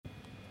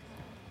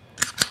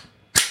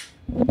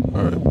All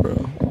right,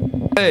 bro.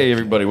 Hey,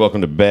 everybody.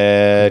 Welcome to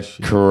Bad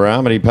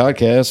Comedy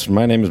Podcast.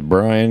 My name is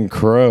Brian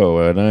Crow,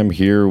 and I'm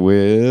here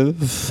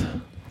with...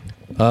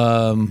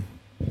 I'm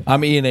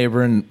Ian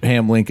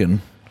Abraham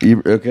Lincoln.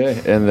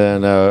 Okay. And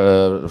then,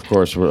 of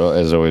course,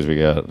 as always, we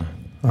got...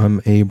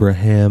 I'm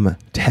Abraham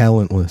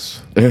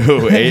Talentless.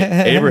 Ooh,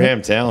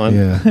 Abraham Talent.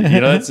 Yeah. You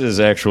know, that's his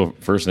actual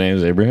first name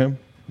is Abraham?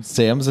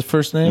 Sam's the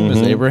first name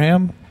is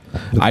Abraham.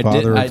 The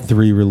father of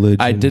three religions.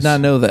 I did not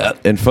know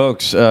that. And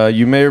folks,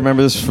 you may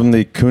remember this from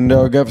the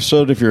Coondog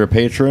episode if you're a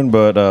patron,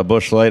 but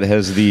Busch Light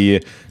has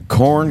the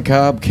corn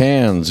cob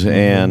cans,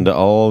 and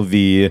all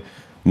the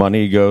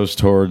money goes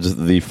towards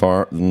the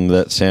farm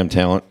that Sam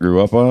Talent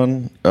grew up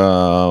on.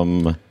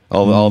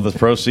 All the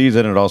proceeds,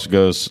 and it also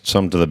goes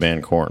some to the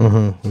band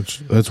Korn.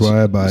 That's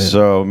why I buy it.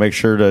 So make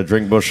sure to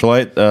drink Busch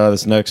Light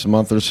this next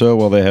month or so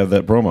while they have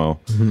that promo.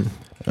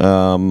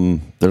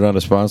 They're not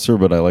a sponsor,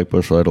 but I like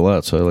Busch Light a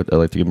lot, so I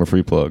like to give them a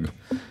free plug.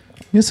 You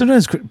know,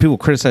 sometimes people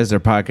criticize their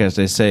podcast.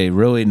 They say,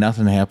 really,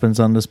 nothing happens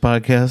on this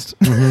podcast?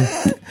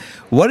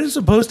 What is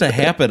supposed to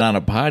happen on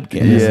a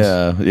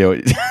podcast?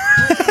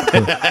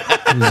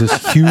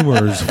 This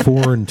humor is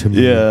foreign to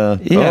me. Yeah.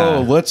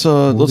 Oh, let's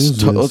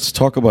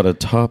talk about a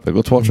topic.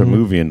 Let's watch a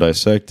movie and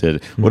dissect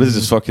it. What is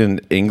this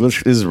fucking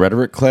English? This is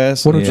rhetoric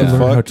class? Why don't you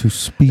learn how to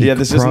speak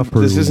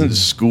properly? This isn't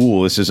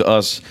school. This is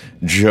us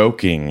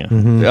joking.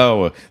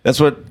 Oh, that's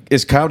what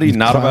is comedy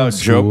not about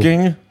school.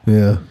 Joking?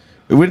 Yeah.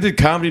 When did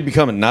comedy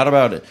become not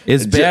about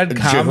Is bad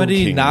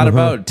comedy joking? not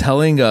about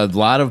telling a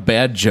lot of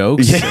bad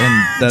jokes and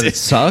that it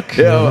suck?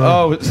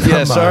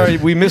 Sorry,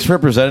 we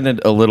misrepresented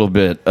it a little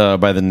bit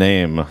by the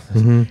name.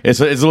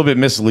 It's a little bit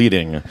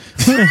misleading.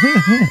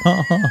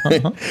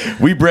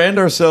 We brand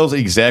ourselves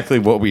exactly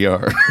what we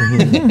are.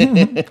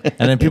 And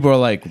then people are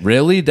like,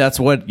 really? That's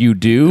what you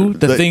do?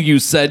 The thing you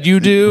said you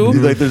do?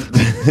 Like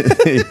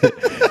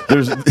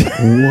there's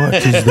What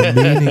is the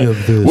meaning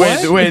of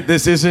this? wait,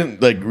 this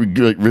isn't like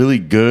really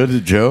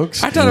good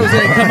jokes? I thought it was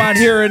going to come on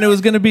here and it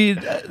was going to be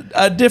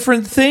a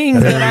different thing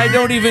that I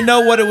don't even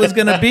know what it was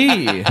going to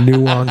be.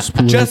 Nuanced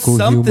political Just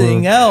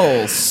something humor.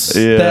 else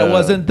Yeah. that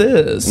wasn't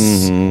this.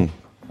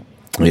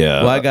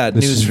 Yeah. Well, I got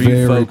This news is for you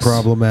very folks.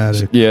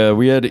 problematic. Yeah,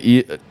 we had No,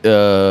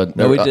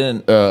 we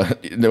didn't.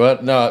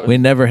 What? No. We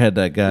never had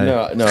that guy.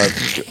 No,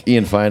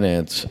 Ian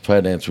Finance.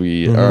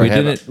 We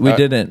We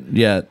didn't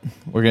yet.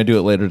 We're going to do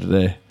it later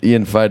today.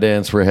 Ian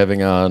Finance we're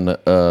having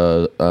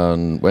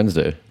on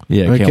Wednesday.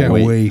 Yeah, I can't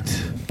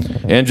wait.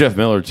 And Jeff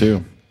Miller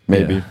too.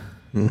 Maybe.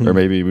 Yeah. Or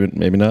maybe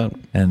not.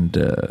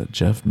 And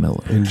Jeff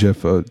Miller. And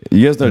Jeff, You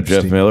guys know Epstein.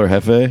 Jeff Miller,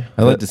 Hefe?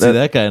 I'd like to see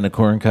that guy in a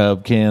corn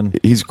cob can.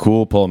 He's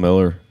cool, Paul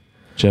Miller.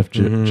 Jeff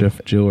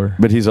Jewer.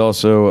 But he's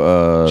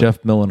also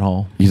Jeff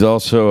Millenhall. he's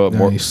also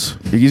nice.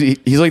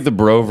 he's like the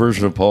bro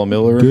version of Paul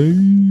Miller.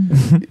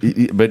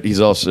 But he's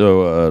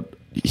also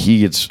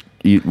he gets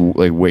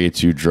like way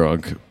too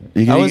drunk.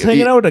 I was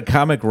hanging out with a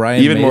comic,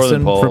 Ryan even more than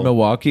Mason Paul. from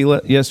Milwaukee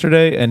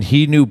yesterday, and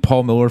he knew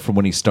Paul Miller from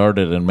when he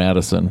started in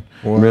Madison.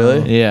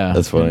 Really? Yeah.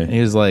 That's funny. He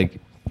was like,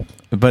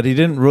 but he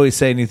didn't really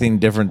say anything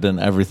different than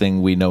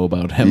everything we know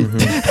about him.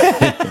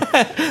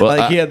 Well,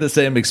 like he had the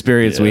same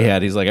experience we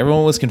had. He's like,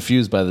 everyone was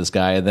confused by this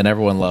guy, and then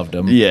everyone loved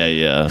him.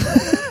 Yeah.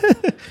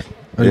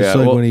 I just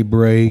like when he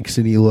breaks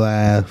and he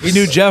laughs. He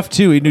knew Jeff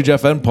too. He knew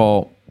Jeff and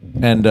Paul,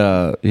 and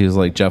he was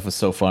like, Jeff was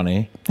so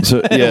funny.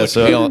 So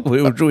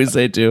Which we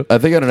say too. I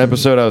think on an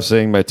episode I was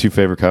saying my two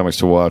favorite comics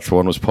to watch.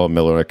 One was Paul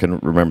Miller, and I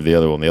couldn't remember the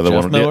other one. The other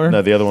Jeff one,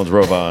 Miller? the other one's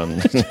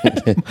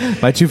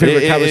Rovan. My two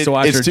favorite comics to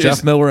watch are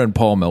Jeff Miller and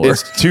Paul Miller.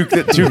 It's two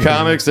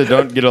comics that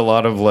don't get a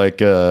lot of like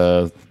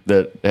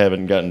that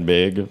haven't gotten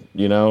big.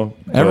 You know,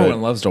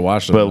 Everyone loves to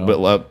watch them. But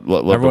love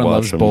Everyone to watch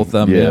loves them. both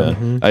them.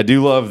 Yeah. I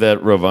do love that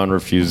Rovan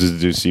refuses to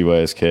do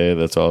CYSK.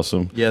 That's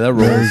awesome. Yeah, that That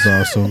rules. is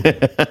awesome.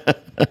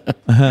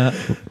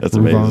 That's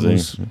Ravon amazing.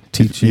 was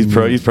teaching.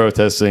 He's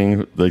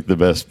protesting like the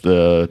best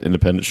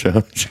independent show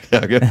in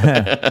Chicago.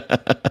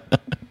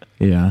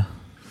 Yeah.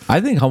 I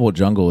think Humble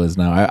Jungle is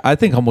now. I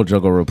think Humble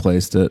Jungle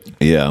replaced it.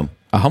 Yeah.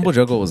 Humble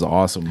Jungle was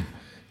awesome.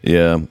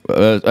 Yeah.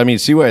 I mean,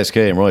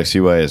 CYSK, I'm more like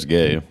CYS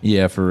gay.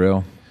 Yeah, for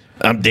real.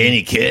 I'm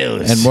Danny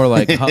Kalis. And more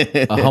like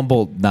a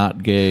humble,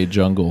 not gay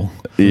jungle.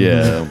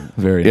 Yeah.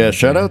 Very Yeah, nice.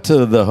 shout out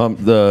to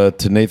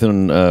to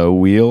Nathan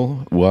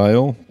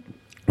Weil,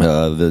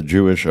 the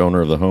Jewish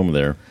owner of the home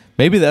there.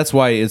 Maybe that's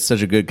why it's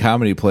such a good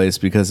comedy place,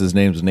 because his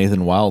name's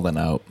Nathan Wilden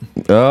out.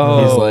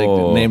 Oh. He's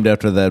like named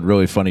after that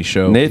really funny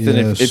show. Nathan,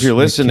 Yes, if you're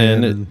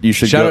listening, McCann. you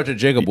should Shout go. out to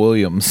Jacob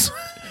Williams.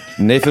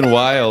 Nathan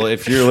Weil,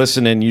 if you're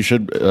listening, you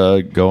should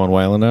go on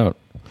Wiling Out.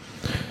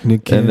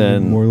 Nick And Cannon,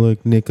 then- more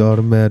like Nick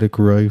Automatic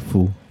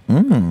Rifle.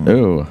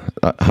 Oh,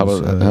 how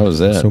was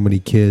that? So many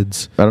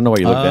kids. I don't know why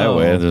you look that Oh.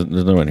 way. There's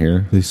no one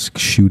here. This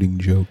shooting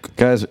joke.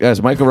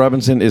 Guys, Michael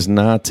Robinson is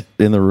not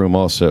in the room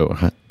also.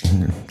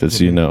 Just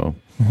so you know.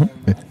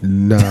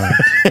 Not.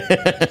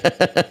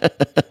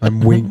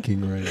 I'm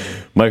winking right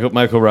now.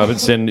 Michael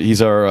Robinson,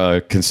 he's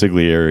our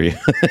consigliere.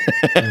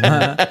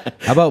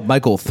 How about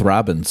Michael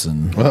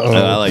Throbinson?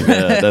 I like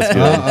that. That's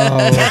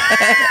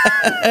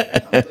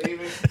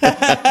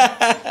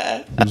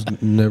good.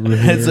 Who's never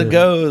here. It's a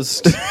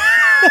ghost.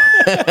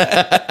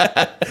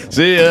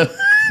 See ya.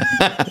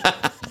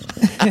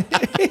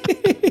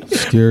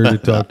 Scared to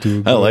talk to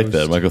a ghost. I like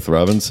that, Michael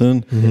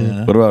Robinson.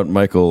 Yeah. What about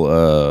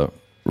Michael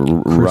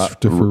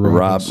Christopher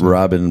Robinson.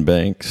 Robin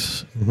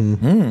Banks?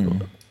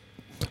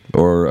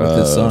 Or With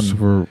his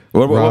son.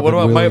 what Robin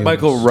about Williams.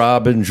 Michael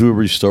Robin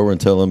Jewelry Store and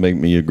tell him make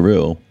me a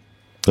grill?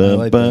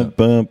 like that.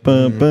 Bum.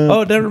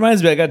 Oh, that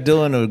reminds me. I got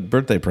Dylan a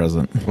birthday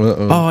present.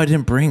 Uh-oh. Oh, I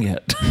didn't bring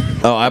it.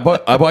 Oh, I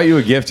bought you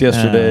a gift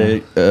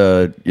yesterday.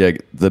 Yeah,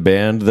 the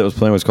band that was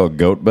playing was called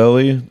Goat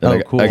Belly. And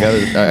Oh, cool. I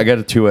got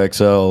a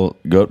 2XL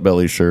Goat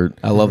Belly shirt,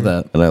 I love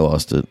that. and I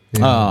lost it.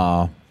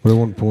 Oh, But at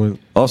one point,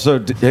 Also,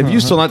 have you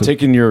still not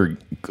taken your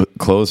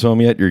clothes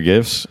home yet? Your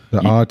gifts? the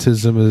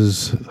autism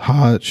is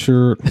hot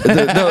shirt.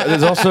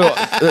 There's also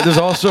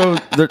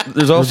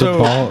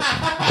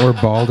Or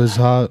bald is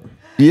hot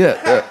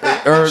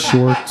or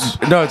shorts.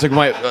 no, it's like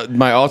my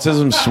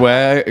autism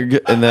swag,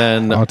 and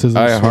then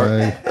Autism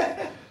swag.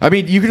 I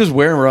mean, you can just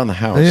wear them around the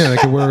house. Yeah, I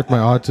can wear it with my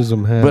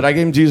autism hat. But I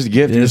gave them to you as a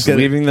gift. You You're just just gotta-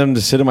 leaving them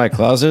to sit in my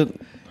closet.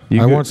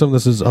 I want something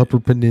that says Upper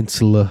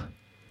Peninsula.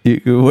 you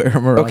could wear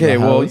them around Okay, the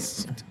well,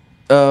 house.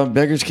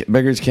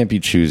 beggars can't be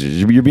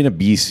choosers. You're being a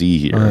BC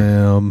here. I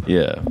am.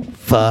 Yeah,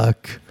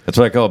 Fuck. that's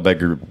what I call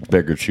beggar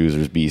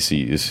choosers.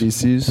 BCs.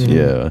 BC's.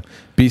 Yeah,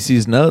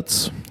 BC's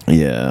nuts.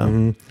 yeah.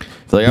 Mm-hmm.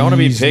 It's like I want to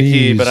be Bees picky,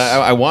 knees. but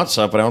I want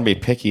stuff, but I want to be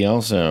picky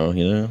also.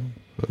 You know.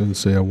 I didn't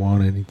say I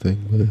want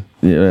anything,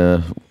 but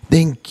Yeah.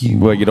 thank you.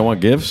 Well, you don't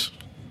want gifts?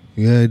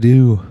 Yeah, I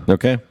do.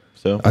 Okay.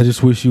 So. I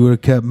just wish you would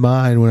have kept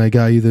mine when I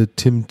got you the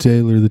Tim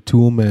Taylor, the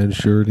Toolman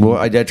shirt. and Well,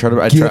 I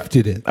tried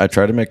gifted it. I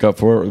tried to make up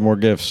for it with more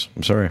gifts.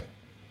 I'm sorry.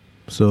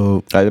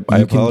 So I you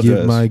can apologize.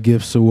 give my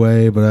gifts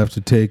away, but I have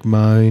to take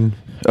mine.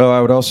 Oh,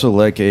 I would also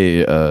like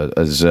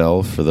a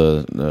Zell for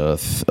the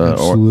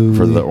Absolutely.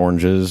 for the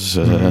oranges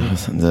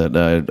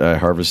that I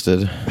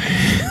harvested.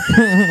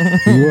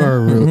 You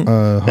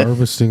are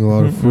harvesting a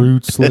lot of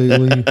fruits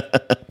lately.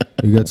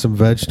 You got some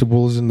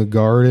vegetables in the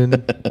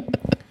garden.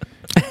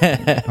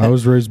 I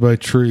was raised by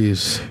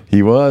trees.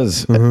 He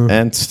was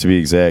Ents to be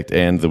exact,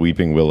 and the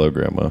Weeping Willow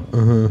Grandma.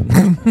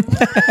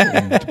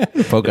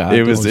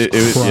 It was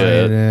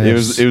crying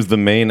ass. it was the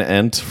main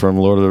Ent from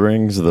Lord of the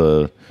Rings,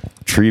 the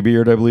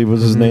Treebeard, I believe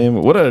was his name.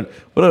 What a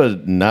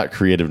not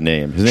creative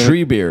name. His name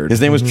Treebeard.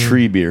 His name was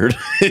Treebeard.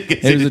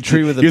 It was a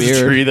tree with a He was beard.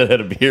 a tree that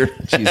had a beard.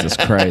 Jesus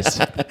Christ.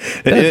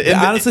 And-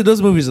 Honestly,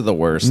 those movies are the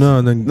worst. No,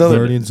 and then No,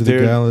 Guardians of the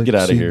dude, Galaxy. get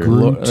outta here.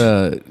 Groot.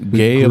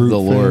 Gay of Groot the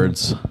fan.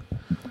 Lords.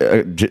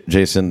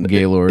 Jason,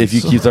 Gaylords. if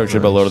you keep talking shit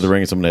about Lord of the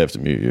Rings, I'm gonna have to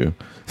mute you.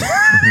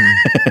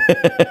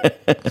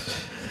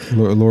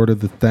 Lord of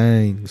the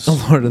Things.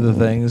 Lord of the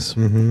Things.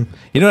 Mm-hmm.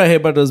 You know what I hate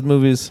about those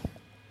movies?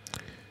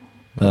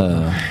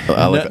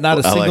 I like- not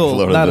a I like single,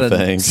 Lord of not the a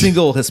Things.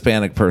 single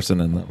Hispanic person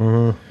in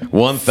them.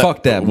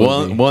 Fuck that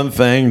movie. One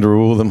thing to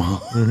rule them all.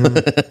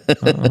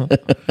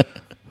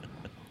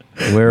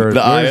 Where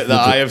The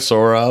Eye of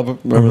Sauron.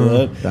 Remember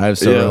that? The Eye of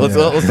Yeah,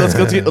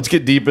 Sauron. let's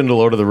get deep into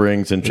Lord of the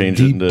Rings and change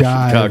it Deep into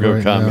dive Chicago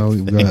right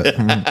comics. now.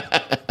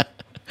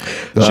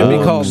 We've got Should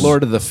be called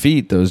Lord of the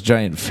Feet. Those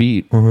giant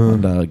feet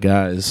and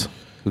guys.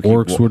 who keep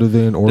orcs. What are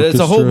they in orchestra? It's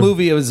a whole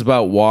movie. It was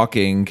about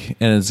walking,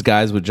 and it's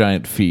guys with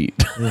giant feet.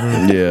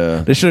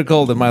 Yeah, They should have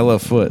called it My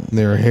Left Foot.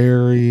 They're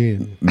hairy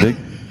and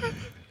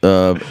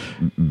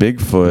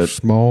Bigfoot.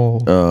 small.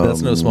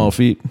 That's no small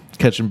feet.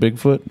 Catching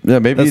Bigfoot. Yeah,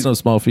 maybe That's no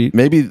small feet.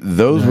 Maybe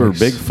those were Nice.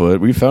 Bigfoot.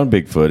 We found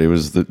Bigfoot. It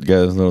was the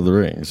guys in Lord of the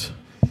Rings.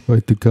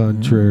 Like the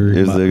contrary.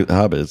 It was the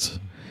hobbits.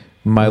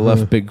 My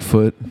Left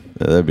Bigfoot.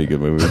 Yeah, that'd be a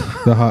good movie.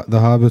 The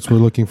hobbits were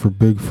looking for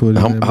Bigfoot. in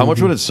How much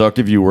movie. would it suck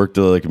if you worked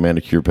at like a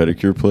manicure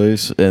pedicure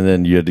place and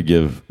then you had to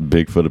give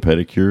Bigfoot a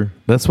pedicure?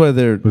 That's why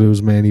they're. But it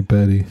was Manny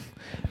Petty.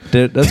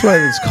 That's why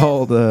it's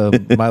called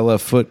My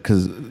Left Foot,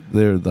 because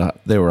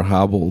they were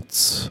hobbled.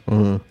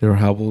 They were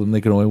hobbled and they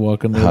could only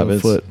walk on their Hobbits?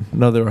 left foot.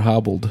 No, they were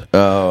hobbled.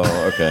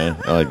 Oh, okay.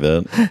 I like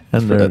that.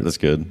 And they're That's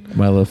good.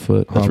 My Left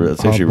Foot.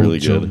 That's actually really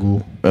good.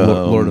 Jungle.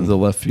 Lord of the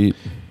Left Feet.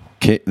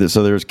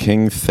 So there's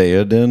King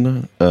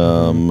Theoden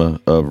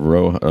of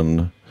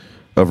Rohan.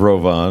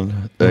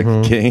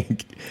 King.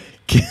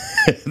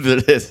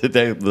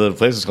 The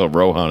place is called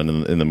Rohan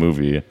in the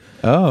movie.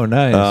 Oh,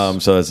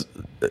 nice. So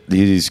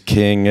he's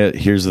king.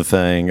 Here's the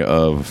thing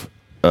of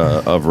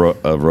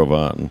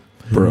Rohan.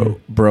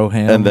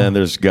 Broham. And then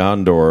there's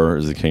Gondor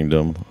is the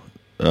kingdom.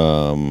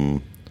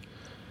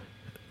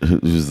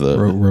 Who's the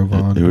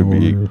Rovandor. Who would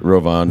be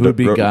Rovandor? Who would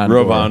be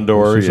Gondor?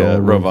 Rovandor, This is yeah, all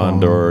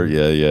Rovandor,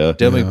 yeah.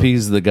 Del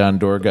McPee's the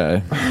Gondor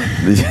guy.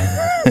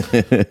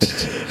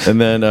 And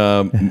then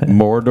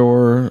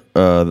Mordor,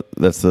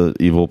 that's the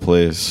evil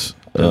place.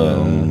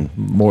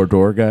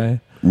 Mordor guy.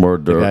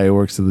 Mordor, The guy who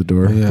works at the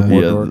door. Yeah. The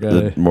Mordor guy.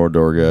 the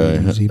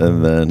Mordor guy, Easy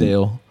and then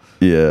Dale.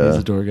 yeah. He's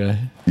the door guy.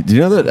 Do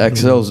you know that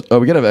XL's? Oh,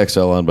 we gotta have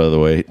XL on, by the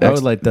way. I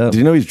would like that. Do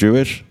you know he's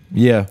Jewish?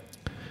 Yeah.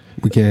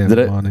 We can't Did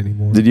have him I- on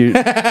anymore. Did you?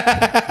 have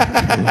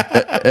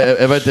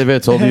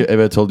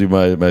I told you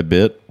my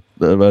bit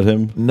about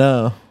him?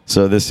 No.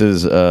 So this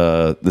is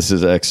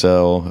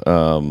XL.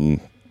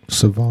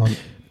 Savant.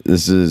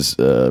 this is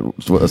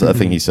I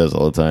think he says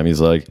all the time.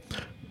 He's like,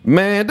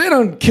 man, they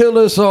don't kill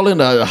us all in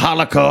the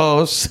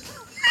Holocaust.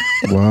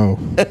 Wow.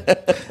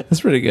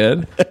 That's pretty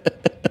good.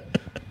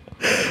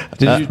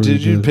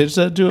 Did you pitch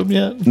that to him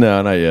yet?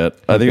 No, not yet.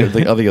 I think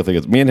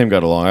it's me and him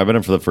got along. I've been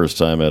in for the first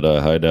time at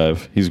High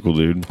Dive. He's a cool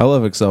dude. I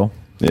love Excel.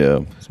 Yeah.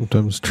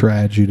 Sometimes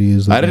tragedy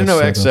is. I didn't know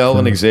XL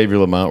and Xavier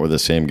Lamont were the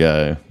same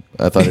guy.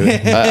 I thought it was,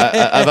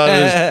 I thought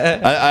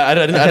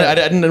it was. I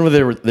didn't know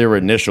they were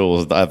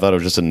initials. I thought it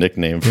was just a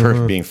nickname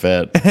for being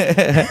fat.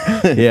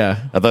 Yeah.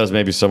 I thought it was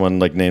maybe someone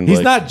like named. He's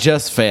like, not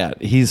just fat.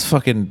 He's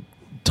fucking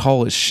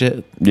tall as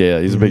shit. Yeah,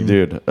 he's a big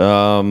dude.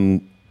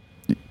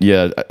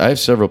 Yeah, I have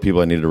several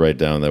people I need to write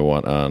down that I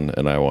want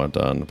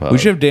on the pod. We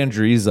should have Dan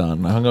Dries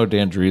on. I hung out with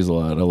Dan Dries a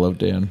lot. I love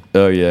Dan.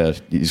 Oh yeah,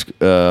 he's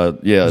yeah,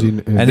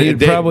 and he'd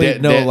probably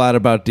know a lot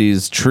about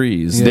these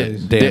trees. Yeah,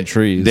 Dan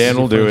Trees. Dan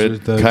will do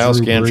it. Kyle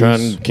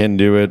Scantron can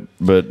do it,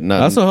 but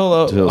not. I also hung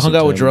out with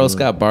September. Jarrell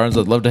Scott Barnes.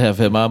 I'd love to have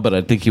him on, but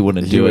I think he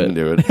wouldn't He do wouldn't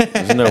it. do it.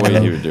 There's no way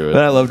he would do it.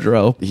 But I love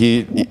Jarrell.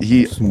 He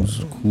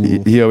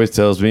always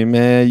tells me,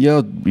 man,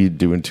 y'all be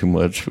doing too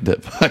much with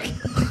that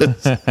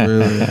podcast.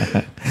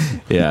 Really?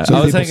 Yeah, Some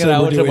I was people hanging said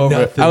out we're with him doing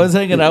over. nothing. I was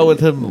hanging out with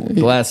him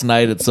last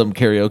night at some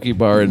karaoke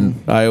bar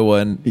in Iowa,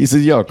 and He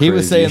said, y'all crazy. he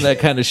was saying that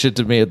kind of shit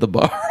to me at the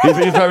bar. He's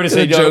probably the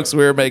saying jokes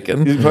we were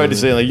making. He's probably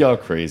saying like, y'all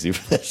crazy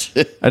for that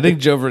shit. I think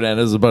Joe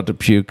Fernandez is about to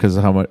puke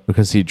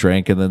because he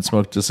drank and then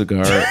smoked a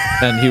cigar,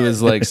 and he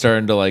was like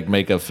starting to like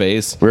make a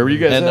face. Where were you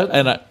guys at?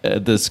 And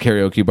at this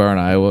karaoke bar in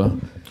Iowa,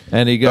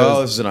 and he goes,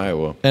 Oh, this is in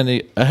Iowa.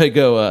 and I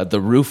go,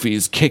 the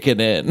roofie's kicking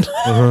in,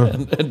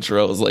 Uh-huh. and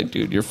Joe was like,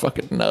 dude, you're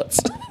fucking nuts,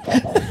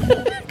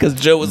 because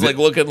Joe was like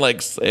looking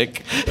like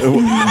sick.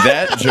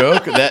 That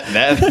joke,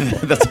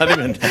 that's not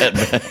even that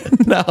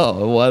bad.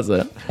 No, it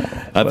wasn't.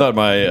 I thought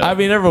my. I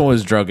mean, everyone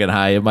was drunk and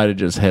high. It might have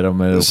just hit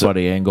him at a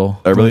funny angle.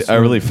 I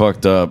really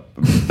fucked up.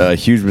 A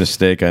huge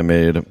mistake I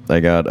made. I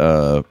got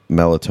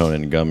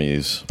melatonin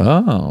gummies.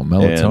 Oh,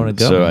 melatonin And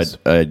gummies.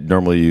 So I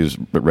normally use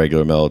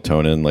regular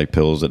melatonin, like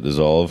pills that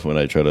dissolve when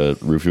I try to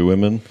roofie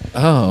women.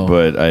 Oh.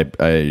 But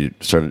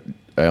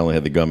I only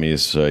had the gummies,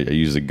 so I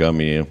used the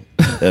gummy.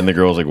 And the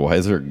girl was like, why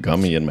is there a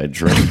gummy in my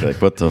drink?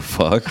 Like, what the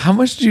fuck? How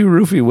much do you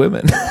roofie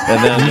women? And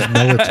then,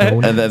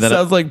 Melatonin. and then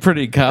Sounds like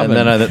pretty common.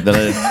 and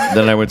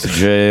then I went to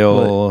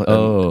jail.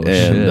 Oh,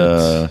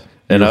 shit.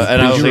 And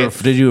I was like,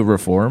 did you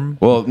reform?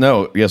 well,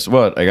 no. Guess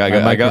what? I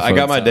got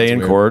microphone my day sounds in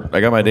weird. court. I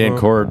got my day in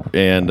court,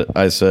 and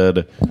I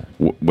said,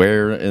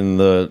 "Where in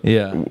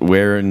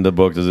the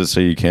book does it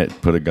say you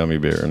can't put a gummy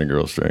bear in a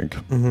girl's drink?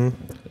 Mm-hmm.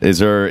 Is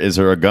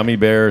there a gummy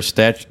bear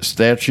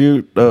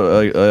statute?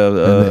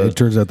 And it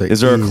turns out there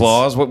is there a is.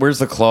 clause? Where's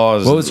the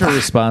clause? What was her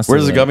response to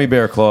Where's the that? gummy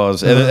bear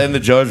clause? And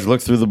the judge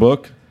looked through the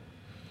book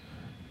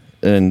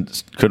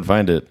and couldn't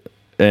find it,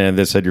 and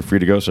they said, "You're free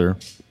to go, sir."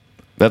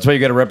 That's why you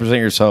got to represent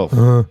yourself.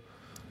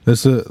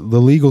 The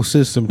legal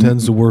system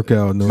tends to work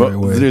out in the right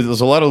way.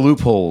 There's a lot of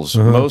loopholes.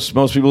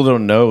 Most people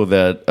don't know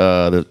that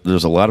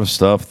there's a lot of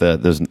stuff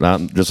that there's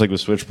not, just like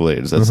with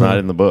switchblades, that's not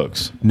in the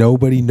books.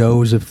 Nobody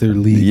knows if they're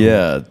legal.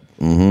 Yeah.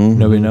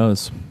 Nobody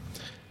knows.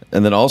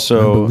 And then I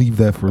also, believe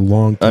that for a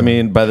long time. I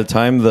mean, by the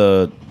time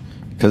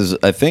because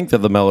I think that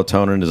the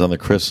melatonin is on the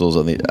crystals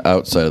on the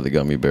outside of the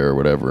gummy bear or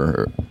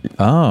whatever.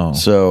 Oh,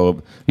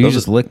 So you those,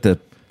 just licked it.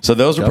 so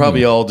those are gummy.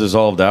 probably all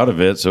dissolved out of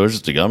it. So it's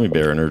just a gummy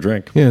bear in her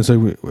drink. yeah, it's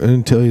like I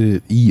didn't tell you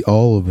to eat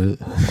all of it.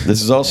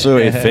 This is also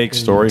a fake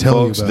story,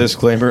 Tell me folks. about it.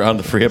 Disclaimer on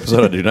the free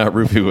episode: I do not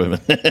roofie women.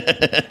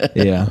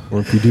 Yeah, Or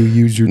if you do,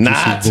 use your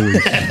Not.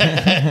 voice.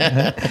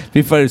 it'd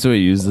be funny if somebody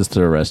used this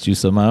to arrest you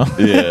somehow.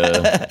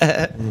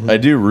 Yeah, I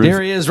do roof.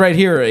 There he is, right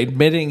here,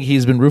 admitting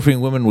he's been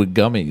roofing women with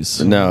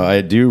gummies. No,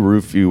 I do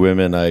roofie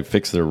women. I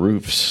fix their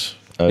roofs.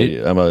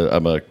 I'm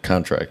a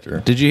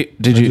contractor. Did you?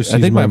 I just I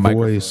use think my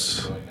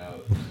voice.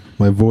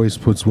 My voice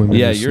puts women.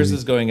 Yeah, to yours sleep.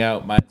 is going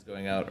out. Mine's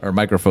going out. Our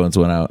microphones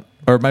went out.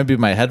 Or it might be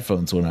my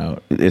headphones went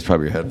out. It's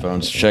probably your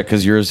headphones. Check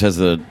because yours has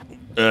the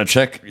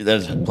check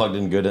that's plugged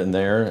in good in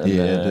there. And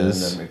Yeah, then, it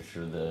is. And then make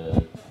sure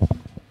that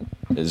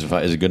is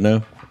it good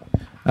now?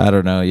 I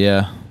don't know.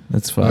 Yeah,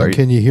 that's fine.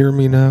 Can you hear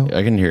me now?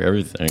 I can hear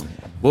everything.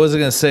 What was I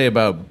going to say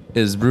about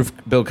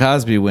Bill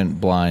Cosby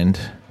went blind,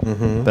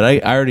 but I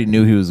already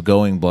knew he was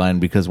going blind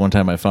because one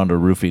time I found a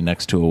roofie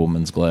next to a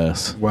woman's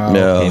glass. Wow.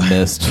 No. He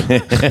missed.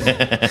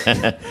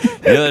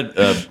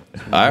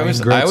 I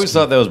always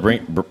thought that was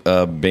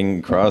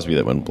Bing Crosby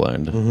that went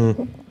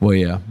blind. Well,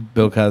 yeah,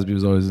 Bill Cosby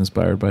was always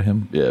inspired by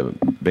him. Yeah,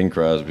 Bing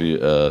Crosby,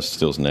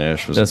 Stills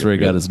Nash was. That's where he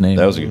got his name.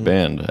 That was a good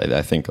band.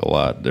 I think a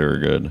lot. They were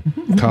good.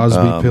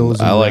 Cosby pills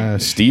and I like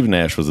rash. Steve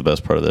Nash was the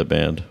best part of that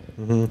band.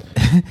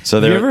 So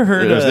Have you ever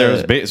heard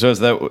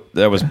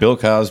that was Bill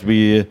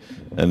Cosby,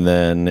 and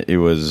then it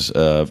was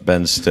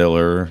Ben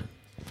Stiller,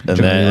 and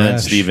Johnny then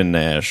Nash. Stephen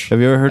Nash. Have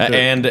you ever heard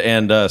and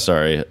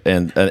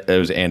it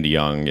was Andy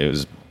Young. It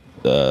was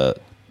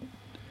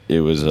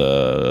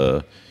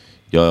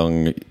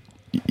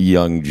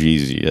young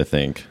Jeezy, I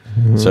think.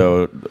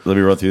 So let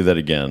me run through that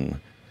again.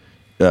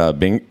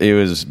 It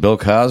was Bill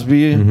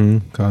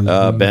Cosby,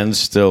 Cosby. Ben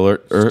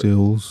Stiller,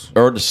 Stills.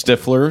 or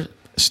Stifler.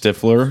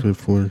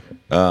 Stifler.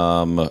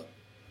 I'm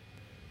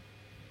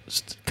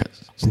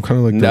kind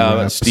of like the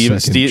rap second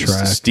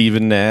track. Steve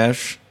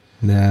Nash,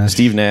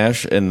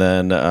 and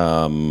then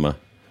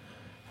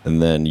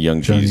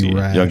Young Johnny Jeezy.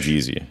 Rash. Young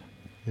Jeezy.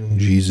 Young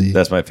Jeezy.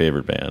 That's my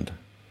favorite band.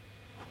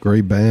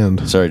 Great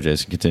band. Sorry,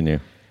 Jason. Continue.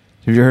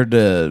 Have you heard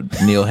the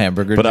Neil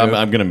Hamburger But joke?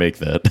 I'm gonna make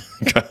that.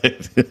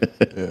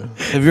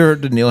 Have you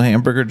heard the Neil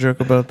Hamburger joke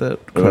about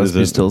that?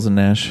 Crosby, it? Stills, and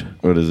Nash.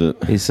 What is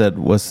it? He said,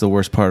 "What's the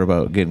worst part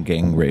about getting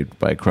gang raped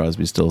by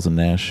Crosby, Stills, and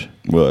Nash?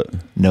 What?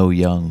 No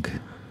young."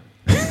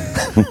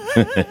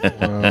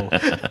 Wow.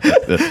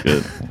 That's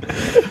good.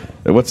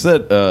 What's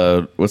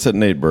that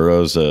Nate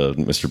Burrows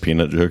Mr.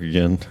 Peanut joke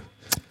again?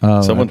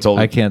 Someone told.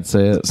 I can't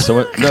say it.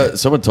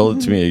 Someone told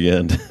it to me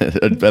again.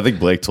 I think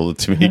Blake told it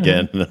to me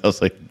again, and I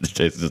was like,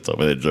 "Jason just told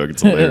me that joke.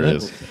 It's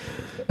hilarious."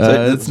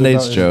 It's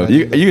Nate's joke.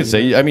 You can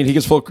say. I mean, he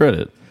gets full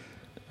credit.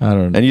 I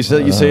don't know. And you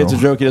say it's a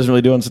joke he doesn't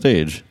really do on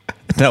stage.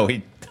 No,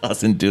 he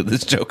doesn't do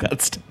this joke on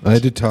stage. I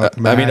had to talk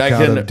Mac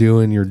out of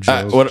doing your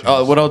joke. What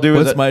I'll do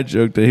is What's my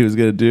joke that he was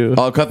going to do?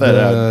 I'll cut that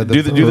out.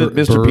 Do the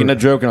Mr. Peanut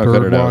joke, and I'll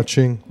cut it out.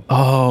 Watching.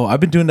 Oh, I've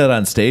been doing that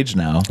on stage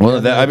now.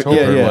 Well,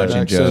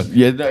 watching joke.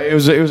 Yeah, it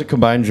was a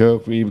combined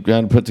joke we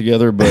kind of put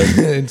together, but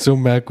And so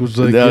Mac was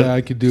like, "Yeah, I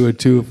could do it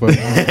too if I want."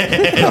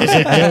 I was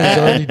like, "Yeah, he's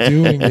already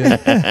doing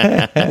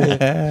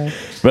it."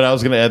 But I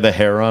was gonna add the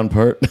hair on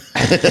part.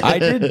 I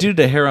did do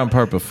the hair on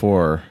part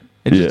before.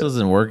 It just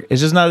doesn't work. It's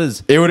just not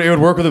as... It would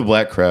work with a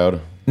black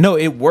crowd. No,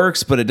 it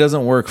works, but it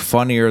doesn't work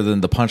funnier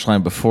than the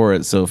punchline before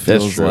it, so it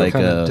feels true. like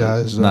Kinda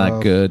dies not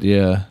off. good,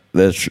 yeah.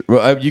 That's true.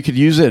 Well, you could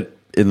use it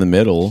in the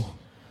middle.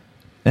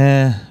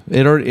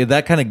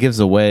 That kind of gives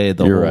away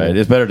the You're whole right.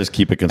 It's better to just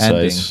keep it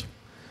concise.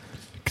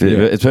 Yeah.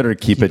 It's better to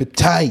keep it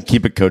tight.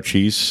 Keep it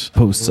cochise.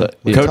 post. Type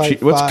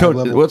What's five,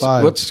 level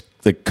five. what's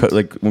the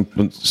like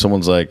when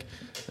someone's like,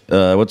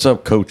 "What's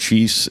up,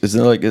 cochise?"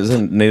 Isn't it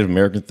a Native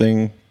American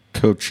thing?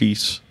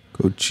 Cochise.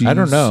 Cheese. I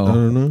don't know. I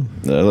don't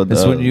know.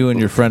 It's when you and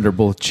your friend are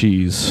both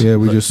cheese. Yeah,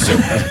 we just. I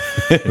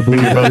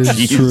believe that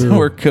is true.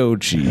 Or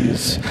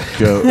co-cheese.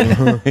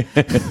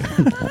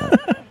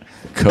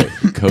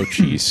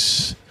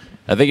 Cochise.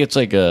 I think it's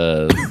like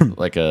a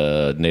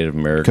Native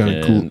American,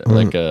 Kinda cool.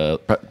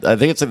 I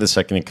think it's like the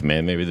second in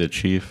command, maybe the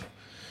chief.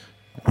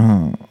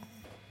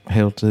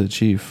 Hail to the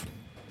chief.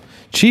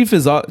 Chief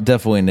is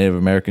definitely a Native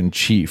American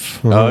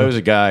chief. Oh, it was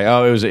a guy.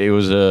 Oh, it was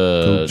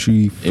a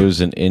chief. It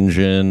was an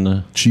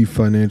Indian. Chief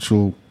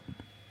financial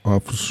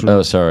officer.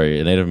 Oh, sorry,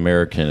 a Native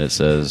American. It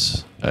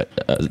says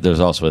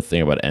there's also a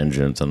thing about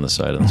engines on the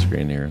side of the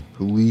screen here.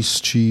 Police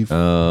chief. He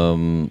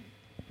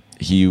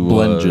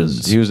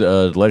was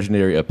a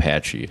legendary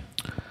Apache,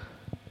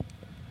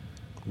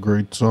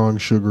 Great song,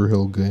 Sugar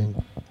Hill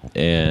Gang.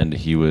 and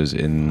he was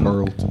in.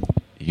 Carlton.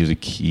 He was a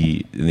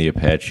key in the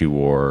Apache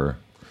War.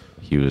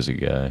 He was a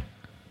guy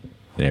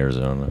in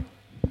Arizona.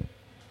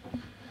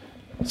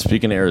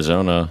 Speaking of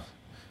Arizona,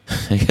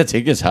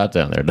 it gets hot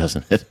down there,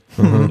 doesn't it?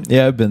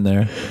 Yeah, I've been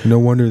there. No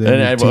wonder they.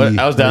 And I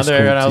was down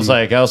there, and I was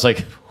like,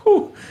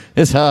 whew,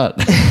 it's hot.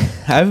 I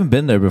haven't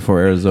been there before,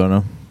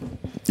 Arizona.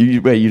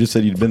 You just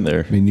said you'd been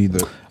there. Me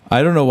neither.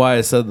 I don't know why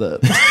I said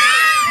that.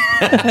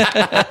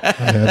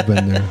 I have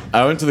been there.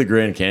 I went to the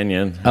Grand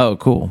Canyon, Oh,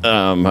 cool.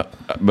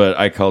 but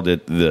I called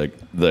it the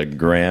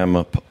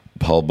Graham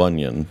Paul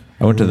Bunyan.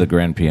 I went to the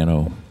Grand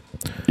Piano.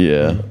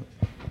 Yeah,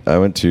 I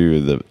went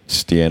to the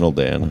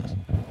Stianeldan.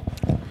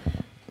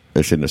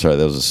 Sorry,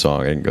 that was a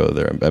song. I didn't go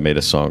there. I made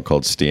a song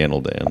called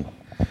Stianeldan.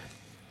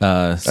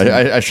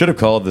 I should have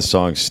called the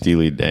song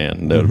Steely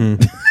Dan.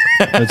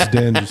 That's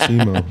Dan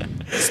Giacomo.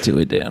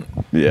 Steely Dan.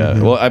 Yeah.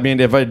 Well, I mean,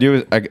 if I do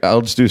it,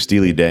 I'll just do a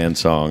Steely Dan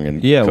song.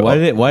 And Yeah,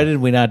 why did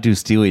we not do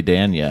Steely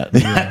Dan yet?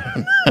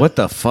 What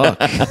the fuck?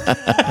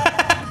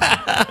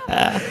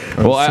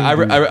 Well,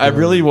 I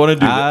really want to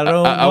do. I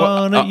don't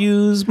want to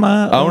use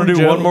my I want to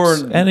do one more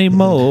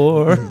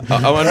anymore.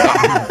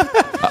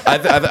 I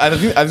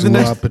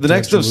think the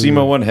next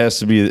Osimo one has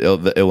to be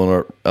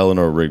the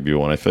Eleanor Rigby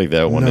one. I feel like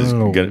that one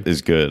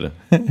is good.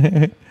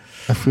 I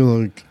feel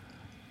like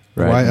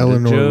why The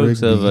Eleanor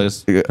jokes Rigby? of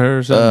a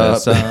person that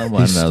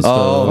someone else all stole.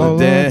 All of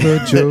Dan- the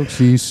jokes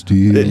he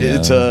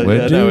steals.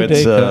 Where do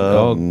they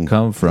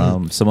come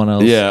from? Someone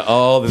else? Yeah,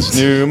 all this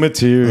new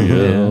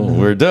material. Yeah.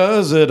 Where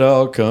does it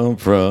all come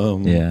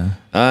from? Yeah.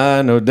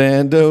 I know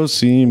Dan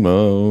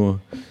Osimo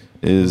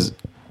is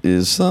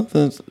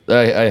something.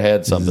 I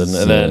had something,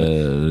 and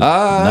then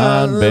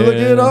look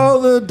at all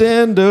the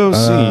Dan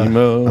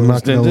Osimos. I'm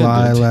not gonna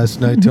lie.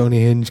 Last night, Tony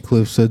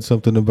Hinchcliffe said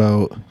something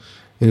about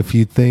if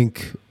you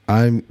think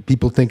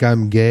people think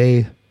I'm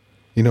gay.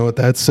 You know what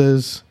that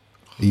says?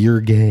 You're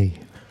gay.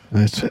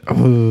 I said,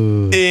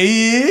 oh.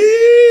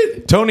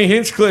 Tony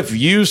Hinchcliffe,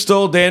 you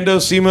stole Dan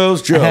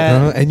Osimo's joke.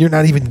 And you're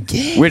not even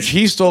gay. Which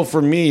he stole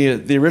from me.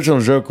 The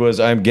original joke was,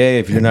 "I'm gay.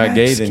 If you're not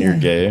gay, then you're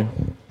gay."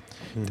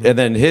 And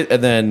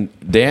then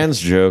Dan's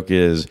joke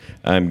is,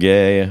 "I'm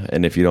gay,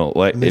 and if you don't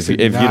like,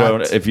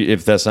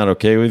 if that's not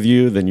okay with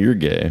you, then you're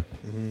gay."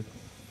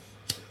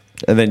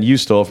 And then you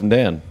stole from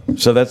Dan,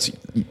 so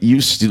you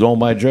stole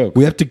my joke.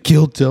 We have to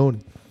kill Tony.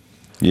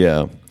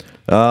 Yeah.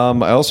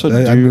 I also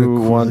I'm do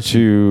gonna want crush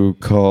to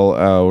call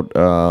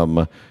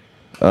out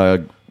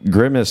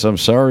Grimace. I'm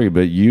sorry,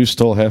 but you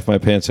stole half my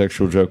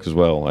pansexual joke as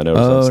well. I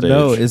noticed on stage.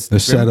 no! Is The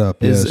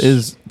setup, yes.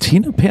 is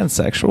Tina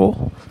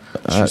pansexual?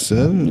 She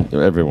said.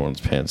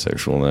 Everyone's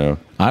pansexual now.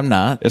 I'm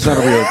not. It's not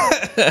a real.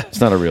 It's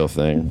not a real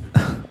thing.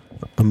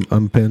 I'm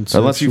pansexual.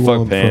 Unless you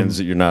fuck I'm pans,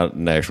 you're not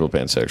an actual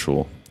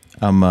pansexual.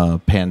 I'm a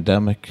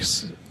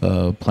pandemics.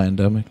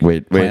 Plandemic.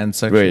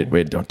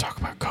 Wait! Don't talk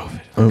about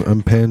COVID.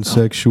 I'm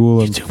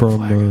pansexual. I'm too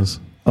from.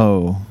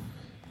 Oh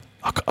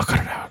I'll cut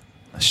it out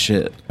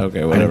shit.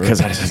 Okay, whatever. because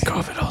I said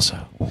COVID also.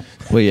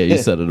 Well, yeah, you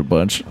said it a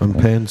bunch. I'm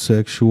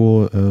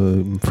pansexual.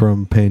 I'm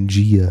from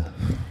Pangea.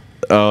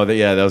 Oh,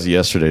 that was a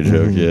yesterday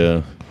joke.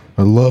 Yeah.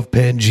 I love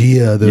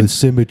Pangea, the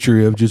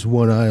symmetry of just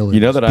one island. You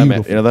know It's that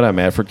beautiful. I'm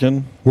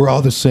African. We're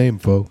all the same,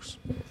 folks.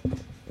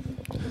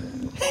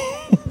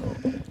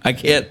 I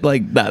can't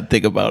not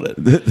think about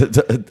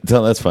it.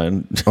 Tell that's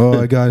fine. Oh,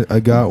 I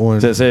got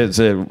one. Say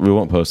it. We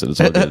won't post it. It's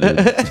all good.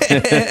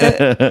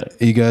 Dude.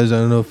 You guys, I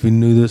don't know if you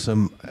knew this.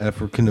 I'm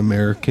African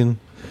American.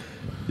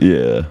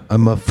 Yeah.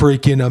 I'm a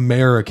freaking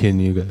American,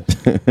 you guys.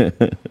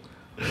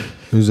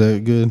 Is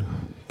that good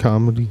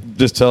comedy?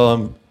 Just tell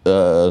them.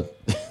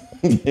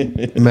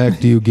 Mac,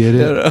 do you get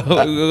it?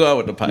 We'll go out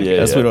with the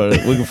podcast.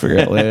 Yeah. We can figure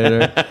it out later.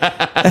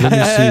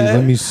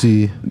 Let me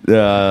see.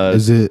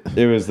 Is it?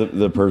 It was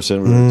the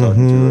person we were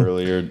talking to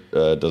earlier.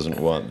 Doesn't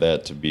want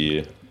that to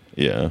be.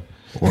 Yeah.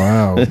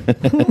 Wow.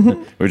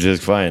 Which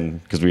is fine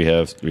because we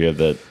have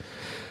that.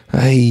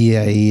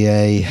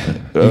 Ay.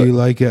 You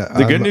like it?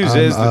 The good news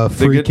is a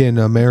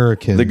freaking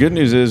American. The good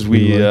news is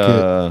we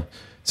like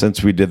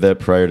since we did that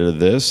prior to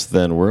this,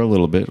 then we're a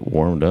little bit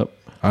warmed up.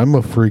 I'm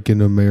a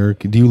freaking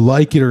American. Do you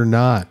like it or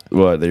not?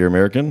 What? That you're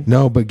American?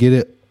 No, but get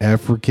it?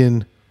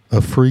 African, I'm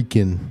a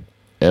freaking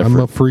I'm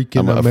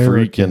a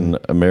American.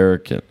 freaking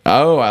American.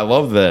 Oh, I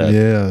love that.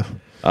 Yeah.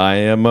 I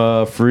am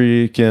a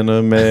freaking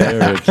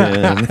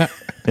American.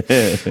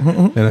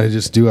 And I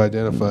just do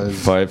identify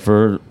as Fight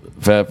for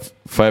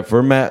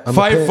Matt.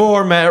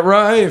 For Matt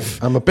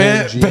Rife. I'm a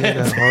Pangea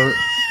at heart.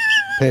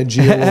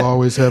 Pangea will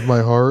always have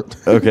my heart.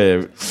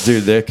 Okay,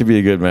 dude, that could be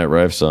a good Matt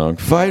Rife song.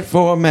 Fight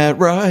for Matt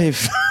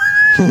Rife.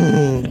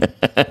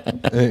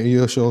 And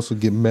you should also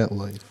get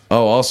MetLife.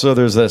 Oh, also,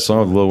 there's that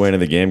song with Lil Wayne in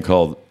the game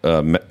called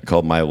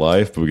My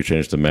Life, but we could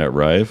change it to Matt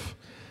Rife.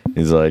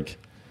 He's like,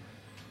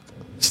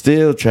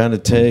 still trying to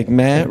take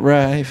Matt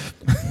Rife.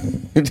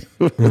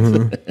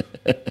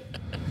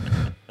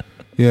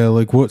 Yeah,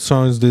 like what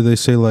songs do they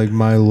say like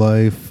My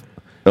Life?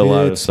 A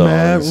lot of It's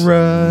Matt songs.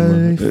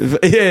 Rife.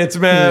 Yeah, it's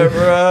Matt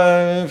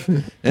Rife,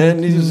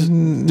 and he's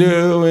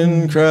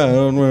doing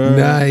crowd work.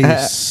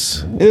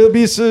 Nice. He'll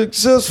be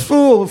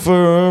successful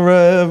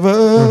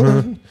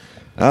forever.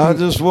 I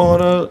just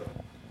want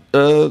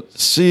to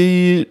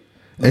see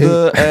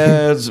the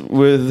ads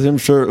with him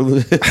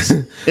shirtless.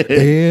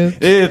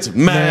 It's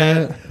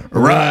Matt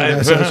Rife.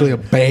 That's actually a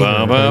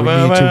banger.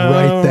 We need to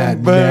write that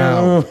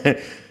now.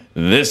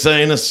 This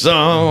ain't a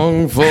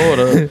song for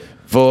the.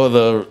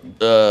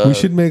 We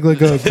should make like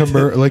a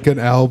like an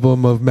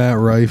album of Matt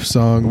Rife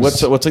songs.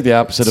 What's like the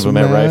opposite of a It's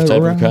Matt Rife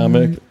type Matt of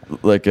comic?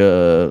 Like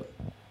a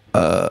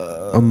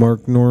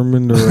Mark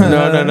Norman or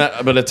no,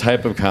 but a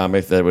type of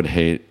comic that would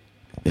hate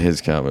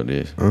his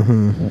comedy.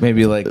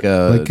 Maybe like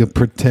a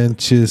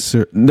pretentious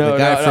or No, The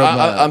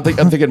guy I'm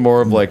thinking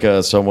more of like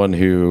someone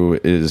who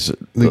is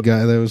the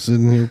guy that was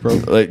in here probably.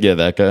 like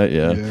that guy.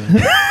 Yeah.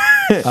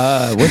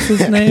 what's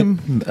his name?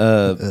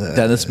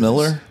 Dennis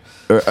Miller.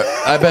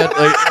 I bet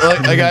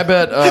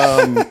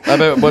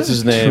what's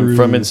his name True.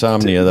 from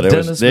Insomnia that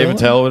Dennis David Miller?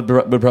 Tell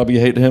would probably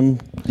hate him.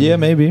 Yeah,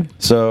 maybe.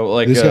 So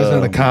like This guy's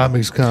not a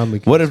comics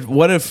comic. What if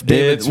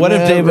David It's What if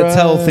Matt David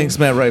Tell Rife. thinks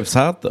Matt Rife's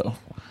hot though?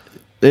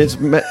 It's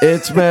Matt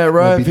Might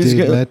Rife. be He's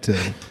Dave gonna, Mette.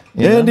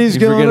 and he's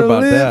You forget gonna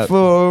about live that.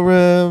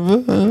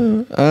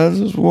 forever. I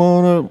just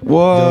wanna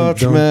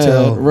watch Don't Matt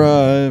tell.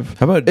 Rife.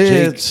 How about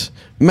Jake? It's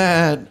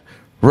Matt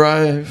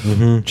Rife.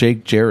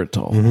 Jake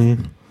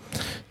Geritol.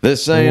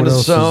 This ain't What a else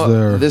is song.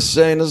 there? These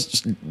ain't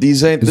Is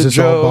the this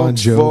all Bon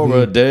jokes for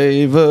Jovi? a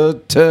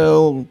David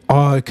Tell.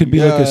 Oh, it could be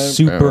like a Yeah.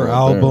 super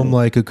album,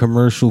 like a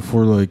commercial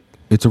for like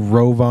it's a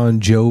Rovon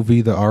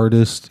Jovi, the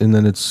artist, and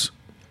then it's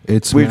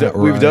We've Matt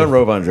done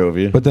Rife. Rovon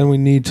Jovi. But then we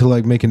need to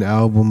like make an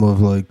album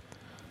of like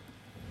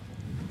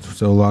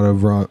so a lot of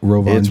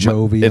Rovon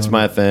Jovi. It's on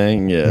my it.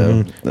 thing, yeah.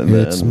 Mhm. And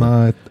It's then-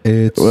 my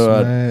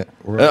Well, Matt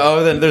Rife.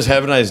 Oh, then there's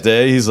Have a Nice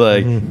Day. He's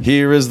like,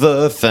 here is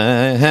the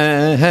thing.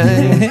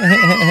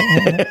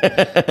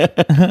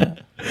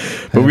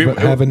 But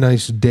have a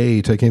nice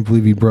date. I can't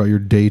believe you brought your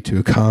date to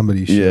a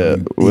comedy show. yeah.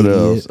 you What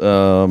idiot.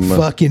 else?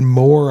 Fucking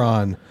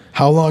moron.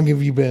 How long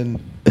have you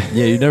been?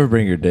 Yeah, you never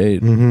bring your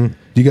date. Do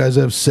you guys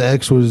have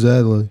sex? What is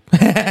that like?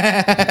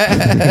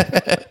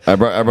 I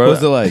brought.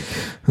 What's it like?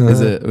 Is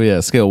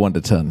it scale 1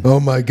 to 10? Oh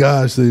my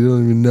gosh, they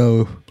don't even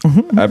know.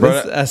 I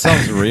brought. That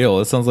sounds real.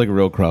 It sounds like a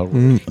real crowd.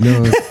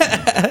 No,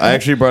 I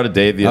actually brought a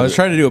date. I was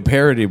trying to do a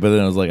parody, but then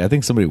I was like, I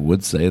think somebody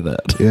would say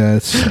that. yeah,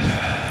 it's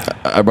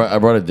I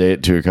brought a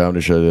date to a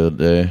comedy show the other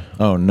day.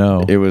 Oh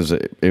no. It was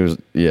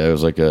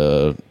like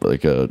a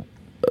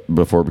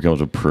before it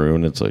becomes a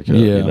prune. It's like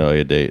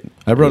a date.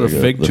 I brought a Like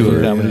fig to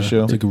a comedy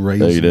show. It's like a Oh,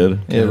 raisin. you did?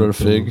 Yeah, I brought a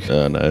fig.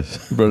 Oh,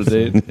 nice. Brought a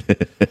date.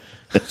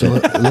 So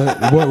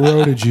what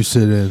row did you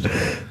sit in?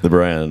 The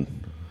Brian.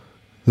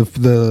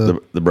 The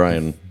The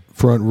Brian.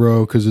 front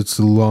row because it's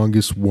the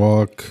longest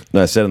walk.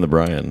 No, I said in the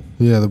Brian.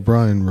 Yeah, the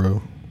Brian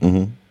row.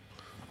 Mm-hmm.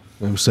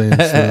 I'm saying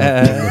it's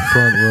the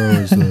front row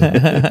is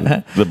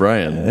The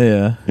Brian.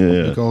 Yeah.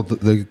 Yeah. called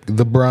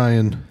the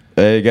Brian.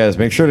 Hey guys,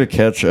 make sure to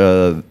catch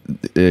here's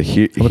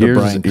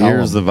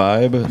the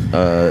vibe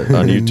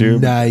on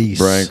YouTube. Nice.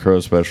 Brian Crow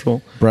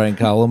special. Brian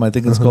Cowell, I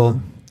think it's called.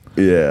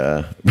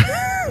 Yeah.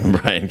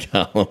 Brian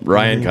Collum.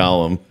 Ryan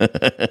Collum.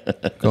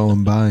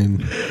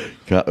 Columbine.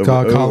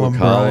 Columbine.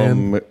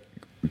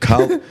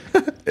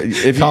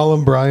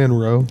 Columbine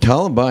row.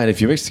 Columbine. If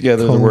you mix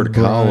together the word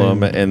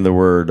column and the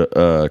word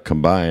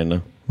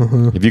combine,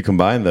 if you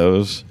combine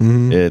those,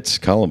 it's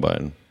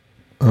Columbine.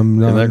 Isn't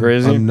that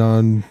crazy? I'm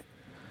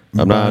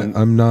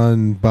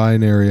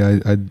non-binary.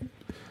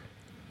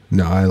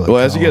 I like. Well,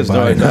 as you guys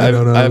know, Columbine. I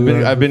don't know.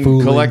 I've been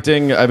Fooling.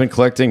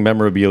 collecting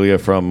memorabilia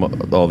from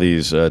all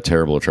these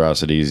terrible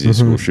atrocities, these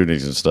school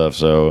shootings and stuff.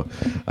 So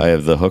I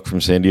have the Hook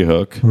from Sandy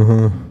Hook.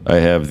 I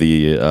have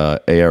the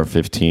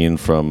AR-15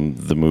 from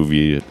the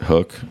movie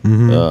Hook.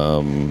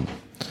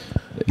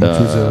 Which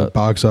was a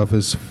box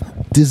office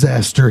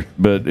disaster.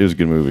 But it was a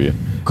good movie.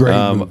 Great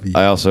movie.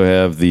 I also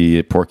have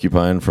the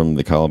Porcupine from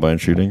the Columbine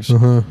shootings.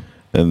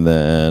 And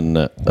then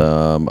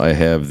I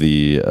have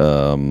the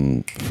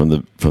from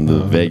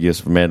the Vegas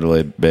from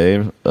Mandalay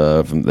Bay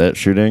from that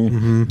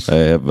shooting. I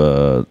have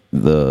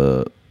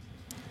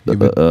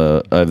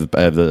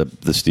I have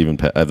the Stephen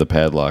I have the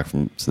padlock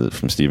from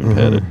Stephen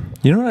Pettit.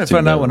 You know what I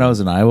found out when I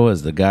was in Iowa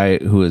is the guy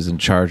who was in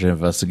charge of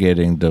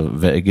investigating the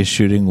Vegas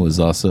shooting is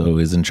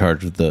in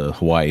charge of the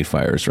Hawaii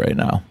fires right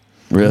now.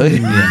 Really?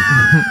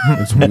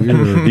 That's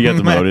weird. He got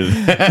demoted. Is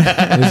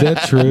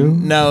that true?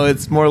 No,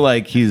 it's more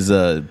like he's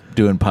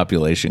doing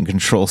population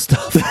control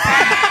stuff.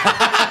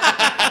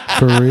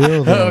 For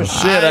real? Though? Oh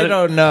shit! I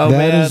don't know, That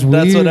man. is That's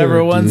what weird,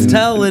 everyone's dude.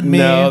 telling me.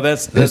 No,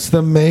 that's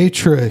the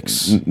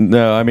Matrix.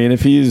 no. I mean,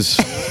 if he's,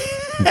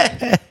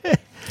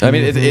 I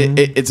mean,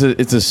 it's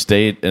a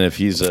state, and if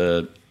he's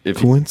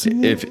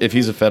Coincidence? if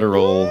he's a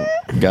federal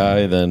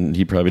guy, then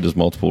he probably does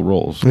multiple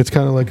roles. It's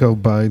kind of like how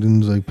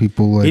Biden's like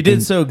people like He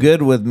did so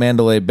good with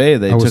Mandalay Bay.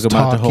 They was took him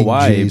out to talking,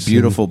 Hawaii. Jason.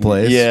 Beautiful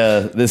place.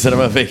 Yeah, they sent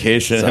him on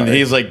vacation, and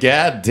he's like,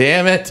 "God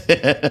damn it!"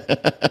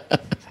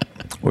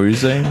 What were you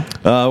saying?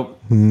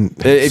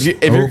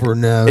 If over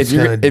now. It's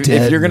kinda if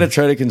dead. you're gonna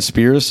try to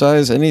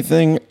conspiracize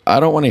anything, I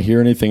don't want to hear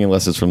anything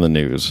unless it's from the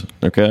news.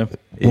 Okay?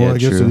 Well, I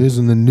guess true. it is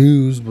in the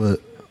news, but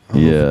I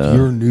don't know if Yeah. it's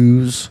your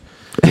news.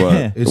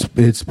 What?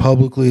 It's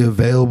publicly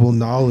available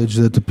knowledge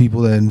that the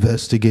people that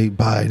investigate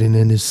Biden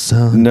and his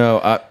son No,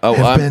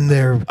 have been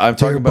there. I'm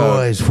talking about-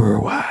 boys for a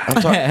while.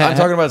 I'm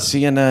talking about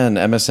CNN,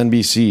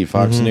 MSNBC,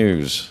 Fox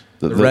News,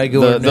 the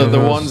regular the news.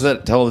 ones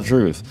that tell the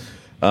truth.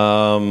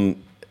 The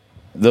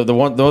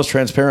most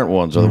transparent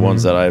ones are the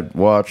ones that I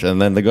watch,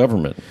 and then the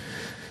government.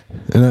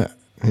 And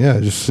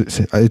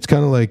it's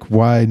kind of like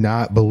why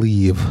not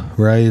believe,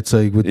 right? It's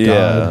like with Yeah,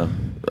 God.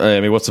 I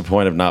mean, what's the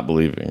point of not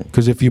believing?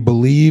 Because if you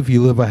believe,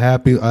 you live a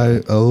happy. I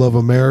love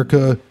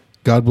America.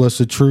 God bless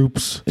the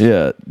troops.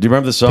 Yeah. Do you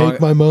remember the song? Take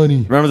my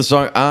money. Remember the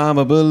song? I'm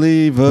a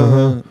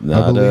believer, I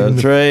not believe a in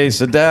trace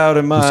of doubt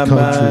in my this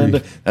country.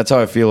 mind. That's how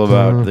I feel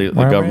about the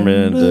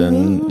government,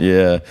 and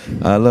yeah,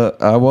 I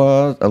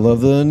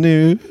love the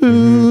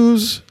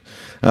news.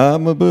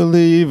 I'm a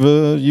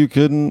believer. You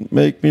couldn't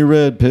make me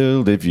red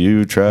pilled if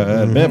you tried.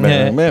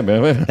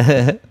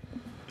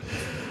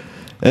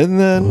 And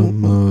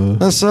then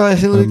I saw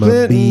Hillary I'm a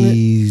Clinton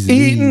bee's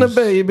eating a knees.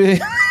 baby.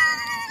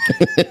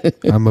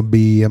 I'm a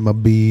bee. I'm a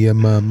bee.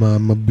 I'm a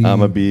bee.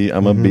 I'm a bee.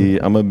 I'm a bee.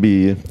 I'm a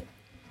bee.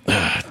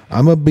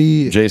 I'm a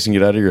bee. Jason,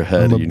 get out of your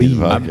head. I'm a You need a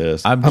bee.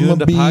 podcast. I'm I'm doing a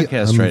the bee.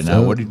 podcast I'm right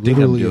now. What do you think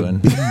I'm literally a doing?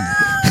 bee.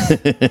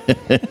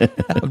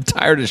 I'm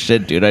tired of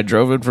shit, dude. I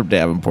drove in from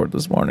Davenport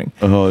this morning.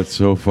 Oh, it's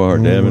so far,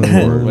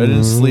 Davenport. I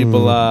didn't sleep a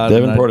lot.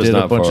 and Davenport I is did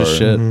not a bunch far. of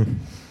shit.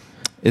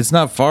 It's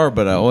not far,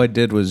 but all I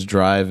did was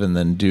drive and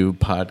then do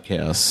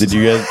podcasts. Did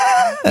you guys?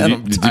 And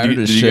I'm tired of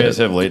Did you shit. guys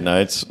have late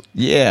nights?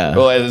 Yeah.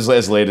 Well, as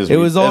late as It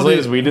was all as late the-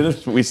 as we did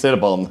it. We stayed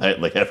up all night,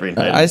 like every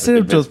night. I stayed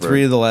in up till Pittsburgh.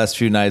 3 of the last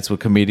few nights with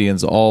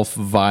comedians, all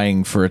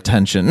vying for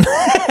attention.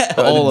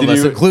 All of did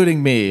us, you-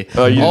 including me.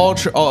 Oh, you- all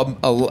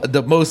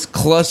the most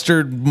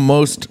clustered,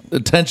 most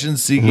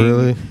attention-seeking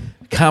Really?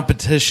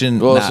 competition.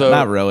 Well,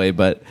 not really,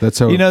 but That's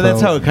how it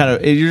that's felt. how it kind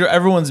of.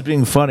 Everyone's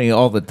being funny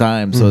all the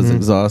time, so it's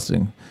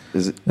exhausting.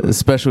 Is it,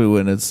 Especially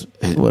when it's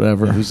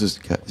whatever. who's this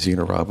guy? Is he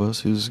gonna rob us?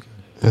 Who's?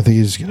 I think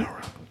he's gonna.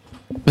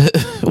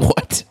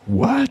 What?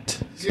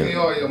 What? Give me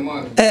all your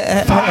money.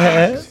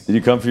 Did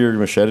you come for your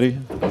machete?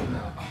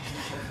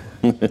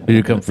 Did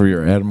you come for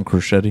your Adam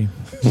Crochetti?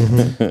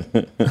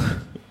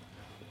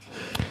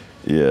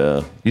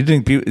 Yeah. You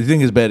think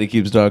it's bad he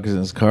keeps dogs in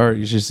his car?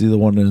 You should see the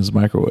one in his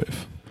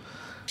microwave.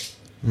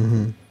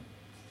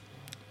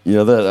 You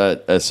know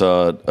that I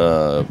saw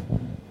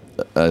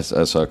I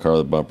saw a car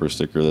with a bumper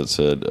sticker that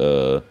said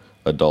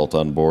 "adult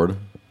on board."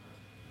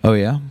 Oh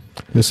yeah.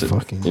 This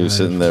fucking. He was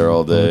sitting there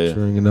all day.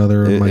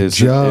 Another of my He was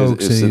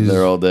jokes. sitting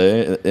there all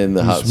day in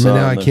the hot sun.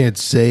 Now I can't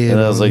say it. And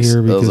I was like,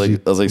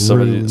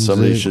 somebody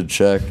somebody should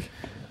check.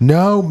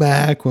 No,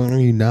 Mac. Why are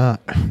you not?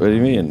 What do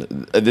you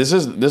mean? This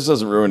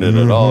doesn't ruin it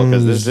at all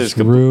because this is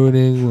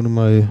ruining one of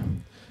my.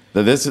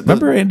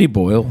 Remember Andy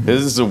Boyle?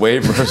 This is a way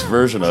worse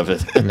version of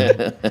it.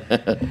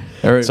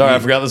 Right, sorry, I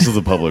forgot this is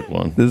the public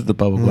one. This is the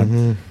public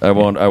one. I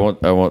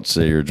won't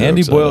say your jokes.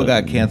 Andy Boyle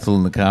got canceled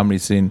in the comedy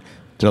scene.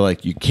 They're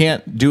like, you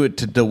can't do it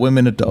to the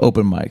women at the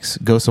open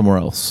mics. Go somewhere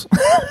else.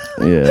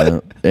 Yeah,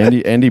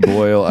 Andy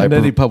Boyle. And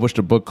then he published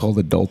a book called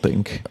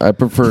Adulting. I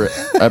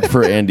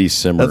prefer Andy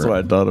Simmer. That's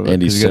what I thought of it.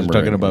 Andy You guys Simmer. are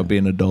talking about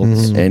being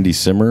adults. Andy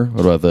Simmer.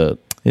 What about that?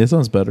 Yeah, it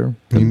sounds better.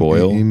 And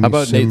Boyle. How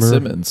about Nate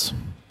Simmons?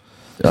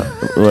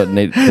 What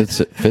Nate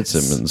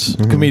Fitzsimmons?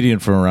 Comedian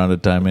from around the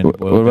time. Andy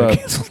Boyle got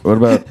canceled. What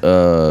about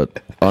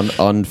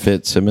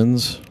unfit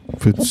Simmons?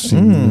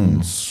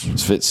 Fitzsimmons.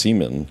 It's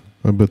Fitzsemen.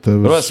 I bet that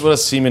was. What about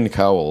Semen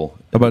Cowell?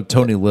 How about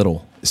Tony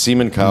Little?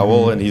 Semen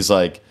Cowell, and he's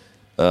like,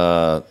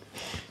 wait,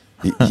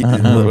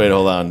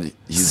 hold on.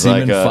 He's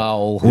Semen like,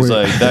 foul. He's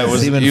like that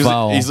was Semen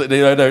foul. He's like,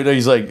 no,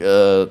 he's like,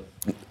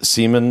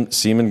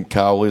 Semen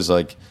Cowell is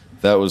like,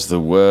 that was the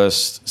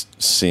worst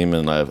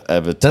semen I've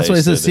ever tasted. That's why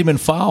he says Semen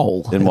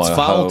foul. It's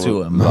foul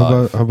to him.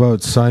 How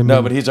about Simon?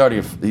 No, but he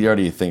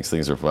already thinks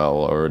things are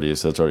foul already,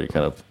 so it's already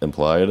kind of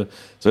implied.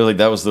 So like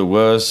that was the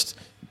worst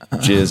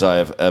jizz I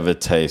have ever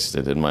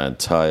tasted in my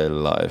entire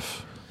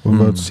life. What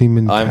about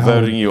Semen? I'm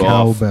voting you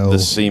off cowbell. the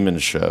Semen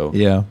show.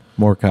 Yeah,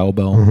 more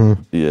cowbell.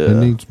 Yeah, It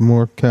needs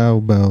more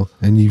cowbell,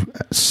 and you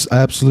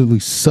absolutely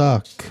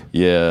suck.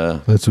 yeah,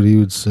 That's what he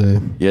would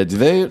say. yeah. Do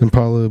they And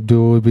Paula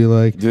Abdul would be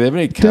like, have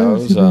any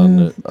cows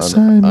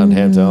Simon. on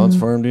Ham Talon's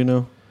farm? Do you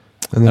know?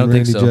 and I then don't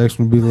think Randy so.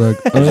 Jackson would be like,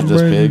 it I'm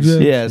just Randy pigs?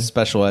 Jackson. Yeah, it's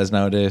specialized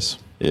nowadays.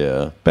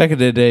 Yeah, Back in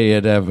the day, you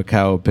had to have a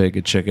cow, a pig,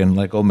 a chicken,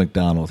 like old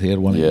McDonald. He had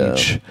one yeah. of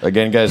each.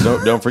 Again, guys,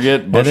 don't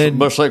forget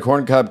Bush Light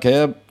corn cob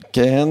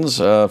cans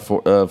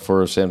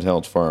for Sam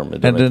Talon's farm.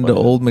 And then the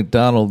old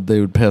McDonald, they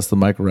would pass the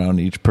mic around.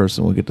 Each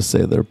person would get to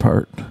say their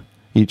part.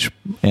 Each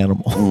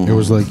animal. It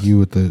was like you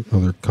with the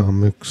other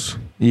comics.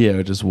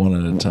 Yeah, just one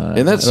at a time.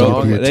 In that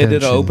song, they did an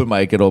attention. open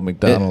mic at Old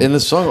McDonald. in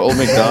the song Old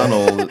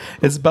McDonald,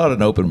 It's about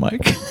an open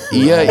mic.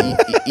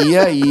 E-I-E-I-O.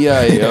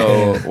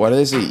 Why do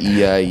they say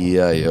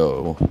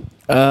E-I-E-I-O?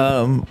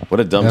 What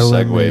a dumb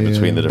segue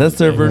between the different That's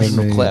their things.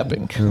 version of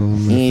clapping.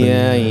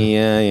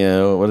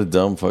 E-I-E-I-O. What a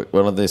dumb fuck.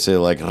 Why don't they say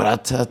like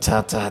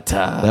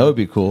ra-ta-ta-ta-ta? That would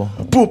be cool.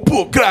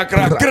 Poo-poo,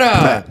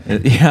 gra-gra-gra.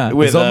 Yeah,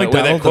 With Old a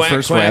McDonald, the quack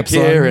first quack rap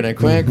song. here and a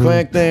quack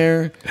quack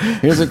there.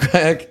 Here's a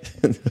quack.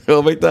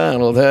 Old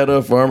McDonald had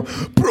a farm.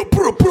 Bro,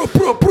 bro, bro,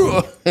 bro,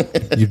 bro.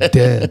 You're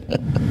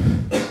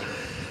dead.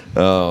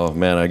 Oh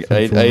man,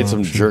 I ate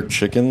some jerk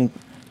chicken,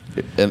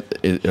 and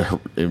it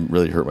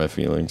really hurt my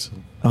feelings.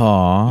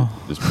 Aw,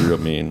 Just real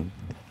mean.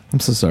 I'm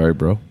so sorry,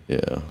 bro.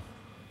 Yeah.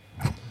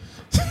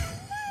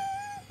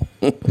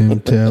 I'm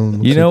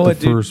telling You know the what,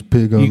 dude? first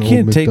pig on You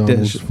can't old take that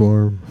McDonald's shit.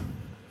 farm.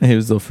 He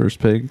was the first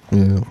pig.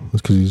 Yeah,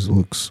 that's because he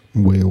looks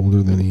way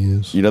older than he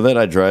is. You know that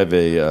I drive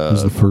He's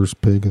the first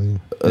pig. I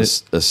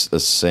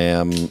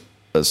think.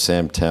 a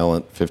Sam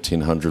Talent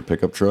 1500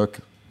 pickup truck,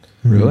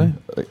 Really?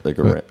 like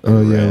a Ram.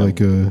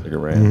 like a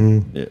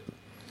Ram. Yeah,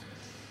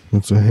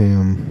 It's a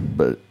ham.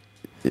 but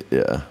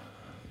yeah.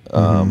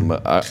 I'm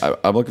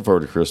looking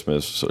forward to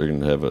Christmas, so you're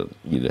gonna have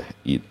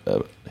eat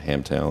a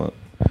Ham Talent.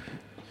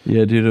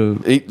 Yeah,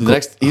 dude.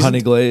 He's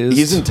honey glaze.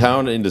 He's in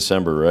town in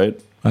December, right?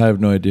 I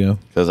have no idea.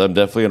 Because I'm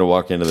definitely gonna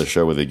walk into the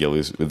show with the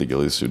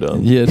ghillie suit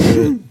on. Yeah,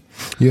 dude.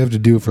 You have to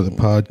do it for the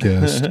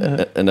podcast.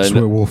 And I That's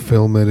where we'll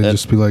film it and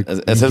just be like, as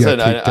 "You I said,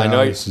 got kicked I know,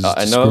 out. This is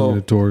I know,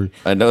 discriminatory."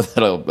 I know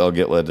that I'll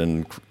get let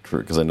in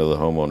because I know the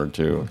homeowner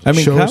too. I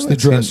mean, Show us the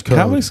dress code.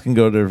 comics can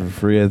go there for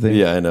free, I think.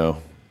 Yeah, I know.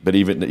 But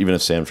even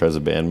if Sam tries to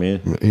ban me,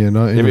 Yeah,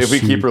 not in a if we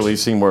keep suit.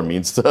 releasing more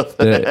mean stuff,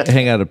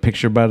 Hang out a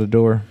picture by the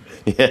door.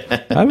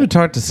 yeah. I haven't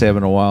talked to Sam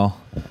in a while.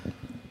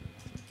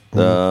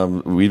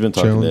 We've been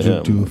talking Challenge to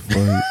him to a him.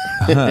 fight.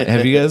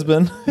 Have you guys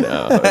been?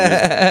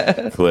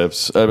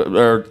 Clips.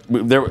 Or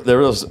there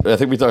was. I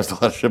think we talked a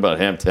lot of shit about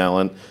Ham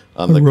Talent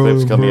on the I wrote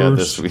clips a coming out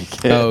verse. this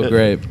weekend. Oh,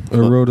 great. I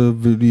wrote a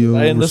video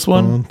in this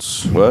one?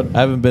 response. What?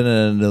 I haven't been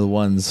in the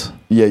ones.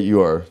 Yeah,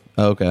 you are.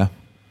 Oh, okay.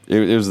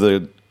 It was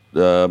the.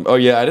 Oh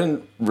yeah, I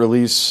didn't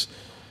release.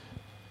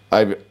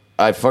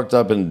 I fucked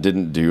up and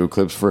didn't do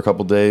clips for a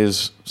couple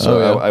days, so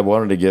Oh, yeah. I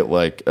wanted to get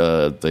like 3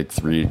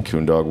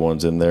 Coondog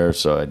ones in there,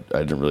 so I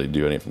didn't really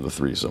do any from the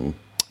threesome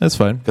That's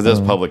fine. because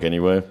that's public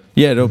anyway.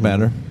 Yeah, it don't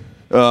matter.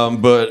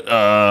 But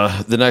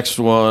the next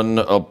one,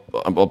 I'll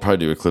probably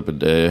do a clip a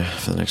day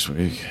for the next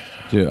week.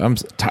 Dude,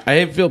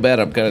 I feel bad.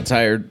 I'm kind of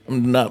tired.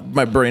 I'm not.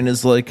 My brain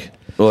is like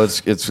Well,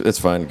 it's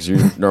fine because you're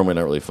normally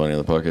not really funny on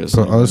the podcast.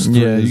 But us three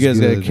Yeah, you is guys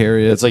got to good.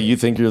 carry it. It's like you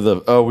think you're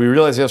the. Oh, we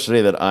realized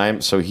yesterday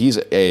that so he's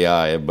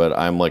AI, but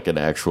I'm like an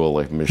actual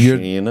like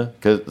machine.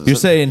 You're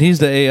saying he's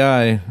the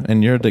AI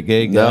and you're the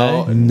gay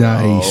guy? No,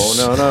 Nice.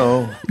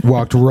 no.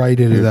 Walked right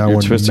into that You're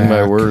one. twisting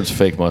my Mac. words,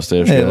 fake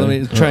mustache. Hey, guy. let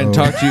me try and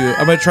talk to you.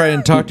 I'm going to try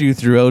and talk to you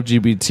through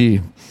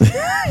LGBT.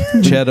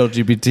 Chat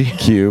LGBT.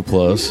 Q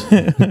plus.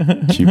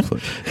 Q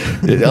plus.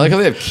 I like how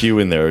they have Q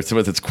in there.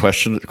 It's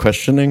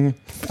questioning.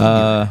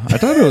 I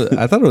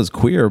thought it was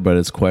queer, but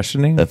it's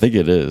questioning. I think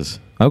it is.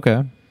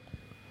 Okay.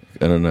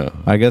 I don't know.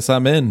 I guess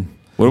I'm in.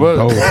 What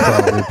about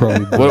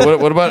Probably.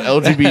 what about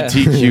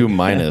LGBTQ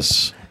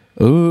minus?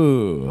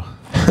 Ooh.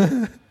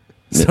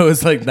 So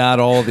it's like not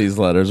all these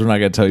letters. We're not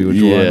going to tell you which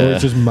Yeah. one. Or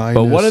it's just minus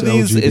But one of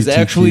these is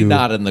actually LGBTQ.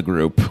 not in the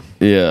group.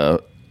 Yeah.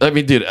 I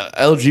mean, dude,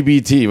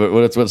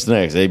 LGBT. What's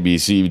next? A, B,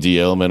 C, D,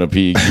 L, M, N, O,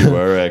 P, Q,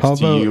 R, X, How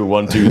T, about U,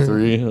 1, 2,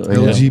 3.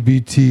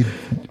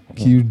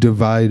 LGBTQ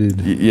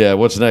divided. Yeah.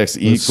 What's next?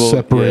 Let's Equal.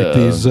 separate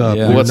yeah. these up.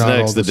 Yeah. They're What's not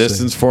next? all The same.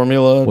 distance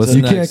formula. What's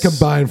You next? can't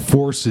combine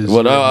forces.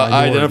 What You're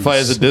I identify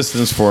minorities. as a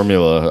distance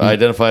formula. I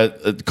identify.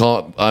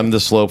 I'm the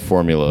slope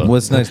formula.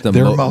 What's next? The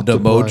They're the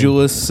multiplying.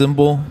 modulus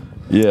symbol?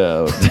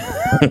 Yeah.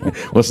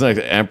 What's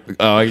next?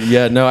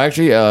 Yeah. No,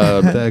 actually,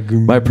 That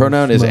my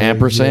pronoun is smiley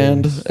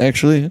ampersand. face.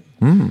 Actually,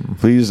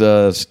 please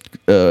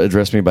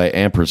address me by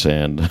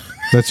ampersand.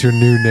 That's your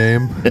new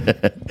name.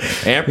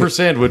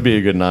 Ampersand would be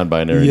a good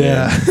non-binary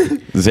Yeah. name.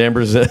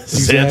 Zanzibar,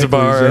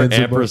 Zanzibar.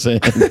 ampersand.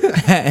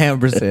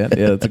 Ampersand.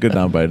 Yeah, that's a good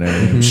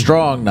non-binary.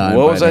 Strong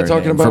non-binary. What was I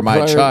talking name about for my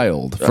prior?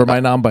 child? For my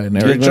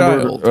non-binary Do you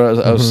remember- child.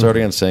 I was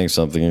starting on saying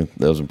something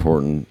that was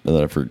important, and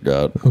then I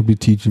forgot. I'll be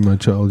teaching my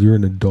child. You're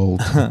an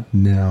adult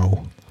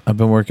now. I've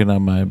been working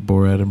on my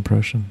Borat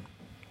impression.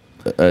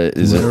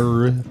 Is it?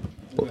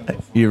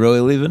 You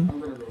really leaving?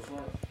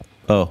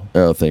 Oh.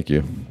 Oh, thank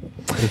you.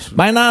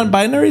 My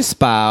non-binary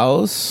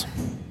spouse.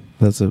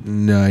 That's a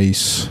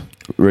Nice.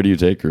 Where do you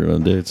take her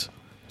on dates?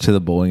 to the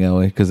bowling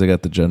alley because they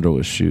got the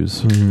genderless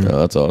shoes. Oh,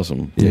 that's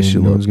awesome. Yeah, she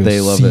no loves. one's gonna They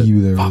love see it.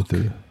 you there Fuck.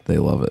 with it. They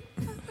love it.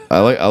 I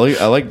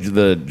like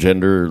the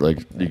gender, like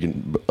you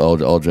can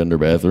all gender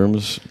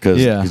bathrooms because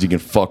Yeah. you can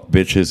fuck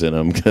bitches in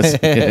them.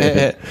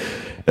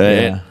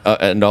 Yeah.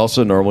 And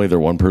also normally they're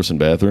one person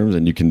bathrooms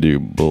and you can do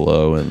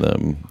below in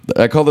them.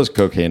 I call those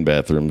cocaine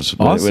bathrooms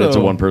when it's a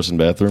Also- one person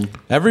bathroom.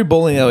 Every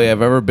bowling alley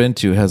I've ever been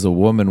to has a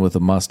woman with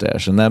a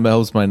mustache, and that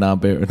helps my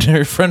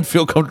non-binary friend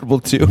feel comfortable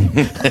too.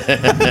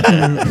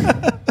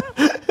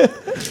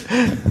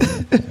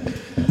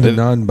 The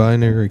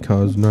non-binary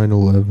caused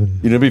 9/11.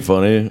 You know, it'd be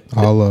funny.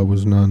 Allah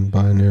was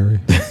non-binary.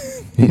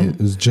 He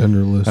is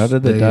genderless. How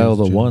did they is dial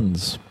the gen-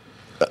 ones?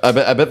 I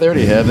bet they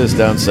already have this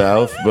down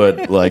south,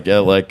 but like at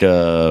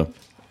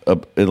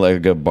in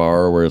like a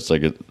bar where it's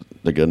like a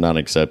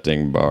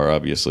non-accepting bar,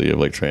 obviously, of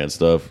like trans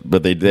stuff.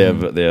 But they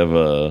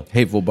have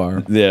Hateful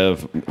bar. they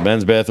have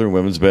men's bathroom,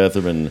 women's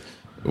bathroom, and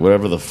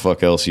whatever the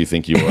fuck else you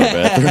think you are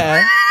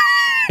bathroom.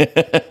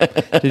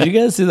 Did you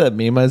guys see that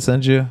meme I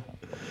sent you?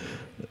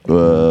 It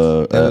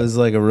was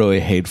like a really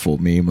hateful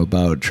meme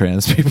about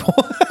trans people.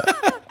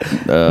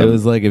 It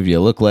was like, if you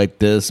look like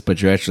this,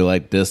 but you're actually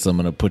like this, I'm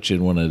gonna put you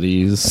in one of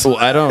these. Well,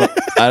 I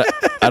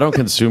don't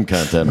consume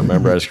content.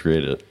 Remember, I just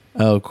create it.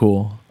 Oh,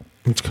 cool.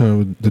 It's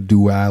kind of the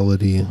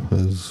duality.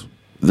 Is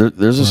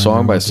There's a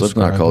song by would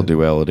Slipknot describe called it.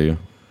 Duality.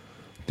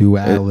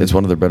 duality. It's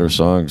one of their better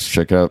songs.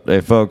 Check out. Hey,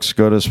 folks,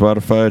 go to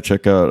Spotify.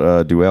 Check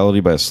out Duality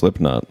by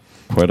Slipknot.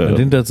 I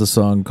think that's a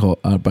song called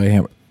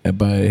by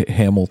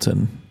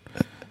Hamilton.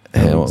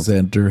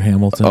 Alexander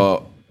Hamilton.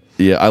 Oh,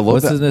 yeah, I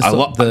love What's that. his- I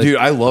love, the- dude,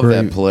 I love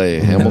that Great. play,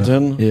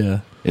 Hamilton. Yeah.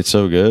 It's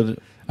so good.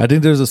 I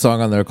think there's a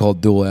song on there called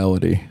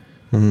Duality.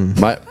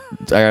 I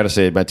gotta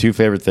say, my two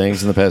favorite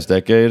things in the past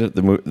decade: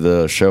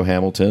 the show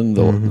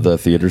Hamilton, the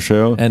theater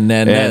show, And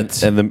Nanette.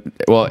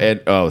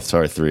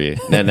 three,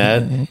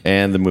 Nanette,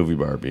 and the movie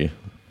Barbie.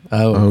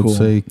 Oh, I would cool.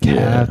 say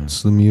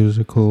Cats, the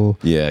musical.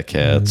 Yeah,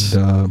 Cats.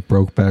 And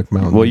Brokeback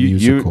Mountain, Well, the you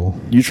musical.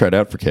 tried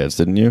out for Cats,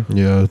 didn't you?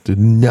 Yeah, it did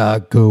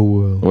not go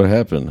well. What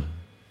happened?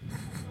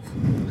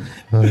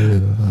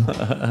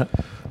 I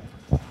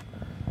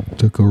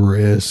took a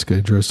risk. I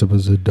dressed up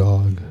as a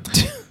dog.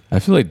 I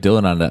feel like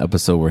Dylan on that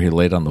episode where he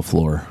laid on the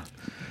floor.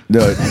 No,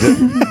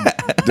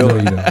 No,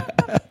 you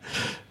don't.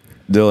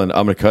 Dylan,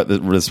 I'm gonna cut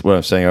this what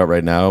I'm saying out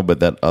right now, but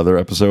that other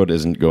episode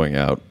isn't going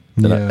out.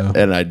 Yeah.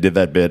 And I did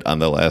that bit on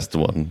the last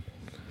one.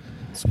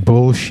 It's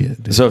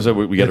bullshit. Dude. So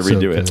we got to It's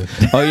redo okay.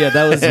 it. Oh yeah,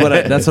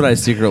 that's what I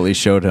secretly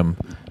showed him.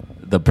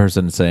 The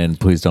person saying,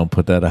 "Please don't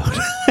put that out."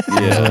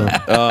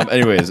 Yeah.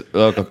 Anyways,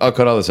 I'll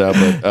cut all this out.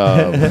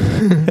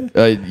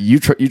 But you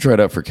tried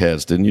out for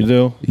Cats, didn't you,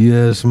 Dill?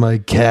 Yes, my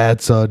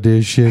Cats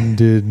audition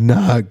did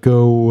not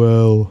go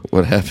well.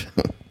 What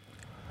happened?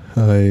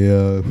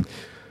 I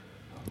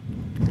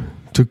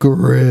took a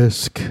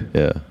risk.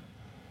 Yeah.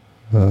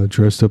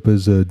 Dressed up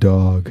as a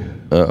dog.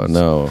 Oh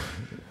no.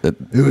 It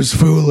was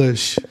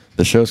foolish.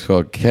 The show's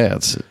called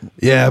Cats.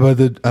 Yeah, but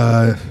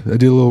I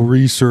did a little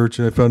research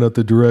and I found out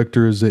the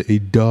director is a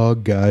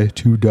dog guy,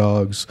 2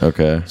 dogs.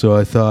 Okay. So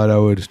I thought I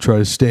would try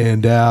to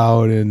stand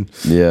out, and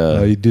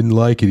he didn't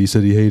like it. He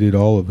said he hated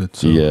all of it.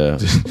 So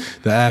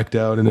the act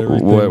out and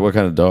everything. What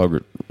kind of dog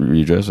were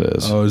you dressed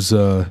as? I was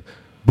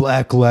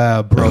Black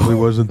Lab. Probably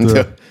wasn't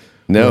the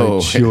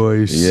right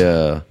choice.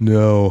 Yeah.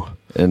 No.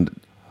 And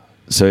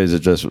so is it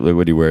just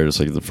what do you wear? Just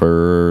like the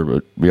fur?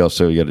 But we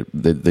also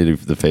they do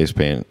the face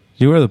paint.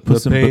 You wear the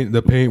puss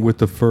the paint with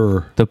the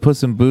fur. The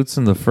Puss in Boots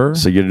and the fur?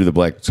 So you do the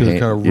black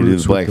paint. You do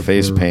the black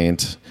face fur.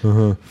 paint.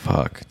 Uh-huh.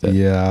 Fuck.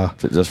 Yeah.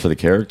 Just for the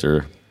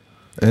character.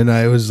 And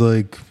I was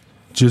like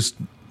just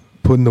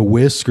putting the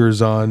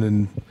whiskers on,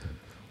 and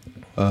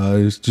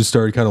just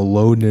started kind of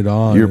loading it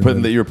on. You were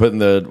putting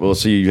the well.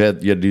 So you had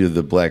to do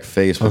the black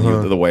face, but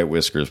the white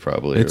whiskers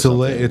probably. It's a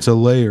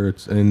layer.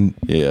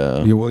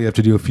 You have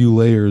to do a few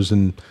layers,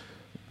 and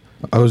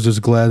I was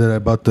just glad that I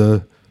bought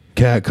the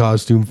cat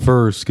costume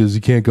first, because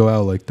you can't go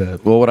out like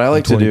that. Well, what I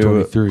like to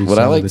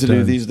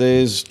do these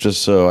days,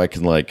 just so I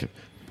can like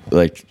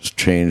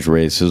change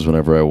races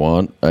whenever I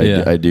want.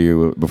 I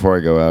do before I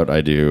go out.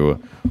 I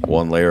do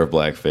one layer of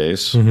black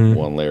face,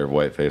 one layer of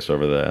white face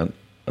over that,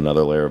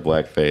 another layer of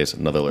black face,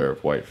 another layer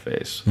of white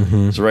face.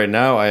 So right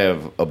now I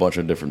have a bunch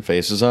of different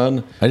faces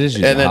on. I just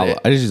use a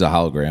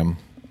hologram.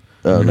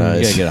 Oh,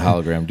 nice! You gotta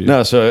get a hologram, dude.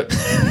 No, so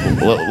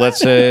let's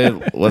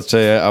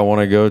say I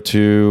want to go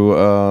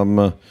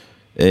to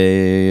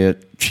a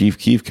Chief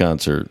Keef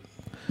concert.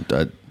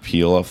 I'd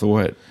peel off the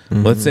white.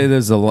 Let's say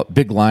there's a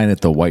big line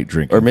at the white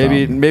drinking, or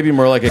maybe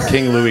more like a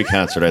King Louis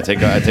concert. I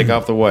take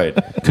off the white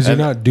because you're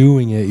not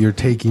doing it; you're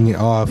taking it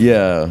off.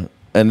 Yeah,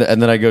 and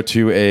then I go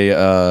to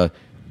a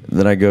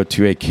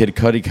Kid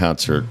Cudi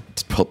concert.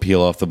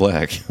 Peel off the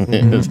black,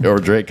 or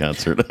Drake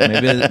concert.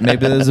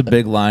 maybe there's a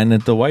big line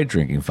at the white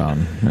drinking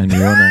fountain, and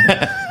you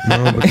wanna.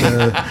 No, but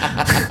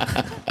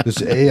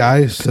this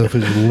AI stuff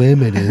is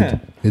limited.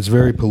 It's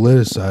very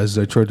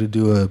politicized. I tried to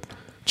do a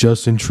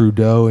Justin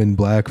Trudeau in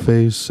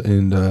blackface,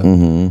 and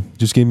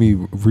just gave me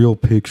real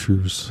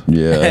pictures.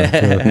 Yeah,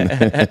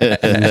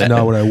 it's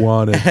not what I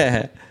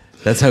wanted.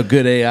 That's how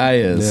good AI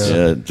is.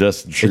 Yeah,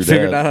 Justin Trudeau. It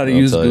figured out how to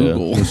use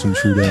Google. Justin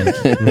Trudeau.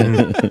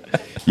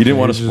 You didn't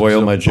want to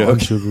spoil my joke.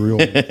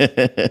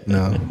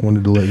 No,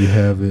 wanted to let you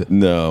have it.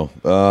 No,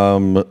 I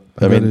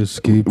mean,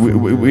 escape.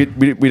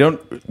 We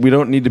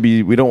don't need to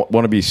be. We don't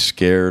want to be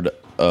scared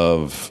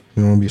of.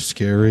 You want to be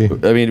scary?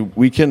 I mean,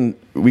 we can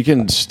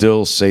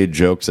still say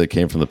jokes that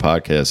came from the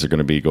podcast. They're going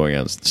to be going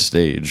on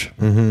stage.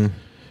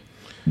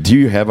 Do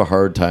you have a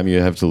hard time you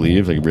have to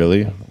leave? Like,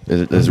 really?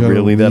 Is it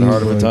really that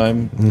hard of a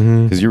time?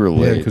 Because you were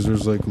late. Yeah, because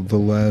there's like the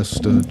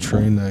last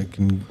train that I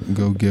can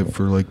go get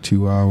for like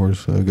 2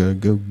 hours. So I gotta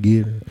go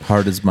get it.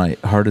 Hard as.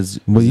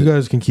 But you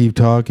guys can keep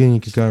talking.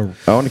 You can kind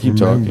of. I want to keep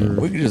talking.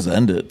 We can just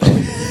end it.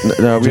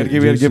 No, we got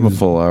to give him a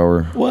full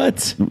hour.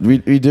 What? We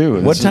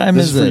do. What time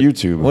is it for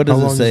YouTube? What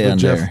does it say on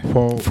there?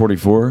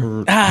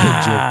 44.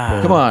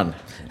 Come on.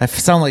 I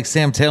sound like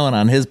Sam Talent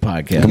on his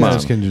podcast. You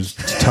guys can just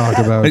talk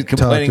about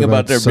complaining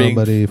about there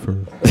somebody for a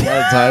lot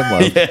of time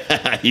left.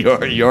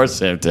 Yeah, you're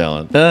Sam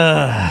Talent.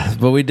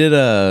 But we did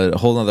a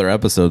whole other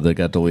episode that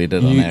got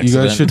deleted on accident. You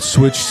guys should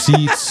switch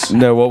seats.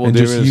 No, what we'll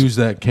do is use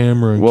that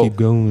camera and keep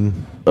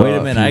going. Wait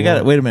a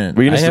minute. Wait a minute.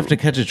 I have to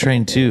catch a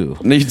train too.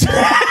 Is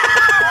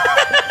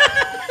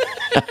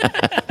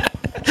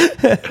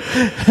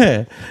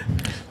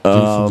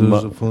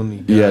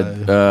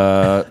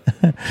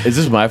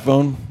this my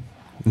phone?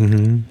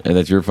 And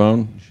that's your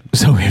phone?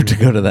 So we have to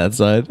go to that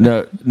side?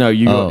 No,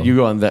 you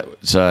go on that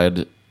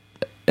side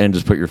and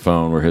just put your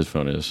phone where his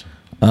phone is.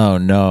 Oh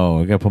no,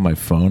 I gotta put my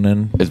phone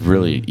in. It's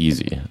really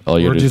easy. All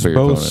you or do is just put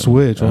your phone both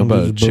switch. How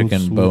about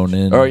chicken bone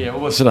in? Oh yeah,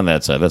 we'll sit on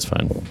that side. That's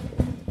fine.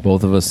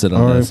 Both of us sit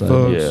on that side.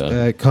 Folks,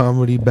 at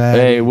Comedy Baddie.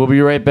 Hey, we'll be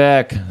right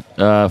back.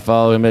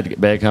 Follow him at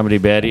Bad Comedy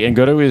Baddie and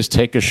go to his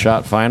Take a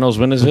Shot finals.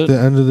 When is it? At the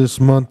end of this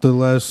month, the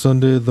last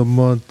Sunday of the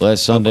month.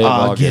 Last Sunday of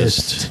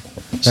August.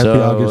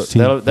 So August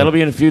that'll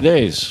be in a few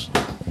days.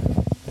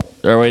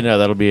 Or wait, no,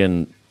 that'll be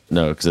in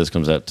because this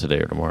comes out today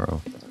or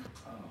tomorrow.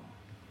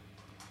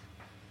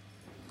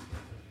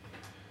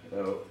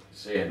 Oh,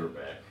 say and we're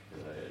back. I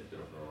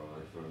don't know where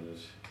my phone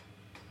is.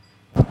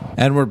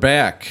 And we're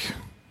back.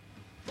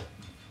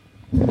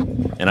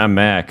 And I'm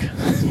Mac.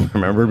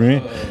 Remember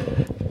me?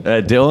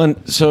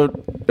 Dylan.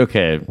 So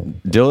okay,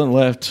 Dylan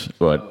left.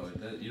 What? Oh,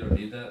 you don't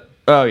need that?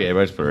 Oh yeah, I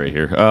just put it right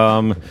here.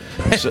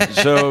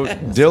 So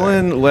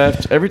Dylan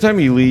left. Every time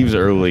he leaves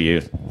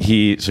early,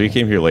 he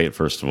came here late.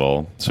 First of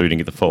all, so he didn't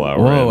get the full hour.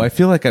 Whoa! in. I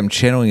feel like I'm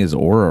channeling his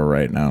aura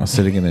right now,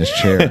 sitting in his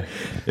chair.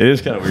 It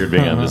is kind of weird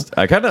being on this.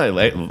 I kind of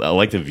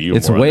like the view.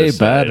 It's more on way this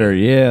side. better.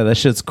 Yeah, that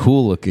shit's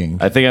cool looking.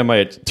 I think I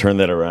might turn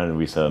that around and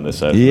we sit on this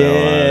side.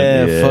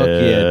 Yeah, fuck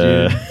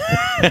yeah,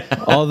 dude.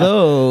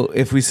 Although,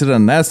 if we sit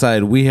on that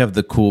side, we have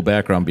the cool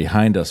background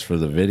behind us for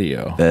the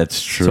video.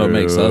 That's true. So it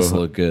makes us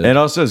look good. And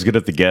also, it's good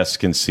if the guests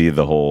can see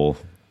the whole,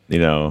 like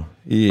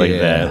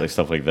that, like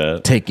stuff like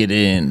that. Take it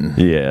in.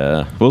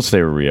 Yeah, we'll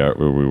stay where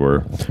we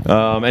were.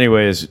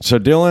 Anyways, so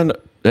Dylan,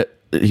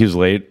 he was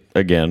late.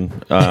 again.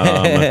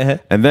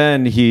 And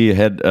then he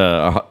had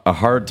a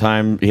hard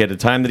time. He had a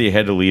time that he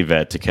had to leave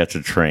at to catch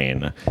a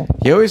train.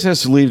 He always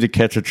has to leave to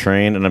catch a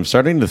train, and I'm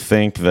starting to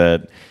think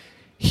that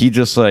he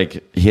just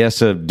he has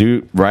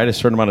to ride a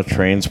certain amount of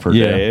trains per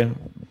day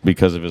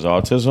because of his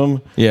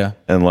autism. Yeah.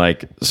 And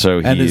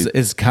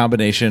his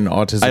combination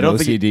autism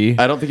OCD.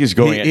 I don't think he's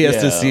going. He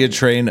has to see a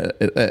train at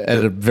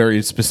a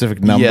very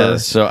specific number. Yeah,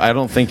 so I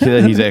don't think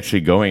that he's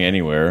actually going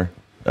anywhere.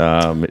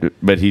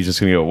 But he's just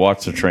gonna go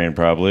watch the train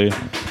probably.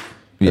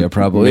 Yeah,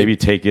 probably. Maybe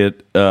take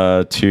it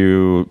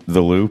to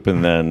the Loop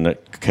and then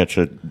catch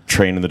a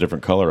train in the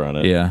different color on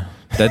it. Yeah,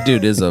 that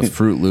dude is a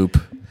Fruit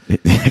Loop.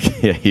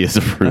 Yeah, he is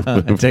a Fruit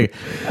Loop.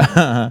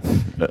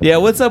 Yeah,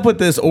 what's up with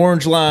this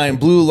orange line,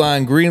 blue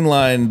line, green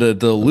line? The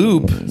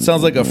Loop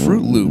sounds like a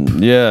Fruit Loop.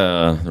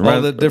 Yeah,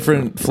 all the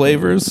different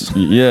flavors.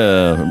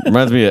 Yeah,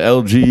 reminds me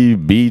of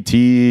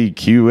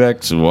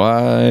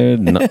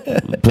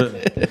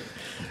LGBTQXY.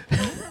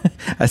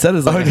 I said it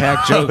was like a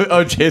hack joke.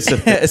 Oh, Jason.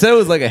 I said it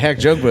was like a hack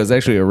joke, but it's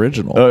actually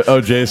original.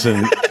 Oh,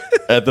 Jason.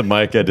 At the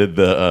mic, I did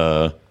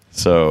the.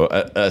 So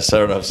I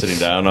started off sitting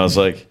down. I was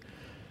like,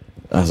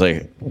 I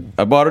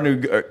bought a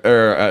new.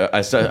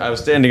 I was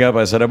standing up.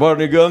 I said, I bought a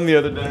new gun the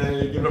other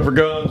day. Give it up for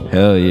guns.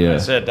 Hell yeah! I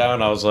sat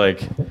down. I was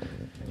like,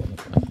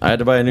 I had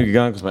to buy a new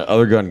gun because my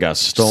other gun got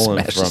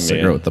stolen from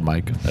me. With the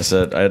mic. I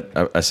said,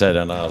 I sat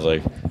down. And I was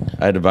like,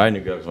 I had to buy a new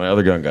gun because my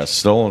other gun got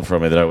stolen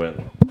from me. Then I went.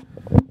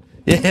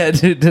 Yeah,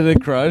 did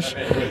it crush?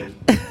 The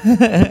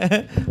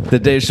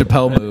Dave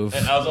Chappelle move.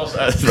 And I was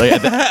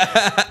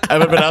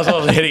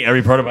also hitting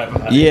every part of my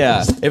body.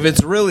 Yeah, if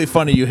it's really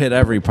funny, you hit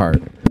every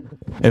part.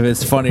 If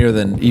it's funnier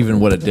than even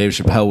what a Dave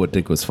Chappelle would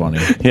think was funny.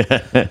 Yeah,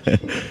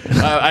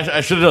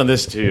 I should have done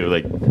this too.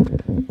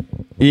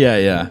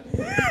 Yeah.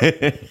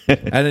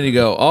 And then you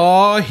go,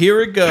 oh,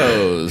 here it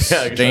goes.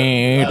 Yeah,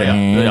 ding, ding,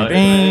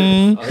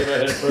 ding. I'll hit my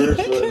head first,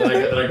 then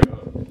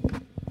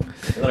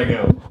I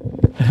go.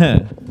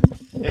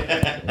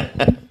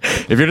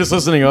 If you're just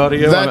listening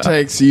audio, that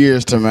takes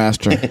years to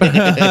master.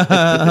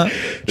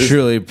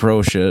 Truly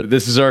pro shit.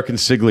 This is our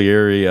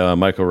consigliere,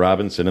 Michael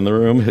Robinson, in the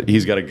room.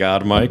 He's got a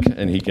God mic,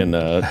 and he can.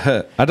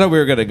 I thought we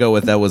were gonna go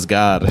with that was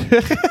God.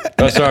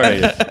 Oh, sorry.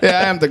 Yeah,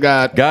 I am the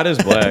God. God is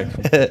black.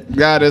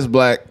 God is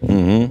black.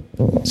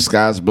 Mm-hmm.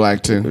 Sky's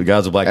black too.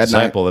 God's a black At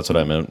disciple. night. That's what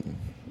I meant.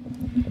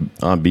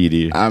 On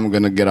BD. I'm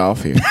gonna get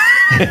off here.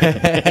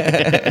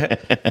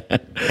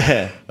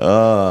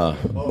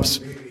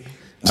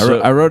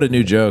 I wrote a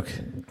new joke.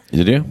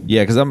 Did you?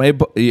 Yeah, because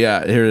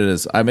here it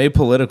is. I'm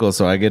apolitical,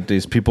 so I get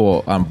these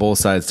people on both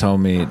sides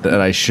telling me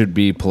that I should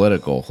be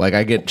political. Like,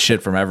 I get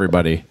shit from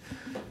everybody.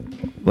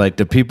 Like,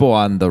 the people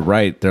on the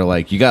right, they're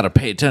like, you got to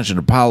pay attention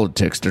to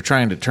politics. They're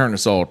trying to turn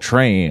us all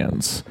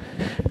trans.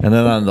 And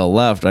then on the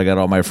left, I got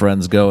all my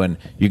friends going,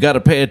 you got to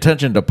pay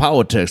attention to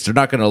politics. They're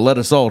not going to let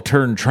us all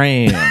turn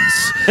trans.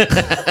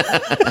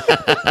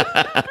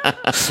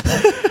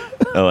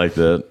 I like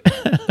that.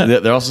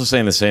 They're also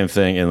saying the same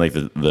thing in like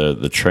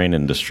the train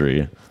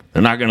industry.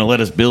 They're not going to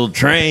let us build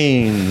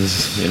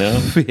trains, you know?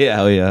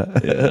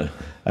 Yeah.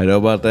 I know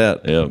about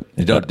that. Yeah.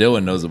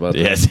 Dylan knows about that.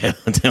 Yes,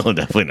 Dylan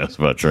definitely knows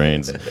about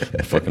trains.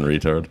 Fucking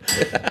retard.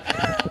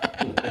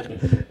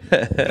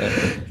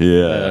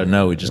 Yeah.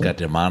 No, we just got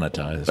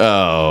demonetized.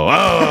 Oh.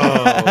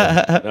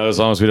 No, as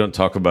long as we don't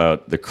talk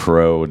about the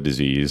crow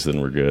disease,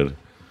 then we're good.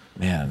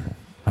 Man,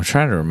 I'm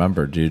trying to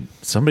remember, dude.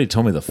 Somebody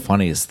told me the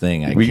funniest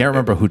thing. I can't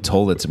remember who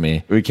told it to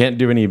me. We can't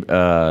do any. We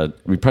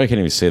probably can't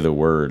even say the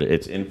word.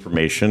 It's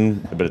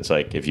information, but it's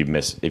like if you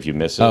miss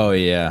it. Oh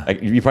yeah.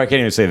 You probably can't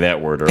even say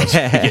that word, or else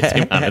you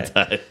get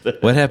demonetized.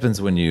 What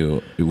happens when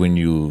you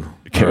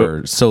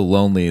are so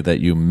lonely that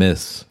you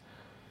miss?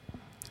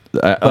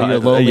 You're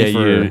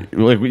lonely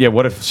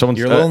what if someone?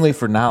 You're lonely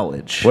for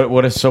knowledge.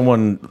 What if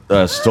someone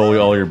stole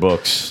all your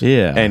books?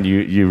 Yeah. And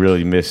you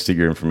really missed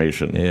your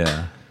information.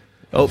 Yeah.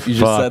 Oh, you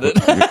just said it.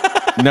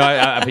 No,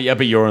 I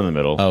bet you're in the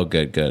middle. Oh,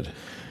 good.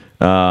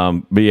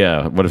 But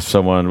yeah, what if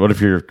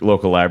your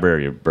local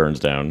library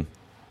burns down,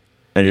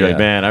 and you're like,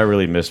 man, I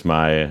really missed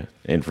my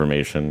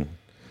information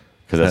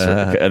because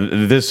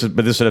this was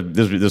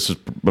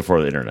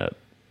before the internet.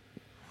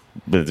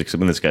 But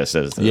when this guy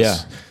says this, yeah.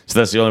 So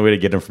that's the only way to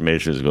get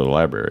information is to go to the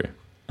library.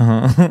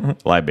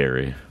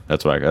 Library.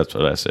 That's what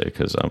I say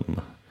because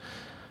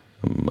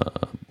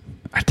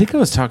I think I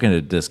was talking to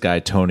this guy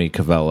Tony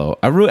Cowell.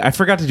 I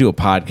forgot to do a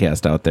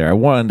podcast out there. I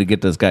wanted to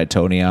get this guy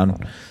Tony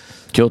on.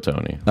 Kill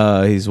Tony.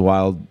 He's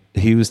wild.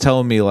 He was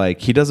telling me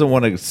like he doesn't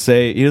want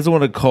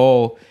to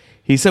call.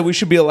 He said we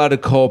should be allowed to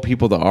call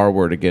people the R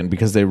word again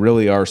because they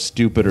really are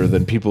stupider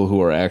than people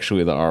who are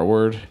actually the R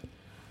word.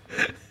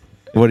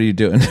 What are you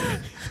doing?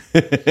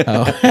 What did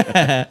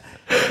I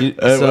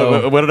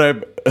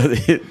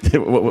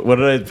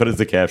put as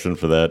the caption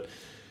for that?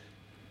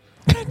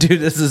 Dude,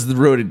 this is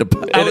ruining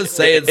the. I was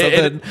saying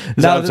something.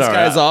 Now this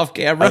guy's off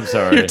camera. I'm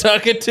sorry. You're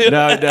talking to.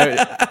 No.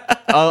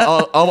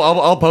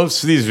 I'll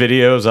post these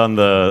videos on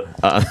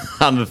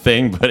the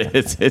thing, but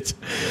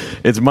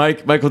it's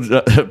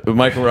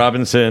Michael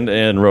Robinson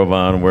and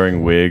Rovan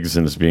wearing wigs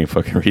and just being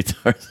fucking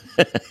retards.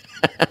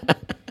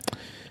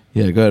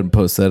 Yeah, go ahead and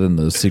post that in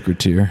the secret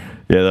tier.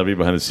 Yeah, that'll be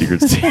behind the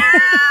secrets tier.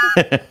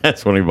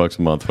 That's $20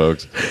 a month,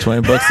 folks.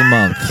 $20 a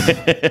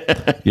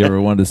month. You ever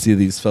wanted to see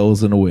these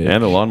fellas in a wig?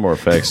 And the lawnmower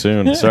fact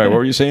soon. Sorry, what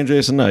were you saying,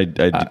 Jason? I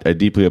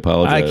deeply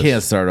apologize. I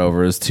can't start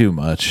over. It's too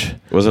much.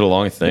 Was it a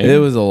long thing? It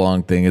was a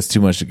long thing. It's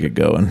too much to get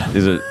going.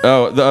 Is it?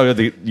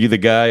 The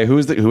guy. Who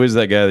is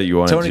that guy that you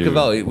wanted? Tony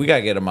Cowell. We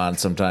gotta get him on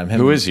sometime.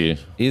 Who is he?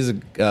 He's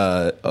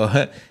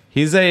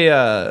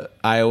a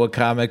Iowa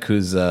comic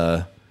who's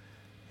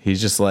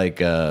he's just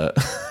like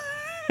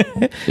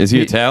Is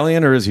he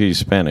Italian or is he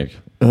Hispanic?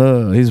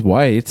 He's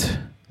white.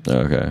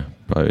 Okay,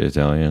 probably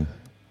Italian.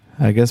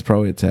 I guess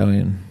probably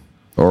Italian.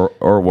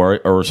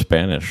 Or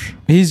Spanish.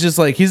 He's just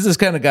like, he's this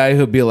kind of guy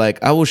who'd be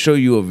like, I will show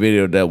you a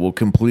video that will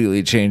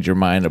completely change your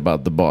mind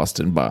about the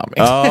Boston bombing.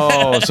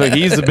 Oh, so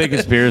he's the big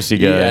conspiracy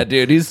guy. Yeah,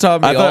 dude. He's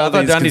taught me I thought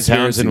Donnie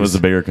Townsend was the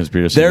bigger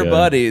conspiracy Their guy.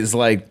 buddies,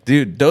 like,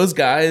 dude, those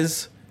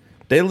guys,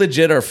 they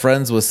legit are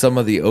friends with some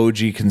of the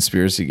OG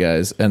conspiracy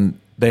guys, and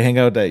they hang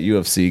out with that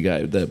UFC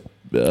guy, that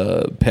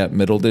Pat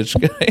Middleditch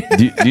guy.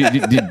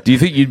 Do you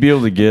think you'd be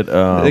able to get?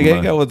 They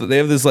hang out with. They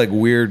have this like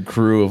weird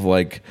crew of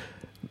like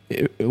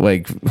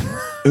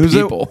who's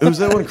people. Who's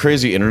that one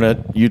crazy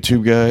internet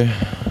YouTube guy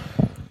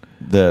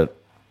that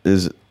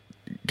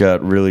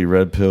got really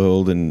red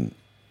pilled, and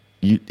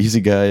he's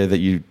a guy that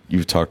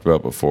you've talked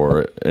about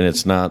before, and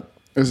it's not.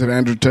 Is it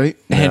Andrew Tate?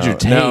 Andrew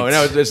Tate. No,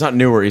 it's not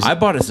newer. I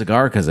bought a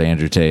cigar because of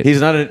Andrew Tate.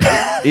 He's not a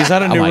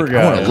newer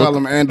guy. I call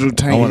him Andrew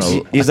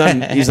Tate. He's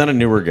not a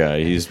newer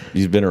guy.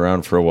 He's been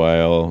around for a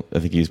while. I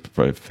think he's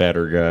probably a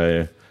fatter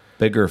guy.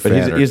 Bigger, but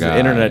fatter he's guy. an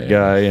internet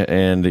guy,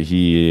 and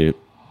he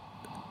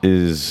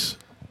is.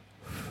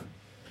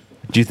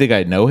 Do you think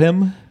I know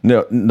him?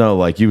 No,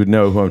 like you would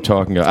know who I'm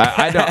talking about.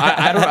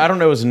 I don't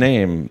know his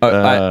name.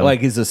 Like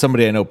he's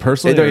somebody I know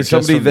personally. He's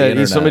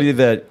somebody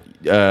that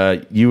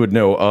you would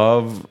know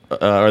of,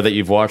 or that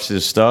you've watched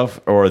his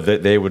stuff, or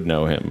that they would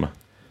know him.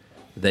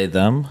 They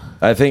them?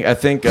 I think.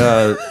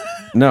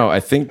 No, I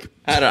think.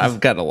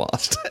 I've kind of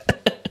lost.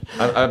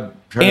 I'm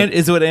and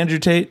is it what Andrew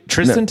Tate?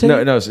 Tristan Tate?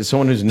 No, it's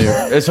someone who's new.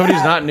 It's somebody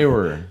who's not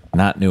newer.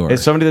 Not newer.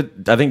 It's somebody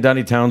that I think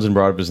Donnie Townsend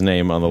brought up his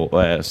name on the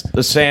last.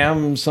 The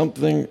Sam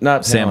something,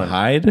 not Sam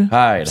Talent.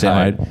 Hyde. Sam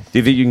Hyde. Do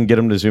you think you can get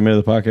him to zoom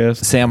into the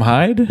podcast? Sam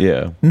Hyde?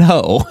 Yeah.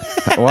 No.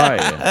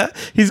 Why?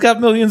 He's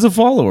got millions of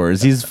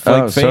followers. He's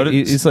like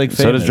he's like famous.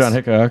 So does John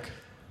Hickok.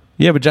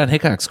 Yeah, but John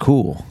Hickok's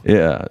cool.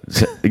 Yeah.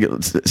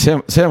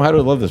 Sam Hyde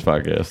would love this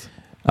podcast.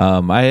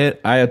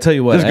 I'll tell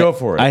you what. Just go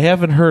for it. I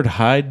haven't heard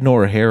hide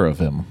nor hair of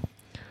him.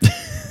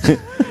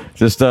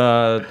 Just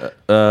DM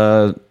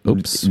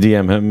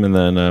him, and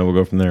then we'll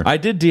go from there. I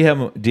did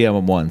DM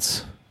him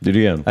once. Did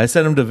you? I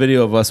sent him the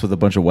video of us with a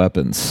bunch of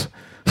weapons.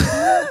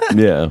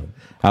 Yeah.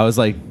 I was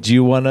like, "Do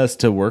you want us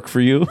to work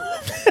for you?"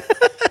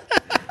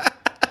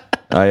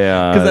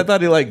 Because I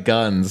thought he liked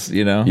guns,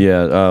 you know.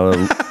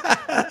 Yeah.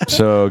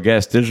 So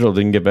Gas Digital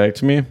didn't get back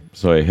to me,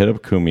 so I hit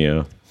up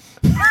Kumia.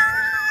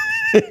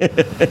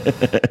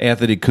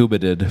 Anthony Kuba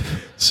did.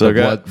 So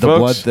the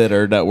Blood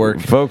Thinner Network.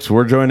 Folks,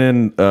 we're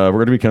joining. We're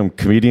going to become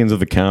comedians of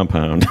the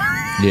compound.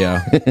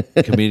 Yeah,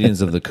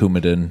 comedians of the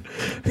Coumadin.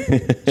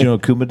 Do you know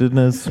what Coumadin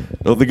is?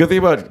 Well, the good thing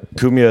about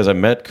Kumia is I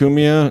met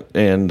Kumia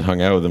and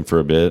hung out with him for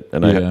a bit,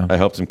 and I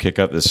helped him kick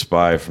out this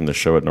spy from the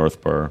show at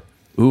North Bar.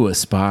 Ooh, a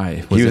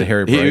spy. Was it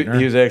Harry Breitner?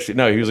 He was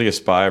actually he was like a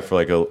spy for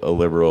like a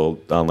liberal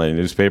online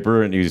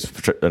newspaper, and he was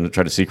trying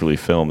to secretly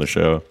film the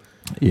show.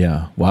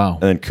 Yeah. Wow.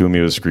 And then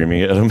Kumia was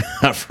screaming at him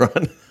out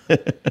front.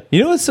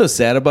 You know what's so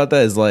sad about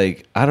that is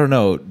like, I don't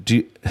know.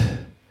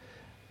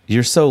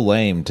 You're so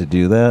lame to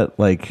do that.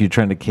 Like you're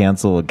trying to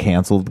cancel a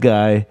canceled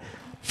guy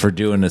for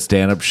doing a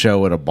stand-up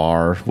show at a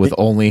bar with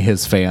only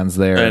his fans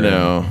there. I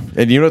know.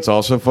 And you know what's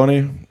also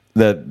funny?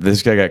 That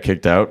this guy got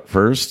kicked out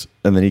first,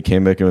 and then he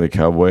came back in with a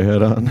cowboy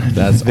hat on.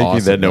 That's thinking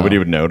awesome, that nobody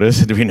would notice.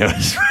 Did we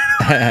notice?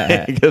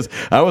 Because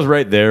I was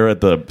right there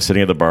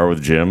sitting at the bar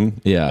with Jim.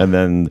 Yeah. And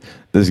then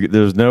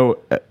there's no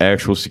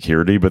actual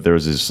security, but there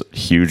was this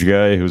huge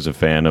guy who's a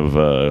fan of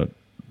the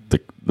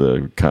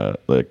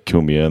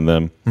Kumia and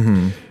them,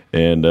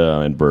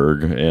 and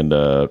Berg,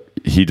 and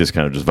he just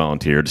kind of just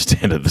volunteered to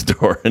stand at the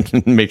door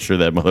and make sure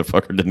that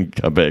motherfucker didn't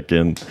come back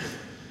in.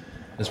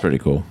 That's pretty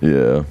cool.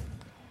 Yeah.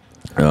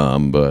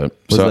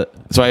 So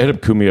I hit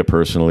up Kumia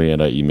personally,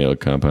 and I emailed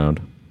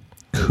Compound.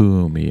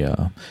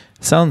 Kumia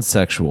sounds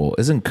sexual.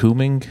 Isn't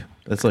Cooming?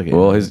 That's like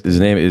his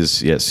name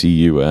is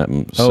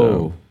CUM. So.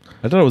 Oh,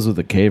 I thought it was with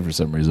a K for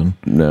some reason.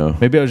 No,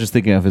 maybe I was just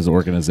thinking of his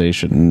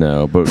organization.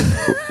 No, but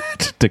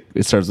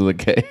it starts with a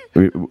K.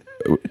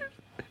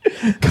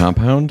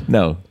 Compound?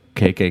 No,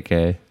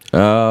 KKK.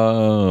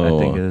 Oh, I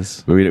think it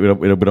is. We don't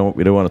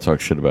want to talk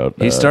shit about.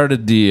 He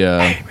started the.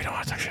 Hey, we don't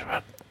want to talk shit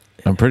about.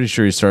 I'm pretty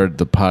sure he started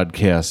the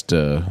podcast,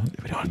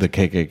 the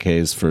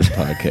KKK's first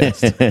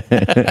podcast.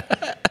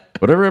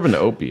 Whatever happened to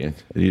Opie?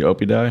 Did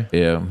Opie die?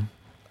 Yeah.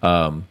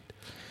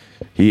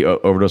 He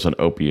overdosed on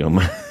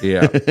opium.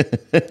 Yeah.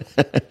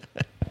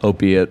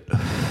 Opiate.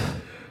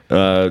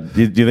 Do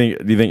you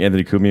think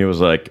Anthony Cumia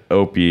was like,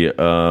 Opie,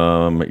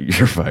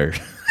 you're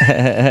fired?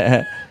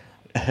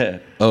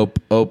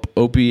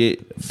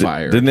 Opiate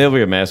fire. Didn't they have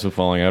like a massive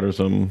falling out or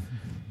something?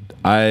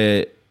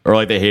 Or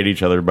like they hate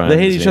each other behind They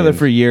hate each other scenes?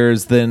 for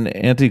years. Then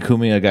Auntie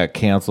Kumia got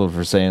canceled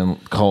for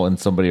calling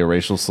somebody a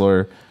racial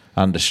slur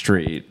on the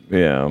street.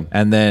 Yeah.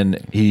 And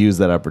then he used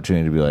that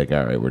opportunity to be like,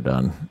 all right, we're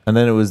done. And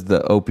then it was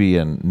the Opie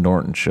and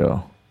Norton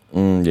show.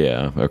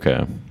 Yeah.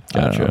 Okay.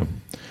 Gotcha.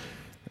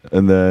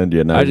 And then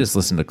now I just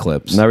listened to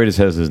clips. Now he just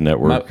has his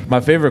network. My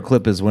favorite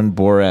clip is when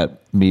Borat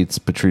meets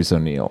Patrice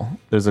O'Neal.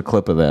 There's a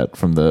clip of that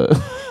from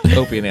the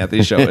Opie and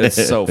Anthony show.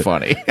 It's so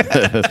funny.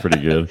 That's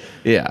pretty good.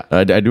 Yeah.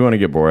 I do want to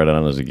get Borat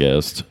on as a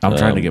guest. I'm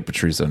trying to get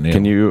Patrice O'Neal.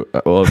 Can you?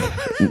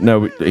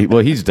 No.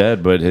 He's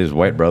dead, but his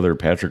white brother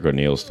Patrick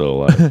O'Neal's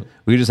still alive.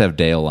 We just have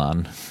Dale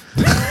on.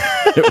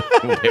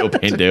 Dale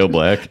paint Dale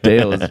black.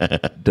 Dale is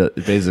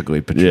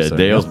basically Patrice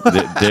O'Neal.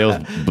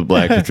 Dale's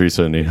black Patrice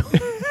O'Neal.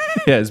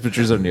 Yeah, it's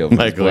Patrice O'Neal if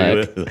he was black.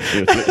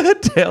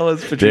 Dale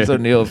is Patrice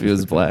O'Neal if he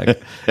was black.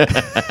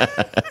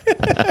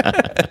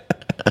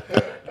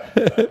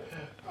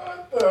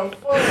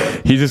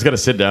 He's just got to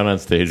sit down on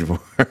stage more.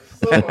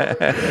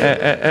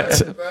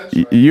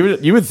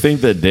 You would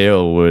think that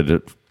Dale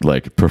would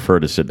like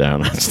prefer to sit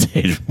down on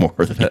stage more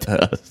than he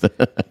does.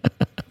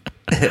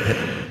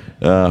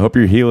 Hope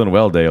you're healing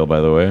well, Dale.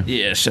 By the way,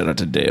 Yeah, shout out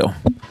to Dale.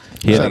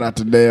 Shout out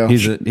to Dale.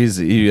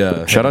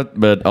 shout out,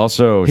 but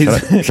also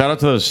shout out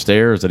to those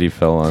stairs that he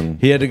fell on.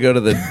 He had to go to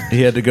the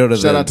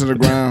Shout out to the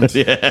ground.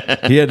 he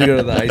had to go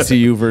to the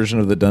ICU version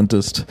of the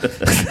dentist.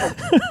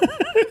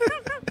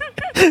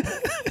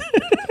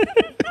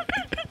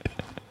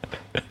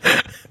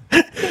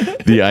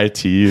 The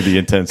ITU, the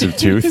intensive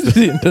tooth.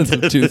 The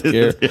intensive tooth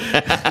care.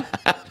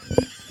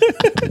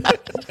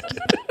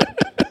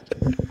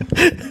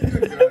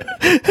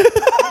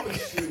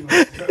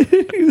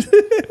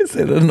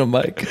 Say that in the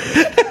mic.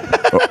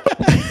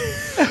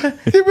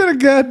 Give me the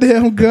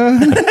goddamn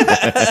gun.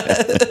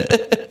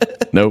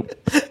 Nope.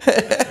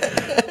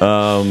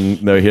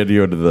 No, he had to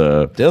go to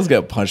the. Dale's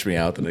got to punch me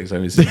out the next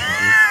time he sees me.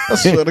 I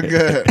swear to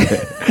God.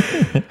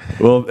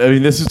 Well, I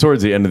mean, this is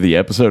towards the end of the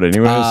episode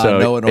anyway. So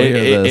no one will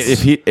hear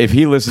this. if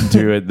he listened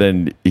to it,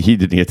 then he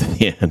didn't get to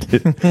the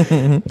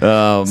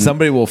end.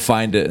 Somebody will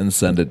find it and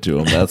send it to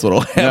him. That's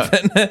what'll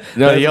happen.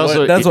 No, he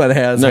also that's what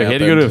has. No, happened. he had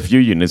to go to a few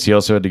units. He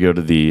also had to go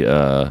to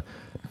the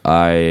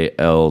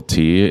ILT.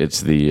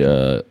 It's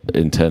the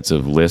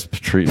intensive lisp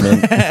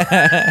treatment.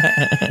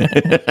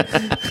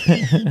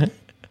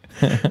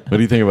 What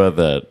do you think about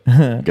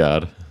that,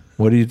 God?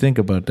 What do you think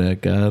about that,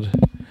 God?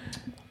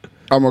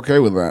 I'm okay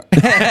with that.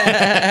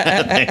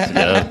 Thanks,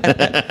 God.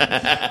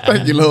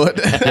 Thank you, Lord.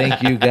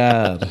 Thank you,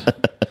 God.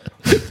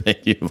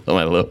 Thank you,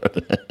 my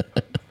Lord.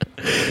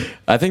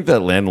 I think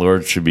that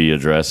landlord should be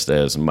addressed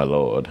as my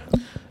Lord.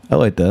 I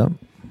like that.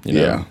 You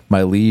know? Yeah.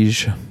 My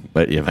liege.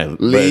 But yeah,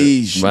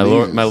 Liege. my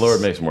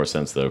Lord makes more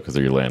sense though because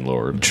they're your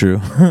landlord. True.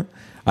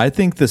 I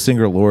think the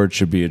singer Lord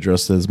should be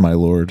addressed as my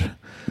Lord.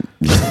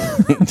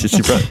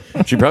 she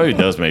probably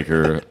does make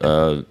her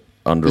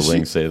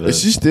underling say that.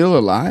 Is she still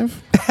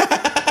alive?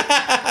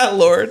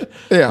 Lord.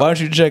 Yeah. Why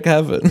don't you check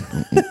heaven?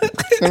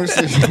 Let me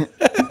see.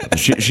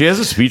 She has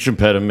a speech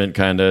impediment,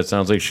 kind of. It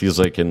sounds like she's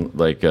like in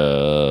like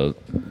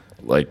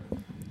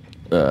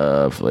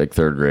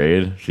third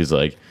grade. She's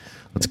like,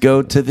 let's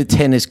go to the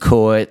tennis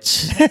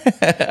courts.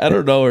 I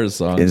don't know her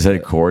song. Instead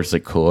of courts,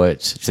 like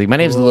courts. She's like, my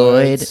name's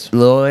Lloyd.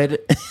 Lloyd.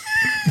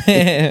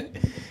 Yeah.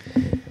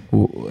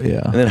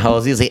 And then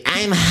Halsey's like,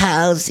 I'm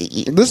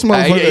Halsey. This I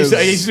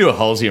motherfucker used to do a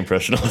Halsey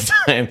impression all the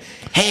time.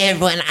 Hey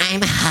everyone,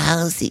 I'm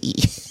Halsey.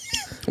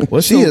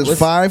 she is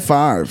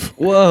 5'5".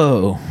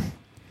 Whoa.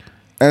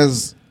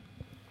 As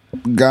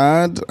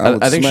God, I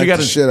would smack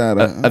the shit out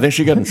of her. I think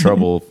she got in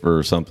trouble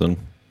for something.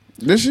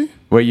 Did she?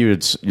 Wait,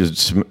 you'd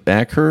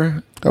smack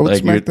her? I would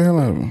Like, smack the hell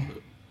out of her.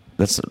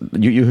 That's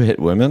you hit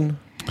women?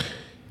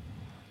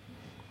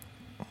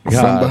 From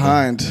God.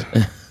 behind.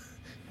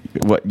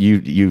 What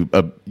you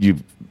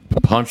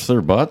punch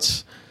their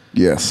butts?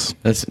 Yes.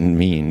 That's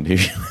mean,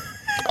 dude.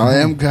 I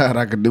am God.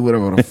 I can do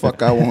whatever the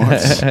fuck I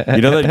want.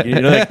 You know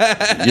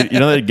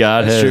that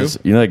God has true.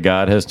 you know that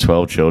God has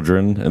 12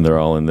 children and they're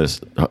all in this.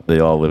 They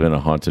all live in a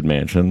haunted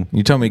mansion.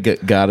 You tell me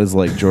God is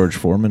like George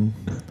Foreman?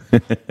 They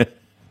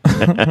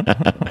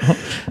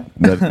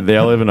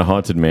all live in a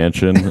haunted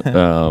mansion,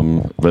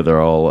 but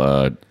they're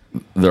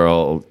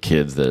all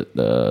kids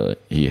that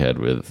he had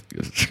with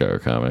Chicago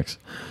Comics.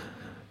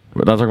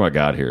 We're not talking about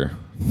God here.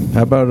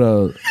 How about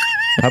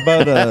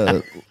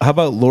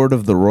Lord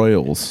of the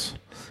Royals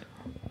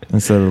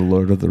instead of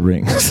Lord of the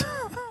Rings?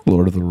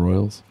 Lord of the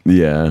Royals.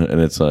 Yeah, and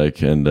it's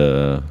like, and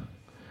I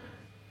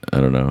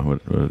don't know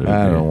what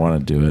I don't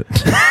want to do it.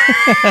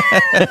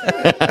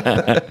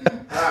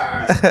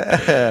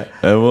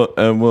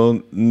 and we'll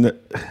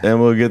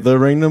get the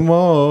ring to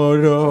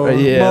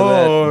Mordor.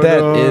 Yeah,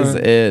 that is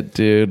it,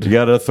 dude. You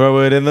gotta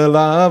throw it in the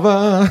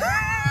lava.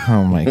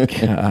 Oh my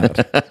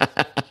god.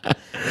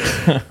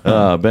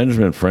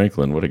 Benjamin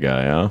Franklin, what a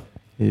guy, huh?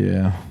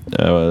 Yeah.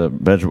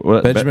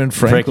 Benjamin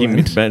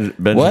Franklin.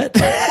 What?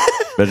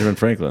 Benjamin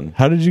Franklin.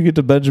 How did you get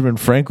to Benjamin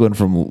Franklin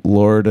from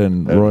Lord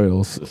and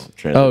Royals?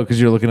 Oh, because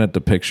you're looking at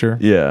the picture?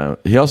 Yeah.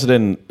 He also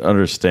didn't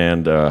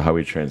understand how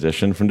we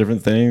transition from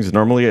different things.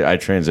 Normally, I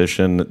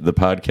transition the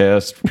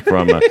podcast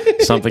from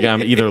something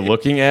I'm either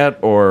looking at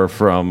or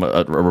from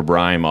a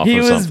rhyme off of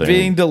something. He was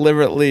being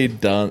deliberately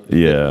done,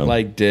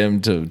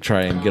 dim to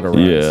try and get a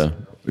rise.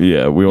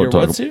 Yeah. We won't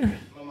talk. What's here?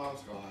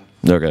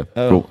 Okay.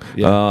 Oh, cool.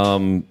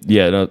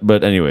 Yeah.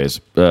 But anyways,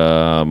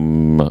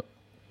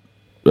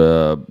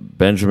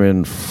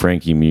 Benjamin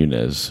Frankie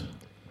Muniz.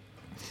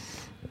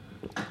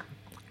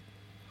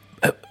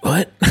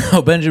 What?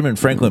 Oh, Benjamin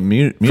Franklin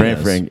Muniz.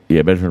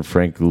 Benjamin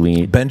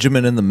Franklin.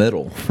 Benjamin in the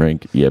middle.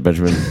 Benjamin.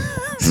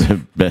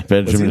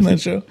 Benjamin. Was he in that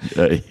show?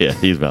 Yeah,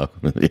 he's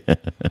Malcolm. Yeah.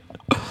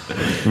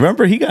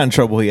 Remember, he got in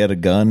trouble. He had a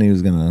gun. He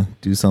was gonna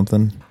do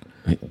something.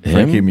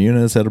 Frankie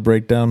Muniz had a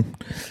breakdown.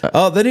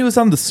 Then he was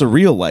on The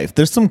Surreal Life.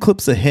 There's some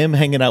clips of him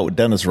hanging out with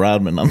Dennis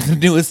Rodman on the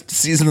newest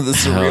season of The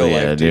Surreal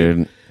Life,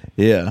 dude.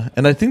 Yeah,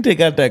 and I think they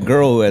got that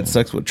girl who had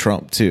sex with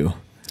Trump too.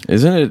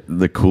 Isn't it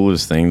the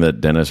coolest thing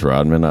that Dennis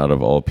Rodman, out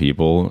of all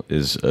people,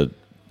 is a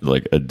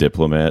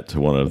diplomat to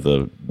one of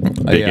the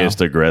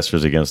biggest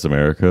aggressors against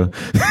America?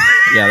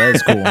 Yeah, that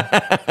is cool.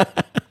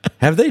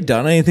 Have they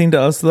done anything to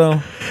us though?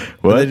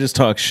 What? Or they just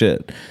talk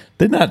shit.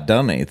 They've not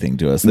done anything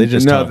to us. They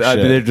just talk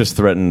shit. They've just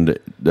threatened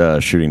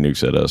shooting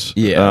nukes at us.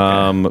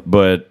 Yeah. Okay.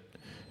 But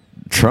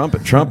Trump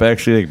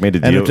actually made a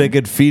deal. And if they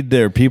could feed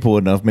their people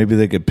enough, maybe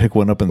they could pick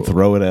one up and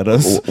throw it at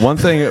us. One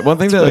thing that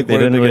they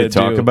didn't really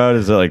talk about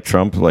is that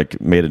Trump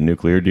made a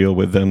nuclear deal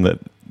with them that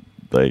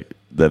they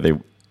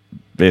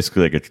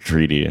basically a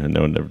treaty, and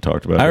no one ever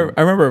talked about it.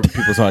 I remember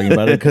people talking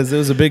about it because it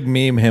was a big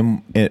meme.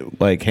 Him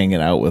hanging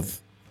out with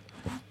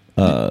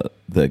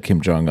the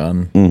Kim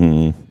Jong-un.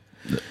 Mm-hmm.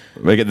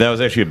 That was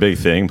actually a big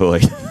thing,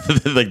 but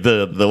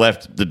the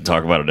left didn't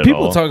talk about it at all.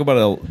 People talk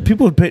about it.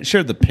 People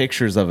shared the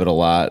pictures of it a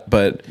lot,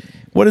 but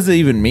what does it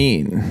even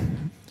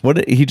mean?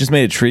 He just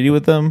made a treaty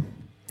with them?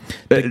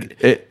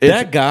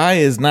 That guy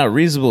is not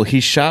reasonable. He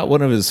shot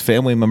one of his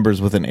family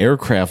members with an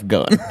aircraft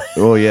gun.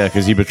 Oh yeah,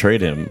 because he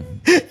betrayed him.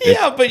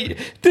 Yeah, but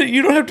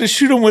you don't have to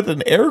shoot him with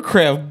an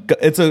aircraft gun.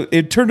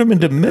 It turned him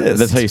into mist.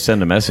 That's how you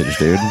send a message,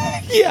 dude.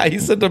 Yeah, he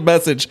sent a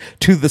message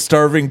to the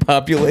starving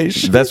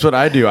population. That's what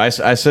I do. I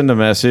send a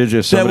message.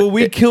 If somebody, when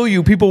we kill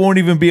you, people won't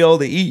even be able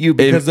to eat you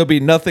because there'll be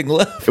nothing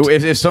left.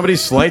 If somebody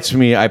slights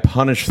me, I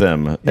punish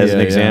them as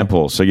an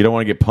example. So you don't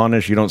want to get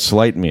punished, you don't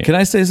slight me. Can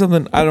I say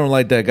something? I don't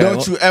like that guy.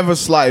 Don't you ever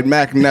slight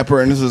Mac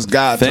Nepper, and this is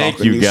God Thank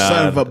talking, you, God.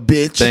 son of a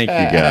bitch. Thank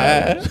you,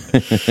 God.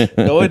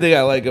 The only thing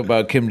I like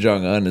about Kim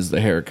Jong-un is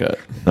the haircut.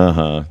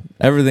 Uh-huh.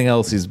 Everything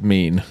else, he's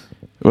mean.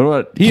 What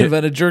about he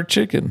invented jerk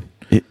chicken?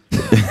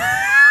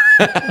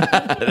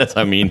 That's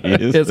how mean he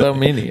is. That's how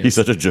mean he is. He's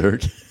such a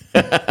jerk.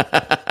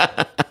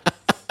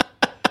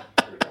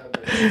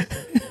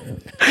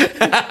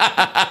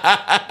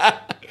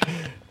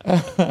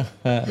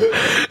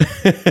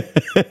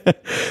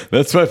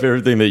 That's my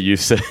favorite thing that you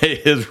say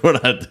is we're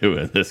not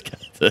doing this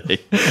kind of thing.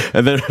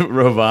 And then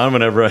Rovan,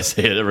 whenever I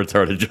say a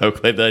retarded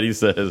joke like that, he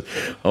says,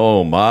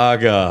 "Oh my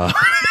God."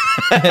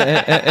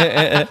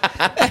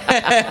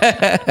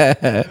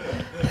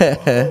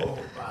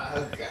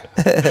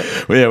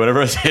 Well, yeah,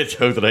 whenever I say a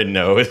joke that I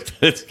know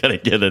it's gonna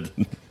get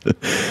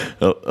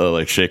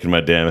a shaking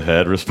my damn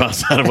head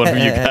response out of one of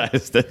you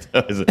guys.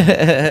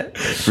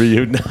 For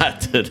you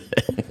not today.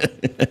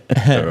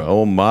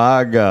 Oh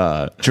my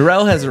God.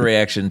 Jarrell has a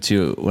reaction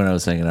to when I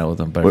was hanging out with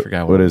him, but I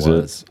forgot what it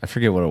was. I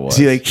forget what it was. Is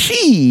he like,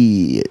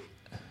 shit?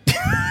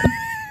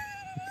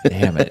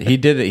 Damn it. He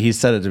did it. He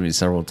said it to me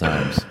several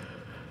times.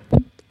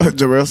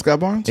 Jarrell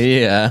Scott Barnes?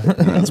 Yeah.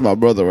 That's my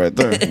brother right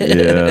there.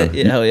 Yeah.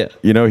 Yeah, hell yeah.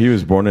 You know, he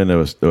was born in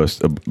a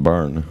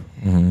barn.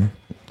 Mm-hmm.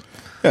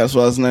 Yeah, that's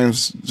why his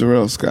name's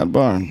Jarrell Scott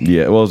Barnes.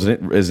 Yeah, well,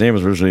 his name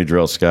was originally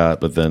Jarrell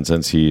Scott, but then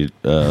since he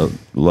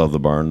loved the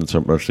barn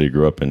so much, he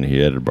grew up and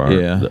he added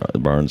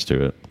barns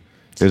to it.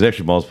 There's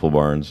actually multiple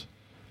barns.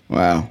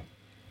 Wow.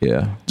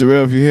 Yeah.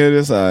 Jarrell, if you hear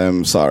this, I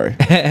am sorry.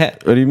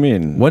 What do you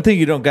mean? One thing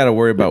you don't got to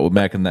worry about with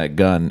Mac and that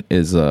gun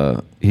is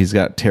he's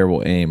got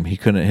terrible aim. He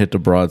couldn't hit the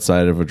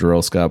broadside of a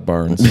Jarrell Scott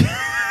Barnes.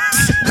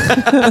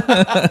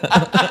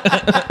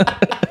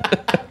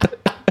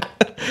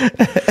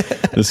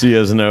 Just so you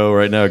guys know,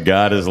 right now,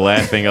 God is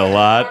laughing a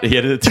lot. He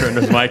had to turn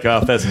his mic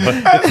off. That's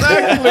actually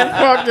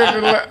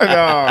fucking.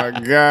 Oh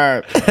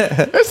God,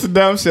 that's the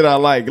dumb shit I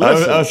like.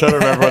 I was trying to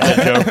remember what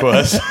that joke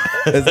was.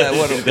 Is that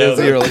what it was?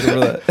 You were looking for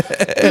that?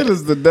 It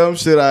is the dumb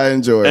shit I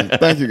enjoy.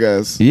 Thank you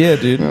guys. Yeah,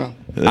 dude. Yeah.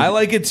 I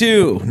like it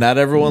too. Not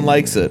everyone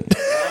likes it.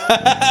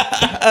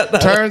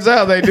 Turns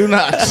out they do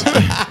not.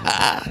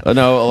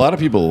 No, a lot of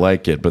people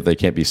like it, but they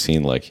can't be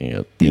seen liking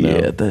it. You know?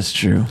 Yeah, that's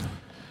true.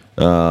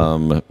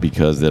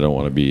 Because they don't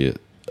want to be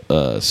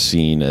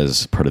seen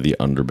as part of the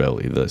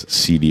underbelly, the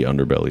seedy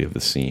underbelly of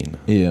the scene.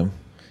 Yeah.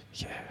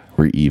 Yeah,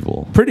 we're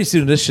evil. Pretty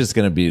soon, this shit's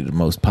going to be the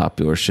most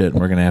popular shit, and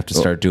we're going to have to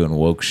start doing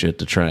woke shit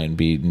to try and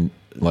be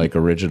like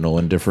original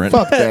and different.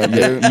 Fuck that,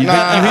 dude.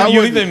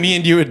 You think that me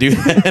and you would do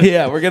that?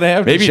 Yeah, we're gonna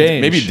have to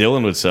change. Maybe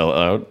Dylan would sell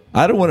out.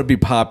 I don't want to be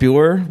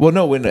popular. Well,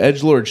 no, when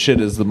edgelord shit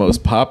is the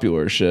most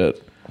popular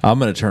shit, I'm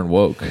gonna turn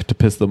woke to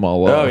piss them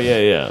all off. Oh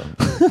yeah.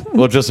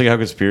 Well, just like how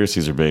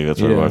conspiracies are big.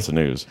 That's why I watch the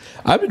news.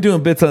 I've been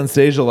doing bits on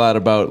stage a lot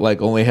about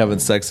like only having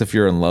sex if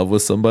you're in love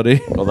with somebody.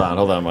 Hold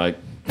on, Mike.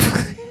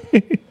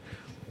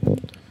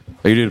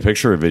 Are you doing a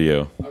picture or a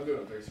video? I'm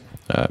doing a picture.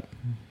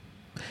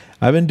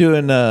 I've been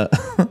doing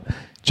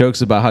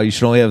jokes about how you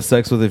should only have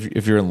sex with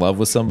if you're in love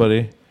with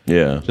somebody.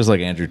 Yeah. Just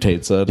like Andrew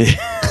Tate said.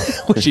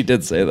 Which he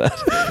did say that.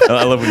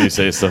 I love when you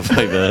say stuff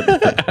like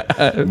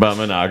that about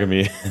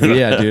monogamy.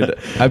 Yeah, dude.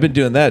 I've been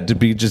doing that to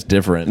be just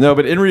different. No,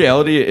 but in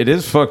reality, it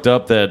is fucked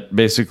up that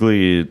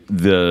basically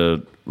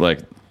the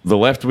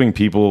left-wing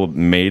people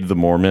made the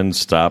Mormons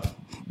stop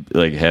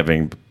like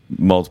having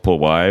multiple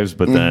wives,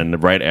 but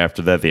then right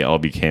after that they all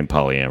became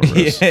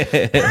polyamorous.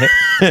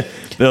 Yeah.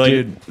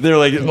 they're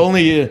like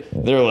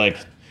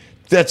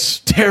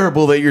that's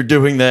terrible that you're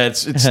doing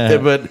that. It's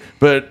but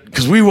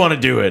because we want to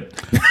do it.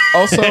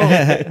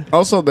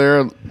 Also, there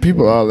are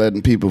people are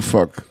letting people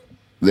fuck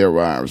their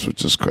wives,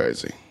 which is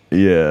crazy.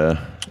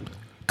 Yeah,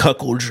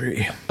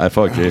 cuckoldry. I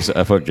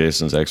fucked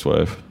Jason's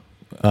ex-wife.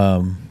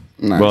 Nice.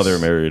 While they were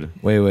married.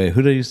 Wait,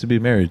 who did I used to be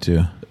married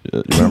to?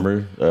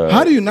 Remember?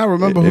 How do you not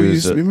remember who you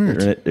used to be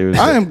married to?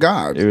 I am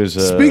God. It was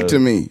speak to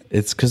me.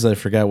 It's because I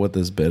forgot what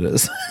this bit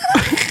is.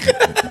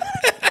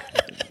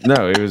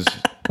 No, it was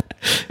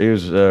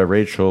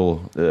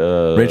Rachel.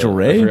 Rachel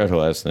Ray? I forgot her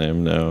last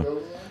name.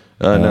 No,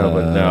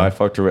 I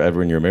fucked her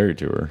when you were married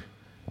to her.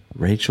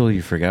 Rachel,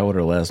 you forgot what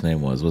her last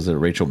name was. Was it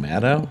Rachel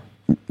Maddow?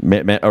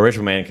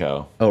 Rachel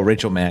Mancow. Oh,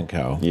 Rachel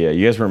Mancow. Yeah,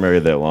 you guys weren't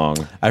married that long.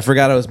 I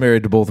forgot I was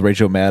married to both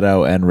Rachel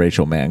Maddow and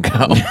Rachel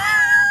Mancow.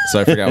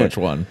 So I forgot which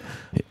one.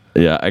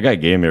 Yeah, I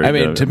got gay married. I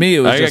mean, to me, it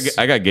was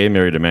I got gay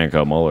married to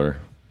Mancow Muller.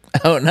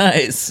 Oh,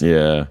 nice.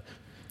 Yeah.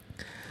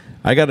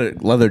 I got a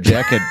leather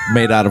jacket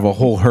made out of a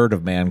whole herd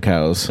of man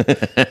cows.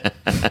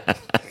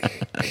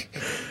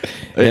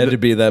 It had to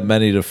be that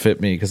many to fit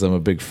me because I'm a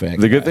big fan.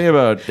 The good thing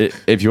about it,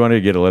 if you wanted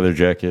to get a leather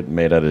jacket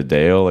made out of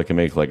Dale, I can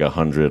make like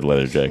 100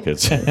 leather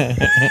jackets. I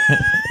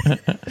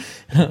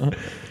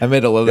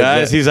made a leather jacket.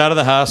 Guys, he's out of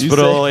the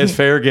hospital. It's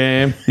fair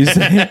game.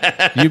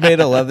 You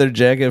made a leather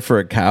jacket for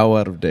a cow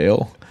out of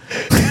Dale?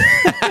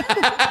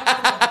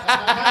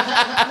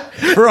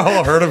 For a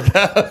whole herd of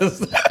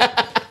cows.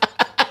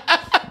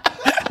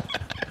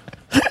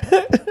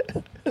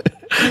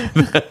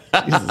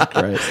 Jesus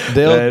Christ.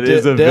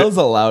 Dale's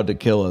allowed to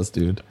kill us,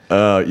 dude.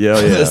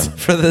 Yeah.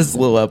 For this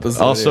little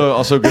episode.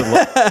 Also good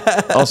luck.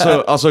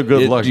 Also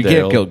good luck, you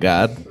Dale. Can't kill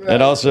God.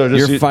 And also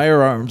your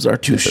firearms are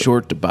too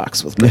short to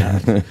box with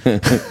God.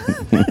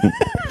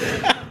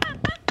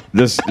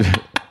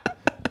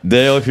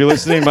 Dale, if you're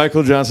listening,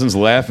 Michael Johnson's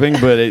laughing,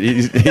 but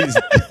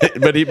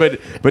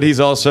he's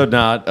also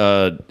not.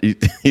 He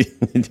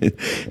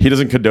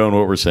doesn't condone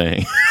what we're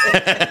saying.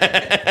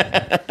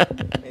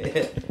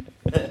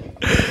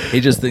 He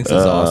just thinks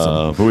it's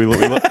awesome. But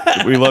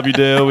we love you,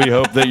 Dale. We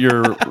hope that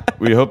your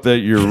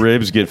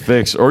ribs get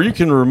fixed, or you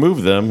can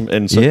remove them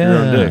and suck your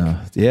own dick.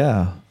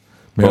 Yeah,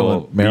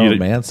 Marilyn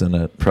Manson.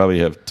 It probably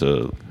have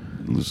to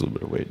lose a little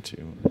bit of weight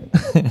too.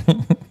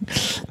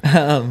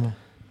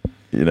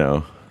 You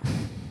know.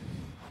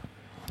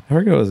 I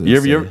forget what was it.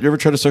 You ever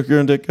try to suck your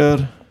own dick,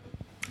 God?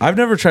 I've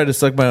never tried to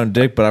suck my own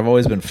dick, but I've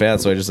always been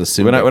fat, so I just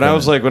assumed. When I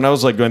was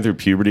going through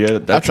puberty, I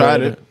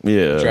tried it.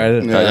 Yeah, tried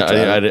it.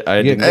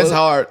 It's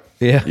hard.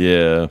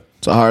 Yeah.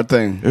 It's a hard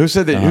thing. Who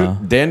said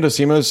that? Dan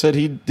DeSimo said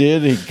he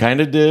did. He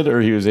kind of did, or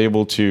he was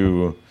able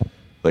to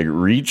like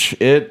reach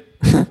it,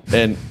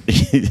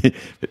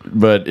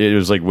 but it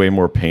was like way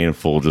more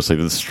painful, just like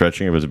the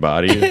stretching of his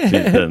body.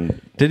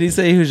 Did he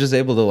say he was just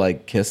able to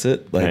like kiss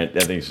it? Like, I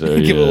think so.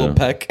 Give it a little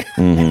peck.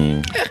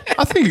 Mm-hmm.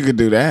 I think you could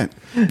do that.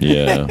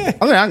 Yeah, I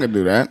think I could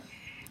do that.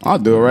 I'll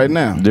do it right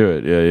now. Do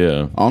it.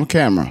 Yeah. On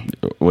camera.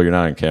 Well, you're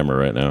not on camera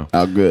right now.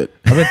 Oh, good.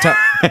 That'd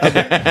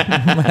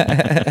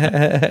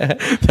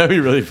be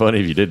really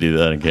funny if you did do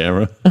that on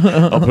camera.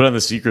 I'll put on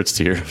the secrets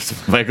tier.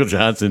 Michael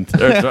Johnson.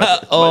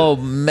 Oh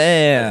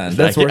man,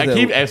 I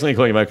keep accidentally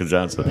calling you Michael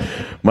Johnson.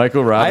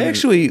 Michael Robinson. I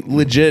actually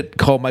legit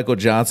call Michael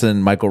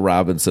Johnson Michael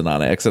Robinson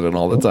on accident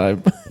all the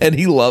time, and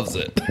he loves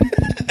it.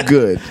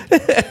 Good.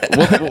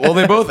 Well,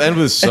 they both end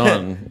with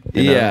son.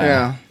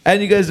 Yeah. And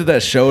you guys did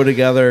that show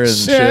together and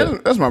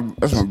shit. That's my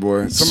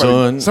boy.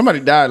 Somebody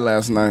died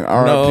last night.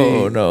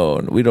 R.I.P. No,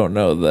 we don't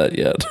know that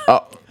yet.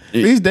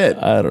 He's dead.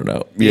 I don't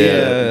know.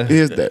 Yeah, he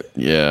is dead.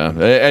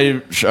 Yeah.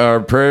 Our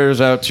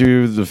prayers out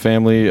to the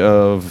family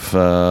of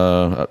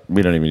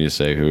we don't even need to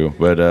say who,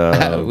 but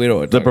we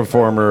don't the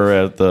performer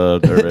at the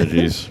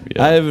Reggie's.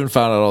 Yeah. I haven't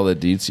found out all the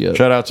deets yet.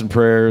 Shout outs and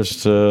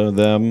prayers to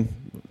them.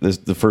 This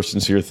is the first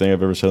sincere thing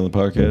I've ever said on the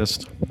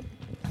podcast.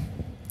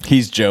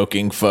 He's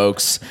joking,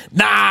 folks.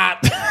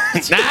 Not.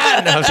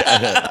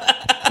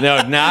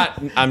 No,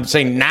 not. I'm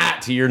saying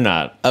not to your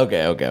not.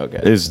 Okay.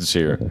 It's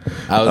sincere.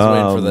 I was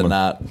waiting for the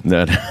not.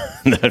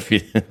 That'd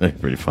be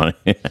pretty funny.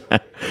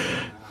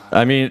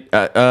 I mean,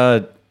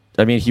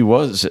 I mean, he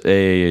was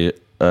a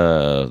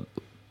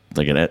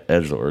like an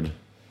edgelord,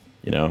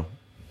 you know.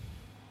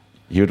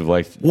 He would have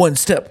liked one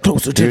step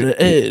closer to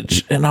the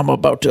edge, and I'm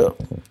about to.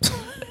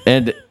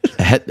 And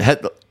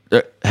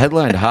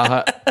headline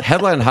haha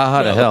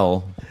to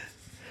hell.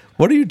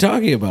 What are you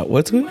talking about?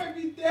 What's He going? might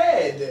be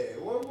dead.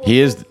 He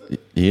is.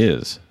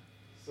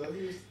 So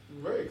he's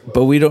very close.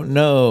 But we don't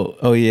know.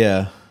 Oh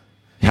yeah.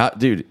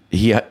 Dude,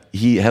 he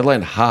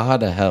headlined haha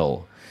to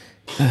hell.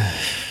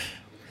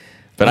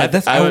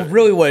 But I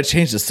really want to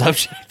change the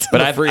subject.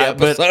 But Free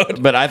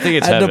episode. But I think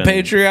it's And heaven. the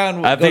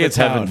Patreon. I go think to it's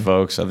heaven, town.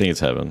 folks. I think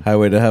it's heaven.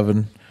 Highway to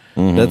heaven.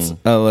 That's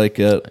I like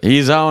it.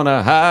 He's on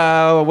a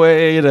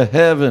highway to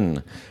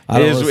heaven. I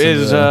don't His listen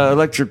to that.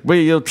 electric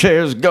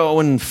wheelchair's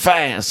going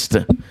fast.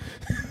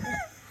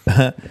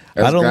 I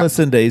don't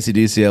listen to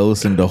AC/DC. I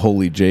listen to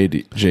Holy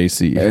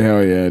JC.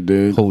 Hell yeah,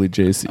 dude. Holy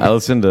JC. I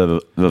listen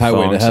to the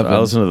Highway thong. to Heaven. I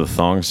listen to the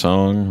thong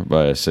song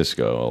by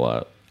Cisco a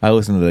lot. I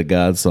listen to the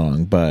God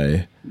song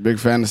by Big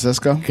fan of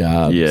Cisco.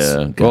 God.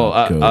 Yeah. Well,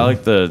 I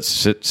like the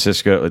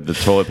Cisco, the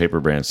toilet paper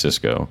brand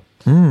Cisco.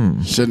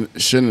 Shouldn't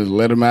have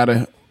let him out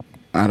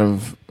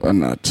of a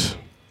nut.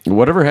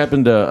 Whatever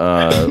happened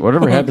to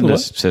What?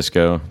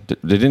 Cisco?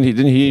 Didn't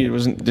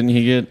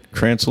he get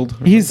canceled?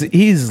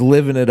 He's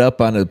living it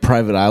up on a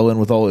private island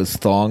with all his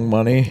thong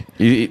money.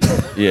 He's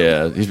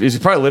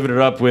probably living it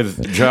up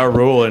with Ja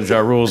Rule, and Ja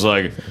Rule's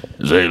like,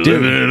 say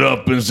living it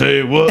up and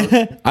say what?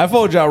 I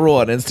follow Ja Rule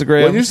on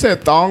Instagram. When you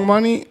said thong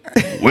money,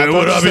 Where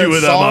would I be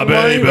without my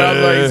baby? I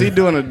was like, is he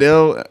doing a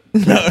deal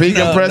peak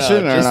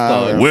impression or just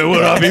not? thong. Where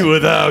would I be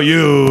without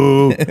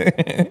you?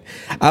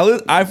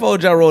 I follow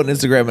Ja Rule on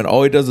Instagram, and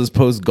all he does is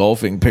post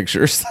golfing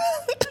pictures.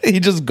 He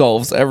just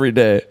golfs every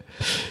day.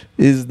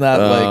 He's not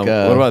like.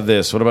 What about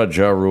this? What about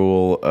Ja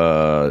Rule?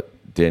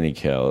 Danny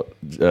Cal.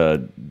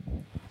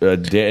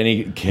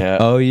 Danny Cal.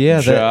 Oh,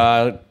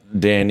 yeah,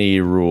 Danny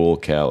Rule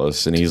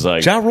Callis, and he's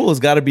like, Ja Rule has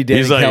got to be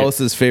Danny He's like-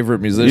 Callis' favorite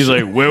musician. he's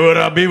like, where would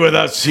I be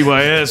without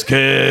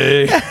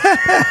CYSK?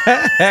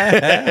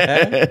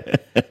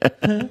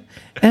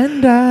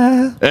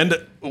 And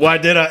why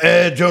did I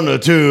add Jonah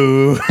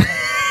too?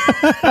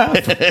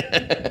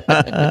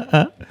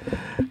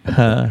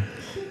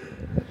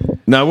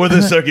 Now we're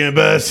the second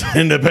best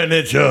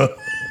independent show.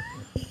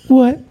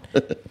 what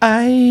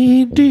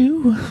I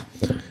do.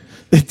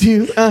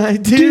 I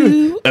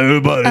do.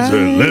 Everybody's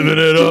living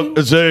it up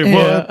and saying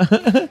what?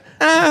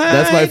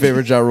 That's my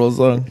favorite Ja Rule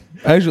song.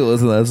 I actually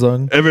listen to that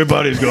song.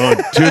 Everybody's going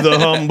to the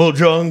humble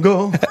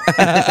jungle.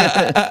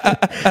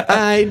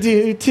 I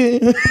do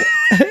too.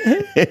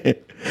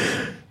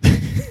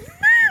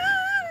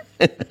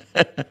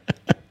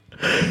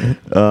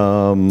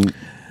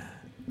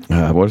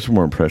 What are some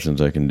more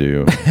impressions I can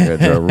do? I got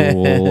Ja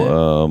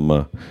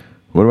Rule.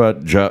 What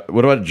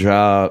about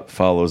Ja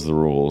follows the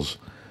rules?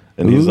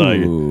 And he's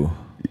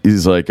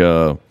like,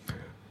 hey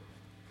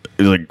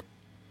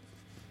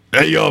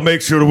y'all,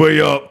 make sure to wear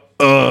your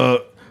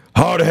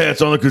hard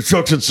hats on the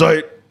construction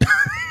site.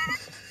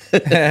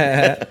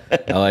 I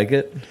like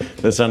it.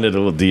 That sounded a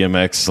little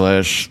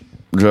DMX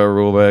 / Ja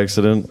Rule by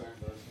accident.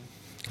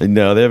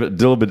 No, they have a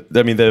little bit.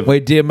 I mean, they have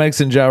Wait,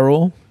 DMX and Ja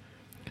Rule?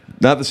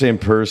 not the same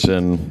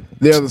person.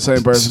 They're the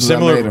same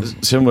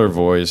person. Similar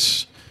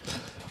voice.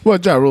 Well,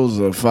 Ja Rule's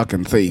a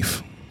fucking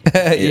thief.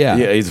 Yeah.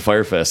 Yeah, he's a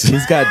Firefest.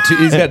 He's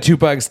got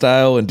Tupac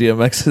style and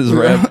DMX's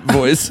rap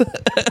voice.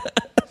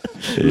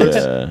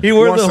 Yeah. He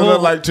wore Wants the to whole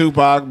look like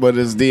Tupac, but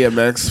it's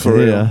DMX for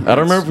real. Yeah. I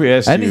don't remember if we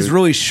asked and you. he's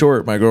really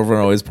short. My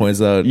girlfriend always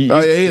points out. Oh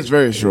yeah, he is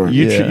very short.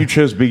 You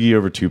chose Biggie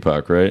over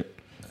Tupac, right?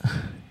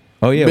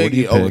 Oh yeah, what do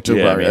you Biggie over pick?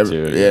 Tupac. Yeah, me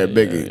too. Yeah,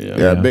 Biggie.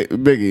 Yeah.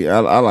 Biggie. I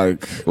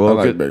like. I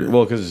like Biggie.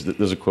 Well, because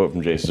there's a quote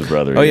from Jason's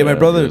brother. Oh yeah, my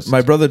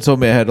brother told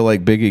me I had to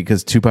like Biggie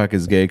because Tupac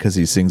is gay because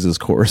he sings his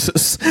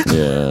choruses.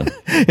 Yeah.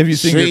 If you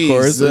sing your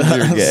choruses,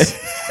 you're gay.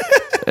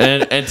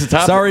 and to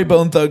top. Sorry,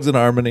 Bone Thugs and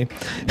Harmony.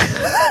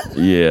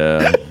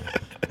 Yeah.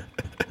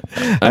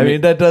 I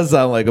mean, that does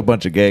sound like a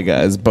bunch of gay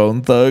guys.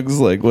 Bone Thugs,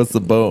 like what's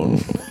the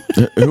bone?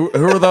 Who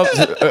are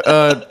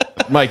those?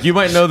 Mike, you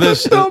might know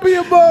this. Don't be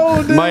a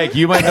bone, dude. Mike,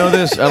 you might know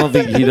this. I don't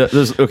think he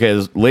does.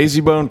 There's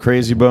Lazy Bone,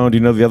 Crazy Bone. Do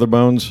you know the other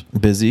bones?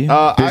 Busy.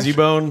 Busy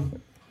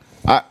Bone.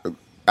 I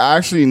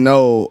actually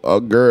know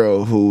a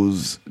girl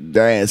whose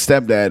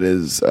stepdad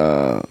is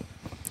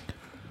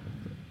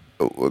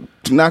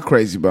not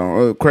Crazy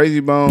Bone.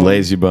 Crazy Bone.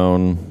 Lazy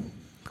Bone.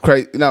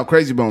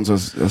 Crazy Bone's a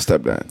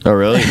stepdad. Oh,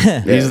 really?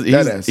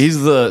 deadass. he's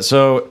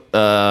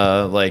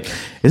the like.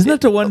 Isn't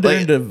that the one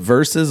during the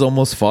Versus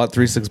almost fought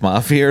 3-6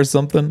 Mafia or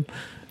something?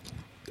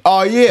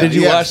 Oh yeah, Did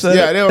you watch that?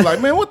 Yeah, they were like,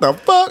 man, what the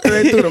fuck? And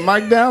they threw the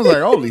mic down. I was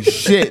like, holy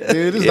shit,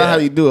 dude, this is not how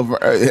you do a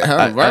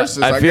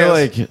versus. I feel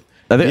guess. like.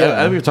 I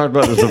think we've talked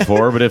about this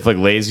before, but if like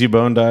Lazy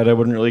Bone died, I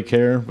wouldn't really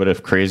care. But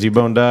if Crazy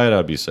Bone died,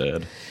 I'd be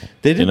sad.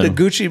 They did the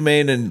Gucci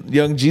Mane and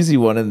Young Jeezy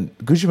one, and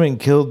Gucci Mane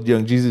killed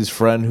Young Jeezy's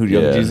friend, who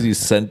Young Jeezy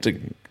sent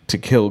to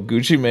kill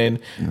Gucci Mane,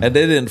 and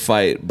they didn't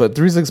fight. But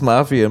 3-6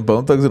 Mafia and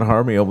Bone Thugs and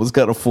Harmony almost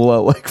got a full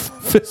out like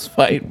fist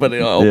fight, but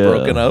it all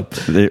broken up.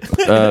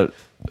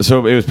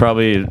 So it was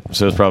probably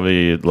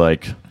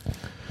like,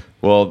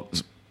 well,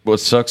 what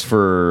sucks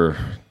for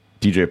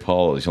DJ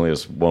Paul is he only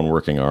has one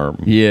working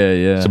arm.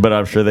 Yeah. So, but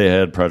I'm sure they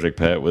had Project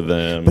Pat with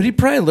them. But he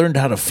probably learned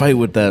how to fight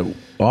with that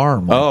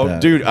arm. Like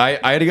that. Dude, I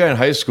had a guy in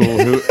high school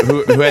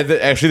who had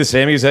actually the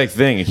same exact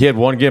thing. He had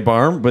one gimp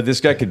arm, but this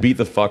guy could beat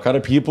the fuck out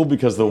of people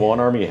because the one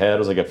arm he had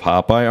was like a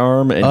Popeye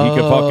arm, and he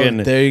could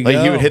fucking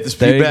he would hit the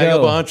speed bag a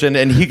bunch, and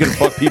he could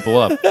fuck people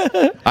up.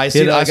 I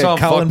saw him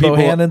fuck people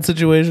Bohannon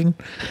situation.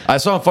 I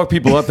saw him fuck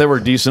people up that were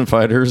decent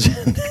fighters.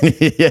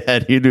 Yeah,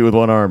 he'd do it with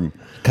one arm.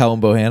 Cowell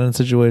Bohannon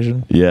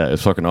situation. Yeah,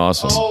 it's fucking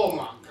awesome. Oh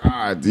my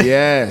God,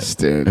 yes,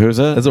 dude. Who's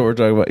that? That's what we're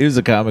talking about. He was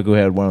a comic who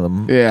had one of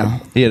them. Yeah.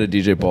 He had a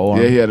DJ Paul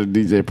arm. Yeah, he had a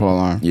DJ Paul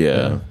arm.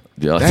 Yeah.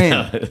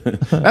 Damn.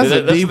 That's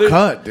a deep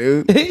cut,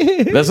 dude.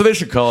 That's what they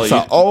should call it. It's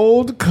an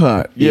old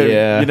cut.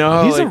 Yeah. You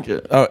know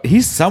how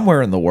he's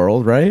somewhere in the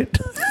world, right?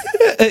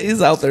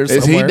 He's out there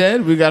somewhere. Is he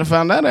dead? We got to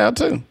find that out,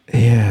 too.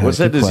 Yeah. What's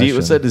that disease? question.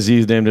 What's that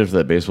disease named after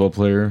that baseball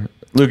player?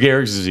 Lou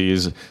Gehrig's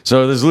disease.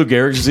 So there's Lou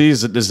Gehrig's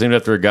disease that's named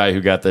after a guy who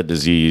got that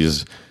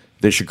disease.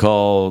 They should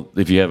call,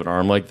 if you have an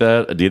arm like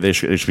that, it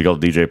should be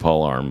called DJ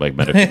Paul arm. Like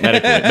medically,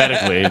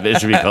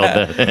 it should be called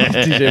that.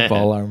 DJ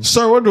Paul arm.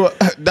 Sir,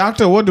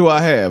 doctor, what do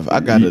I have? I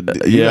got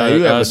a you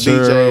have a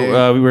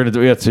sir, DJ.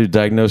 We have to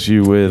diagnose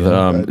you with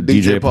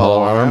DJ Paul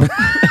arm.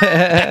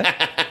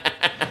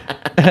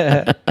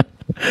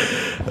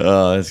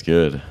 Oh, that's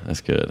good.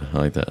 That's good. I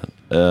like that.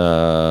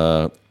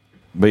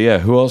 But yeah,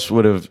 who else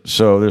would have?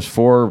 So there's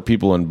 4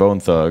 people in Bone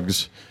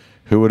Thugs.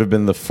 Who would have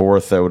been the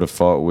 4th that would have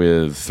fought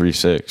with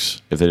 3-6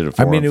 if they did a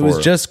 4-on-4? I mean, it was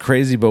just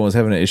Crazy Bone was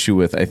having an issue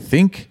with, I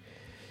think.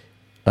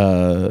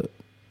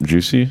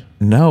 Juicy?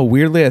 No,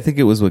 weirdly, I think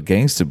it was with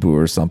Gangsta Boo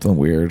or something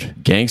weird.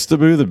 Gangsta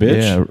Boo, the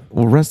bitch? Yeah.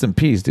 Well, rest in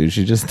peace, dude.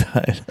 She just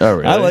died. Oh,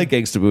 really? I like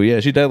Gangsta Boo. Yeah,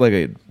 she died like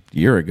a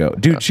year ago.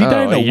 Dude, she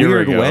died in a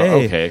weird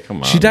way. Okay, come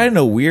on. She died in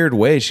a weird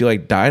way. She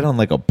like died on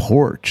like a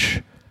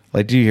porch.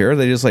 Like, do you hear?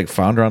 They just like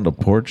found her on the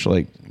porch.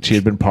 Like she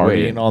had been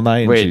partying all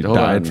night and she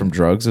died from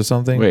drugs or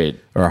something.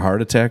 Or a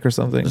heart attack or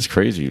something. That's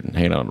crazy. You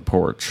hang out on the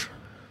porch.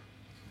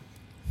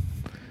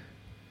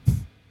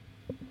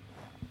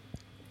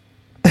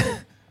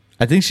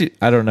 I think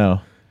I don't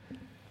know.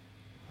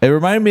 It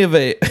reminded me of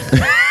a.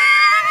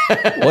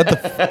 What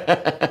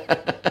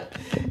the?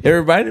 It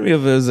reminded me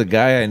of there was a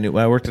guy I knew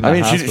when I worked in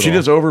the hospital. She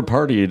just over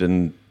partied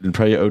and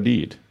probably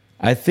OD'd.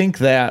 I think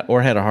that,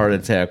 or had a heart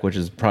attack, which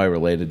is probably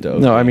related to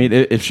OD. No, I mean,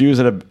 if she was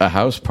at a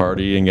house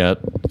party and got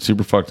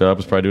super fucked up,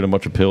 was probably doing a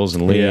bunch of pills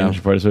and lean, she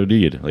probably just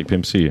OD'd, like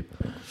Pimp C.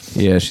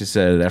 Yeah, she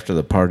said after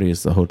the party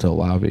is the hotel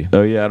lobby.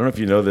 Oh, yeah, I don't know if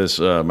you know this,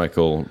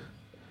 Michael.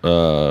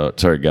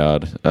 Sorry,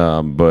 God.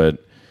 But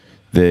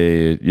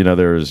they,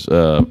 there's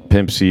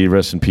Pimp C,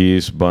 rest in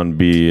peace, Bun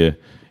B,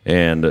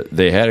 and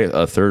they had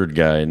a third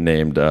guy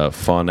named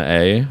Fun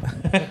A.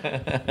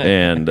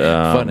 And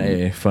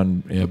he's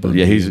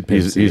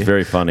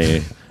very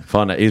funny.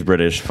 He's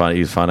British.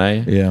 He's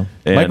funny. Yeah,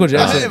 and, Michael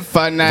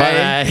Jackson.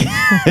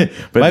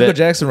 Michael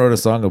Jackson wrote a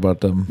song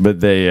about them. But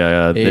they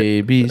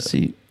A B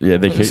C. Yeah,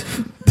 they kicked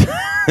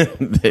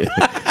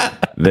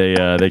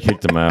they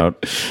kicked him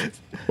out.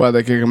 Why'd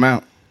they kick him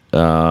out?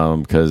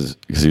 Because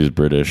he was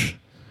British.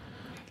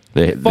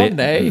 They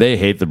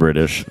hate the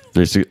British.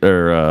 The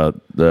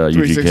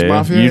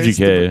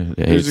UGK.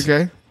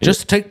 UGK.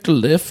 Just take the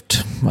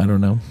lift. I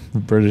don't know. The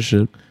British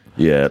shit.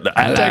 Yeah.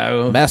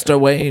 Hello. Master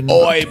Wayne.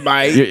 Oi,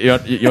 mate.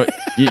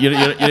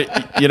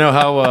 You know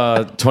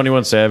how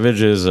 21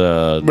 Savage is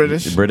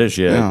British? British,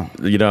 yeah.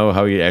 You know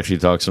how he actually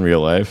talks in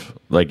real life,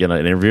 like in an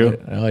interview.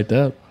 I like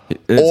that.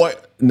 Oi.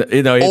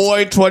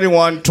 Oi,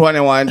 21.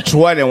 21.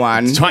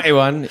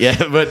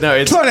 Yeah, but no,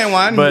 it's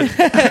 21. But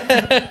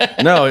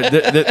no,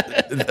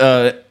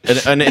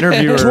 an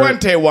interviewer.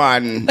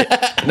 21.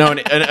 No,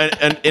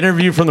 an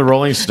interview from the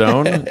Rolling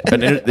Stone. They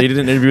did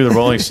an interview with the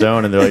Rolling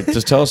Stone, and they're like,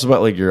 "Just tell us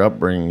about like your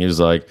upbringing." He's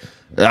like,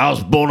 "I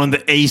was born on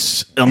the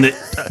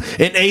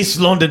in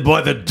East London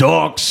by the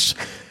docks.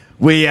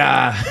 We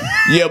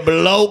you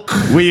bloke.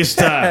 We used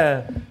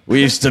to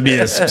be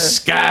the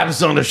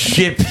scabs on the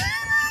ship."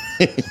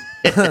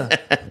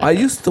 I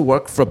used to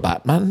work for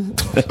Batman.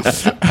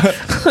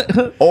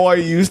 I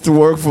used to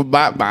work for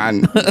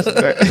Batman.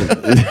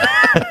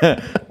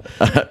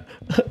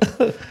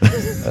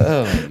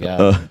 Oh my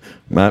god.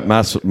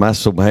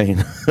 Master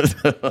Wayne.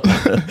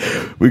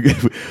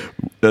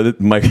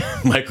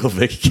 Michael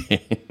Vick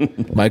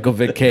Kane. Michael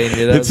Vick Kane.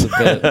 Yeah, that was a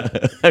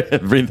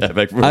bit. Bring that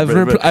back.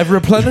 I've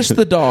replenished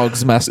the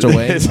dogs, Master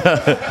Wayne.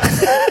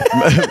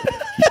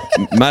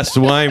 Master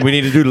Wayne, we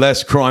need to do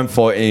less crime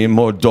fighting,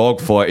 more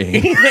dog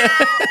fighting.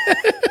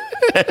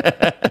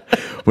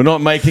 We're not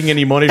making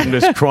any money from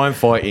this crime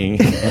fighting.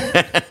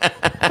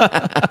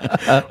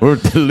 We're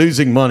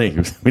losing money.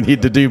 We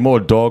need to do more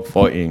dog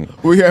fighting.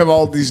 We have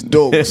all these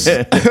dogs.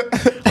 I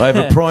have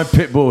a prime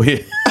pit bull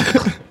here.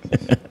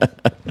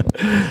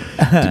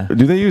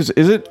 Do they use?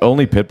 Is it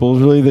only pit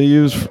bulls really they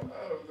use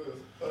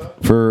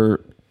for?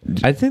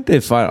 I think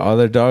they fight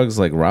other dogs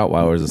like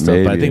Rottweilers and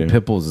stuff, but I think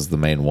pit bulls is the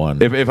main one.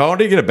 If I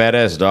wanted to get a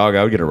badass dog,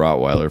 I would get a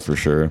Rottweiler for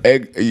sure.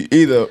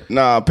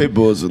 Pit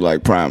bulls are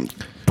like prime.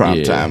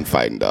 Prime time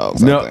fighting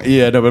dogs. No, I think.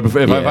 yeah, no. But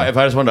if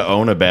I just wanted to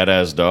own a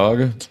badass dog,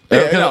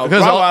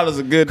 Rottweilers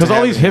are good. Because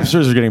all these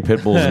hipsters are getting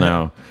pit bulls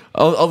now.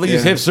 All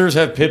these hipsters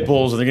have pit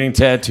bulls and they're getting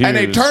tattoos, and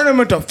they turn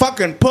them into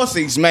fucking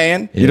pussies,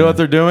 man. You know what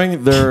they're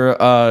doing? They're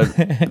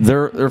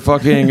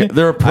fucking.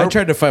 I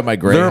tried to fight my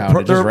greyhound.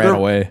 It just ran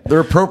away.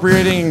 They're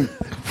appropriating.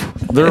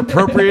 They're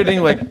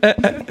appropriating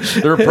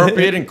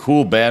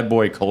cool bad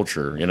boy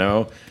culture, you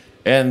know,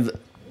 and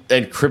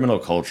criminal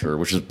culture,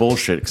 which is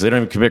bullshit because they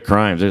don't even commit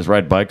crimes. They just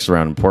ride bikes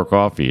around and pour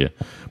coffee.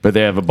 But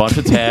they have a bunch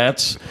of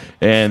tats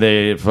and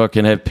they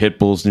fucking have pit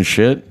bulls and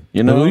shit.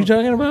 You know what are you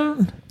talking about?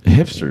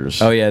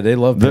 Hipsters. Oh yeah, they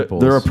love pit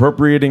bulls. They're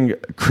appropriating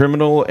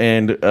criminal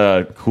and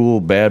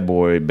cool bad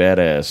boy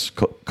badass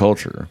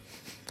culture,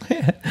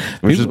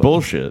 which is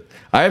bullshit.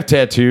 I have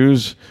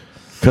tattoos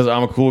because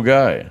I'm a cool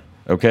guy.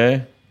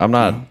 Okay, I'm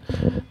not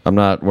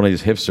one of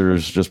these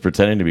hipsters just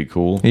pretending to be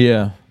cool.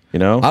 Yeah, you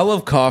know. I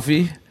love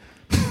coffee.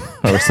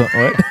 Or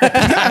something. What?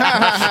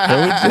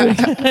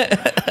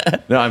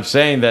 No, I'm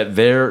saying that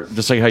they're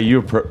just like how you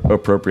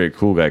appropriate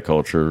cool guy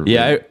culture.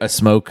 Yeah, I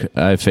smoke.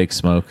 I fake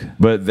smoke.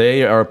 But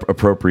they are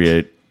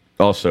appropriate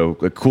also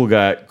a cool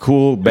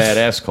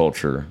badass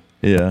culture.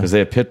 Yeah, because they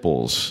have pit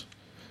bulls.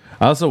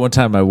 I also one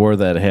time I wore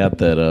that hat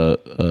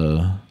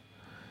that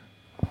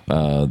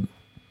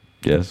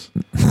yes,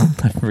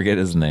 I forget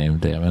his name.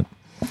 Damn it,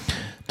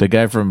 the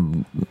guy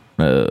from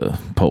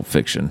Pulp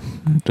Fiction,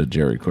 the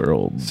Jerry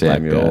Curl,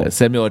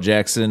 Samuel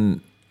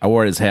Jackson. I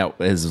wore his hat,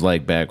 his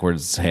like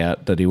backwards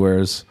hat that he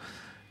wears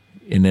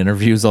in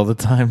interviews all the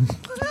time.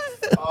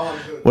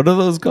 What are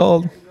those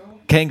called?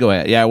 Kango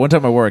hat. Yeah, one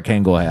time I wore a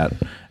Kango hat.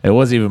 It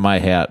wasn't even my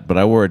hat, but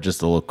I wore it just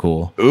to look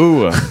cool.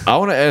 Ooh, I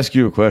want to ask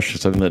you a question.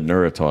 Something that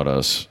Nura taught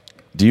us.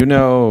 Do you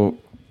know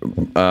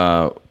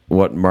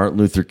what Martin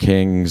Luther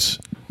King's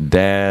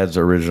dad's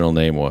original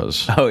name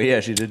was? Oh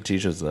yeah, she did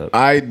teach us that.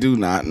 I do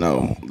not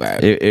know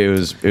that. It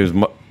was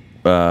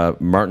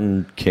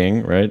Martin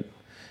King, right?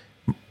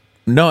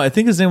 No, I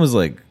think his name was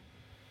like.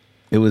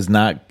 It was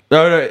not.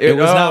 No, it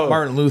was not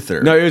Martin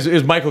Luther. No, it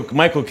was Michael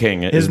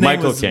King. His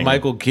name was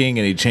Michael King,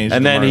 and he changed.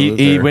 And then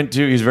he went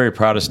to. He's very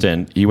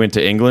Protestant. He went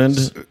to England,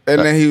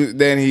 and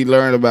then he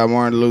learned about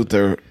Martin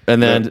Luther,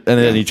 and then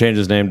he changed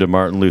his name to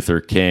Martin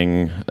Luther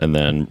King, and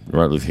then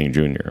Martin Luther King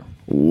Jr.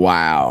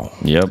 Wow.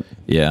 Yep.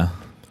 Yeah.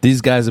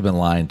 These guys have been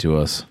lying to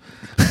us.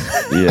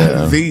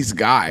 Yeah. These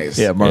guys.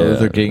 Yeah, Martin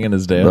Luther King and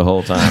his dad. The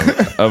whole time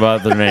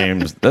about their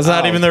names. That's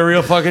not even their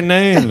real fucking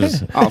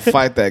names. I'll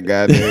fight that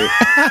guy, dude.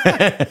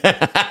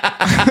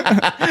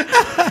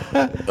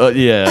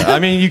 Yeah. I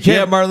mean, you can't.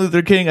 Yeah, Martin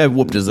Luther King, I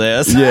whooped his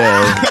ass.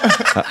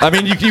 Yeah. I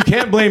mean, you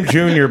can't blame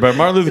Junior, but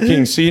Martin Luther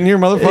King Senior,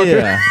 motherfucker.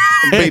 Yeah.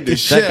 Beat the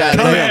shit out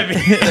of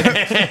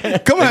him.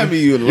 Come at me,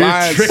 you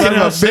lying son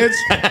of a bitch.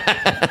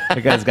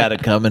 That guy's got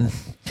it coming.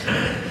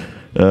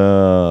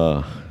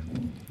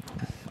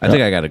 I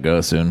think I got to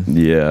go soon.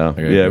 Yeah.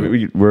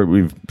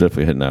 We've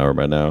definitely hit an hour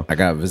by now. I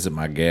got to visit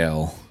my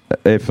gal.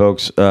 Hey,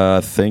 folks,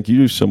 thank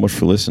you so much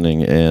for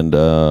listening. And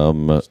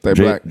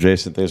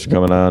Jason, thanks for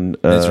coming on.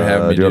 Thanks for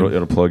having me, do you want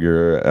to plug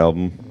your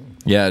album?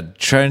 Yeah,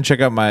 try and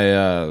check out my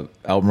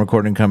album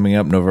recording coming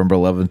up November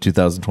 11th,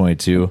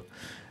 2022.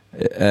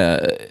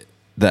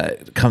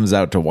 That comes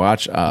out to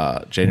watch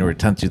January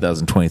 10th,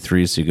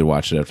 2023, so you could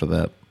watch it after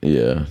that.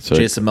 Yeah, so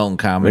Jason Melton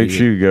Comedy. Make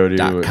sure you go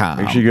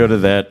to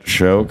that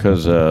show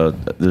because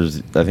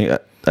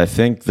I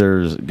think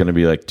there's going to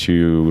be like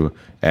 2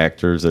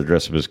 actors that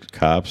dress up as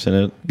cops in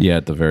it. Yeah,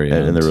 at the very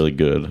end, and they're really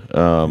good.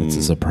 It's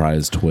a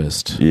surprise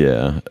twist.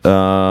 Yeah,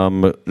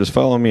 just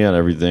follow me on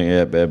everything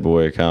at Bad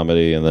Boy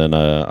Comedy, and then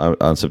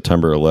on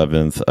September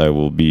 11th I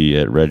will be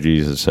at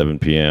Reggie's at 7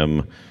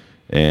 p.m.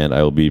 and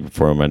I will be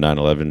performing my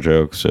 9/11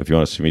 joke. So if you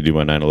want to see me do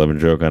my 9/11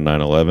 joke on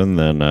 9/11,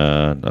 then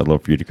I'd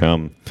love for you to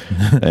come.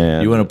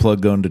 And you want to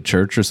plug going to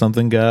church or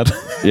something, God?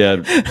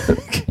 Yeah.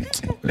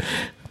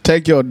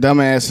 Take your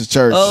dumb ass to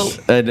church. Oh.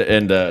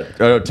 And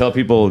tell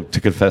people to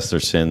confess their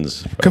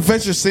sins.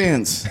 Confess your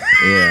sins.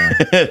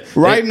 Yeah.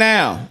 Right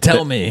now.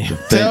 Tell me.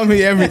 Tell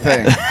me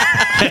everything.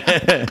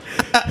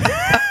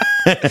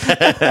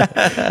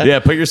 Yeah,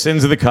 put your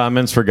sins in the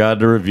comments for God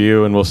to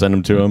review, and we'll send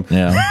them to him.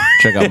 Yeah,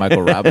 check out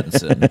Michael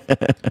Robinson.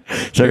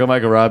 Check out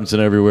Michael Robinson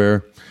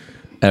everywhere.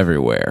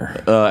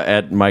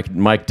 At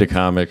Mike the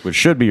Comic, which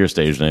should be your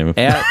stage name.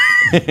 At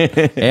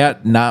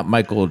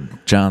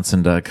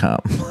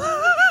notmichaeljohnson.com.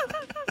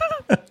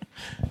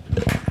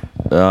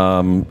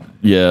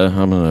 Yeah,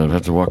 I'm gonna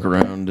have to walk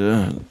around.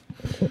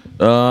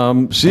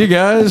 See you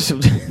guys.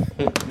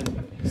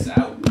 Peace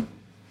out.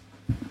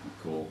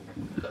 Cool.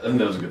 I think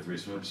that was a good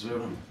 3-star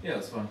episode. Yeah,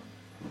 that's fun.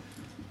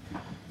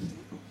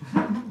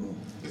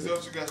 Is that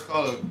what you guys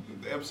call it?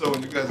 The episode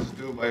when you guys just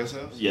do it by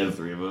yourselves? Yeah, the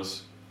 3 of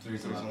us. Three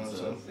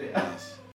episodes. Yeah.